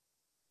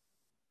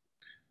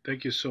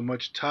 Thank you so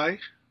much, Ty.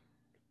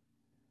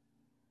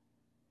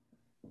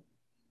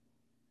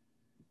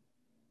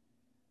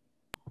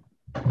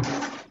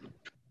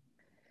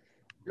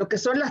 Lo que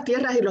son las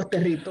tierras y los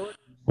territorios.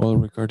 Well,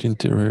 regarding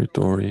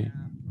territory,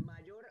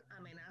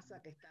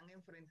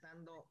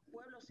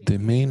 the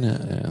main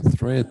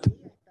threat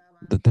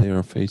that they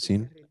are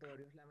facing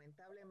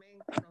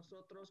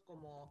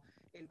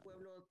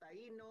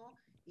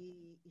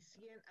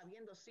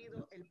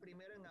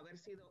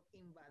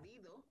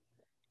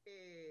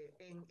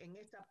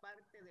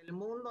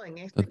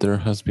that there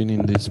has been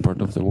in this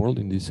part of the world,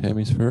 in this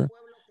hemisphere.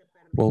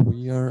 Well,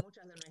 we are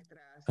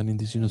an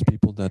indigenous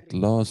people that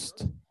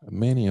lost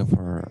many of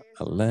our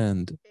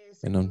land,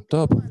 and on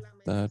top of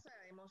that,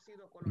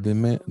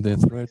 the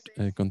threat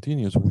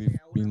continues. We've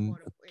been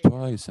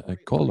twice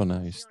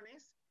colonized,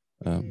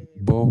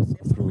 both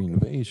through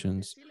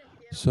invasions.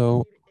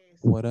 So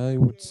what I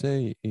would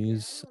say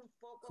is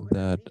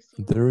that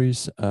there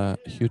is a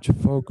huge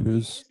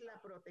focus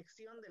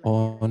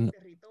on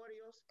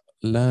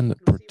land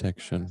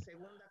protection.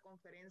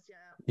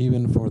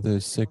 Even for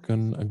the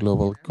second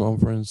global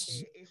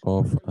conference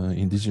of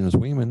indigenous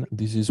women,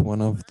 this is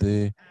one of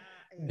the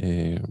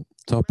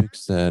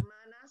topics that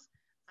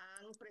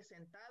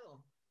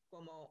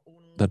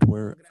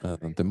were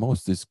the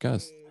most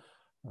discussed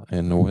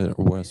and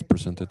was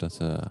presented as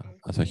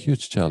a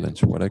huge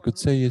challenge. What I could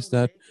say is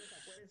that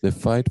the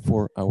fight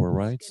for our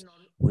rights,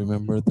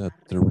 remember that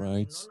the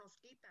rights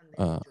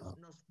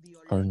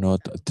are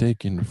not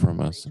taken from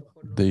us,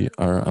 they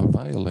are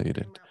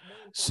violated.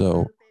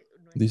 So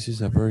this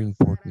is a very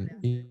important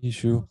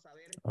issue.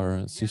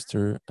 Our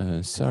sister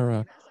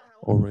Sarah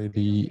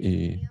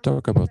already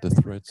talked about the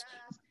threats,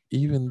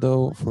 even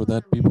though for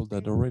that people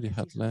that already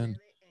had land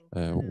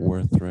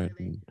were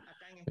threatened.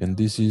 And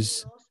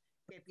this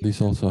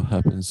also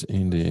happens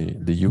in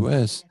the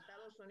US.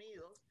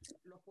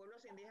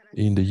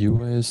 In the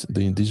US,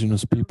 the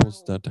indigenous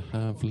peoples that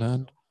have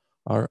land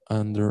are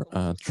under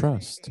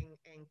trust,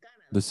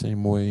 the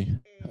same way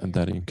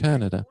that in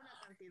Canada.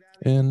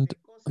 And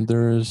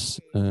there's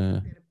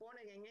a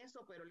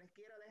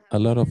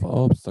lot of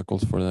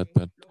obstacles for that,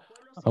 but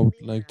I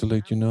would like to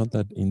let you know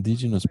that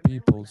indigenous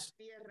peoples,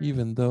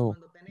 even though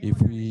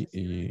if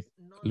we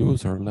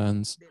lose our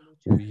lands,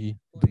 we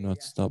do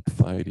not stop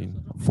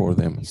fighting for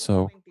them.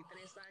 So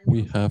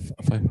we have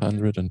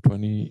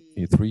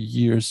 523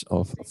 years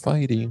of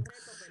fighting,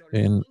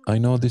 and I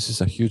know this is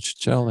a huge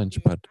challenge,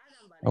 but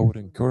I would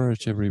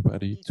encourage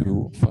everybody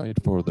to fight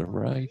for their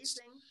rights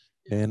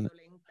and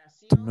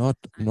to not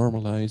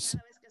normalize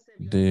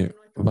the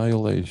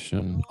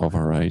violation of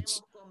our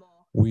rights.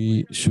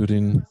 We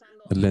shouldn't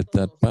let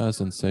that pass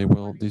and say,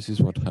 well, this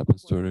is what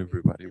happens to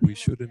everybody. We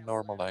shouldn't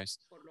normalize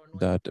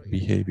that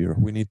behavior.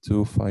 We need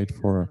to fight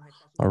for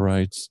our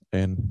rights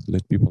and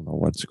let people know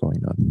what's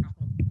going on.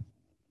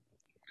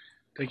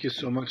 Thank you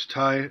so much,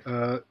 Ty.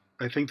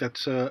 I think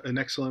that's an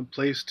excellent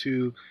place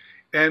to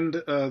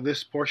end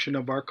this portion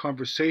of our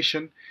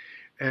conversation.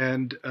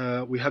 And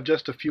we have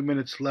just a few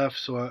minutes left,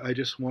 so I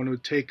just want to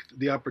take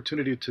the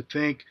opportunity to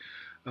thank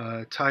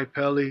Ty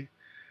Pelly,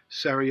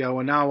 Sari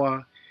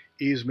Yawanawa,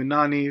 Yves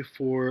Minani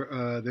for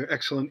their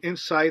excellent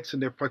insights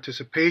and their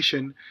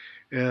participation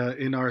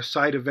in our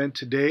side event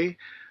today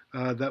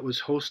that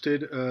was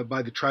hosted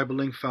by the Tribal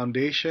Link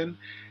Foundation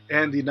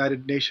and the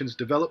United Nations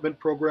Development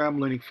Program,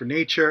 Learning for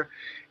Nature,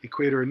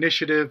 Equator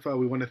Initiative.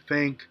 We want to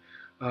thank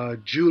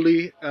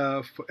Julie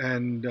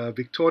and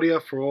Victoria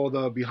for all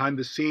the behind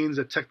the scenes,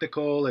 the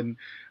technical and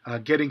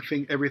getting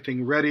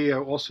everything ready. I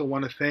also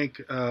want to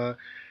thank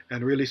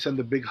and really send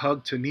a big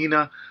hug to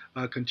Nina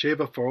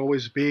Concheva for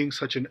always being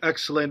such an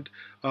excellent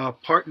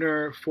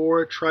partner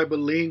for Tribal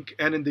Link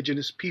and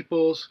Indigenous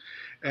peoples,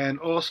 and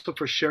also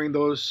for sharing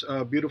those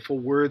beautiful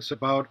words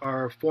about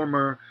our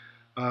former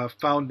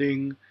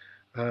founding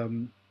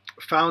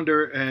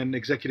founder and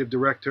executive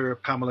director,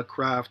 Pamela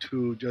Kraft,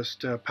 who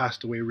just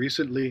passed away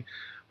recently.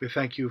 We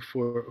thank you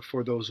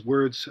for those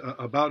words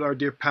about our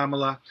dear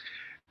Pamela.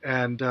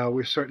 And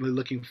we're certainly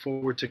looking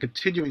forward to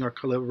continuing our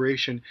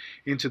collaboration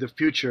into the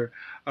future.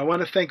 I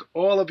want to thank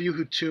all of you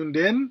who tuned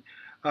in,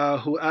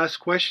 who asked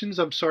questions.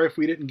 I'm sorry if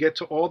we didn't get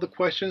to all the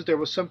questions. There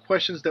were some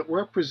questions that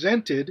were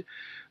presented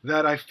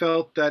that I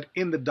felt that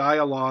in the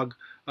dialogue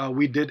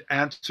we did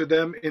answer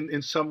them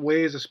in some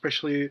ways,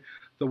 especially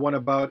the one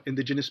about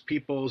indigenous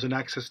peoples and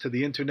access to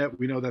the internet.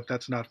 We know that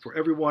that's not for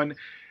everyone,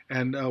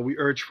 and we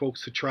urge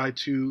folks to try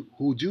to,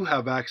 who do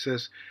have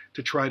access,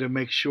 to try to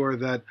make sure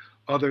that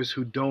others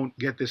who don't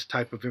get this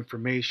type of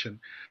information,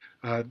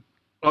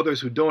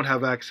 others who don't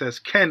have access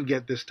can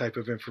get this type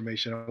of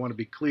information. I want to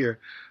be clear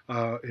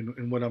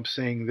in what I'm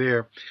saying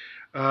there.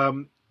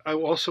 I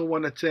also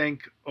want to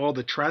thank all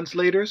the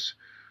translators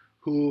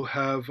who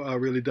have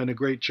really done a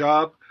great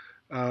job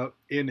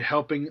in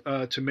helping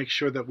to make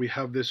sure that we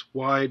have this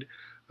wide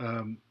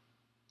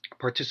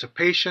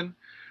participation.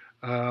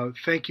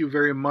 Thank you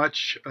very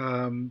much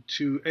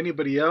to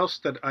anybody else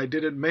that I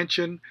didn't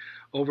mention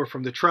over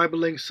from the Tribal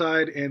Link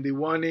side, Andy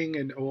Wanning,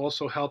 and who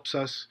also helps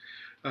us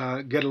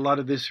get a lot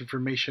of this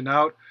information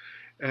out.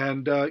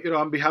 And,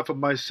 on behalf of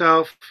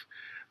myself,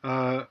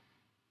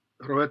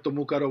 Roberto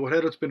Mucaro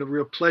Borrero, it's been a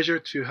real pleasure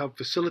to help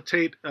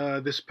facilitate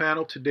this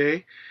panel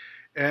today.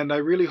 And I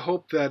really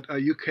hope that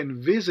you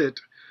can visit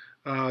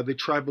the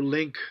Tribal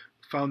Link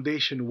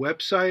Foundation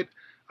website.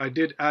 I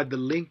did add the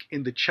link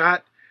in the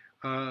chat.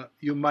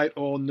 You might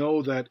all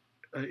know that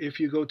if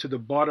you go to the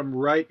bottom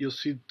right, you'll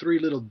see 3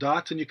 little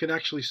dots, and you can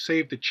actually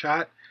save the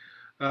chat,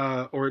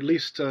 or at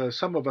least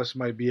some of us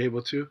might be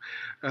able to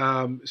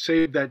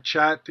save that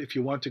chat if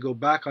you want to go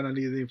back on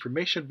any of the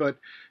information. But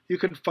you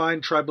can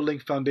find Tribal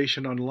Link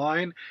Foundation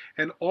online,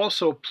 and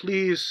also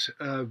please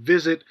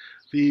visit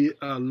the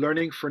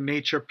Learning for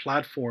Nature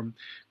platform.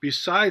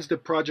 Besides the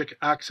Project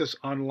Access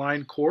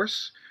online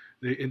course,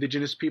 the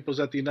Indigenous Peoples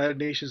at the United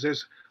Nations,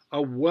 there's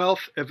a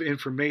wealth of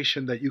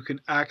information that you can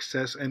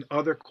access and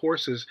other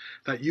courses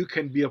that you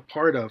can be a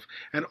part of.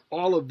 And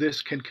all of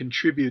this can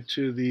contribute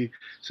to the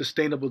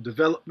sustainable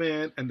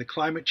development and the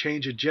climate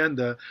change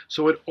agenda,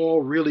 so it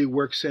all really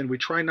works in. We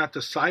try not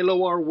to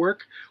silo our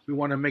work. We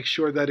want to make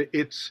sure that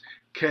it's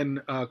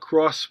can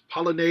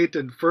cross-pollinate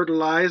and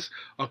fertilize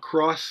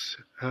across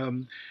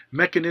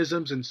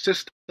mechanisms and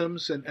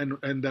systems,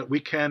 and that we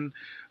can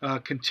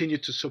continue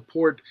to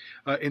support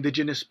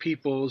indigenous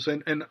peoples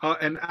and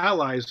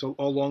allies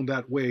along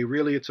that way.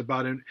 Really, it's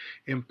about an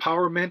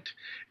empowerment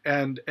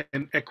and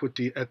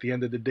equity at the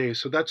end of the day.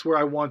 So that's where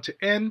I want to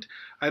end.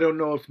 I don't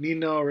know if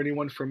Nina or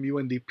anyone from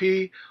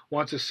UNDP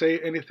wants to say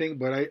anything,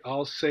 but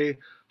I'll say,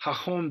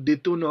 Hahom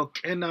dituno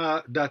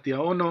kena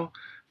datiaono.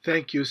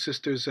 Thank you,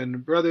 sisters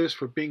and brothers,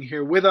 for being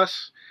here with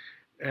us.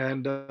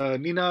 And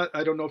Nina,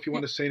 I don't know if you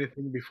want to say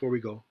anything before we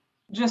go.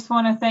 Just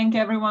want to thank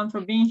everyone for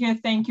being here.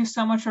 Thank you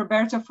so much,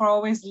 Roberto, for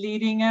always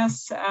leading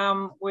us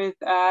with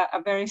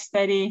a very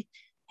steady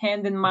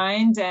hand in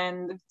mind.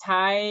 And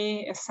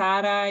Ty,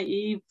 Sarah,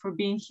 Eve for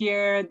being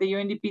here, the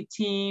UNDP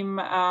team,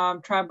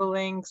 Tribal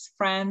Links,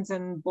 friends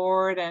and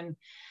board, and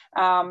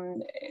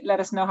let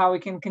us know how we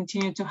can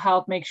continue to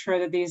help make sure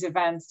that these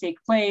events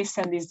take place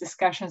and these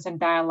discussions and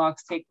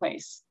dialogues take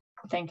place.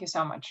 Thank you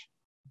so much.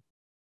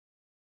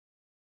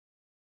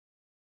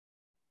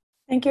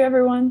 Thank you,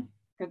 everyone.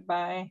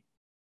 Goodbye.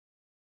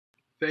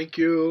 Thank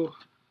you.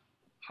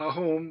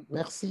 Hahom.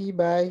 Merci,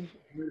 bye.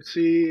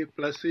 Merci.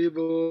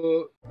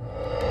 Placebo.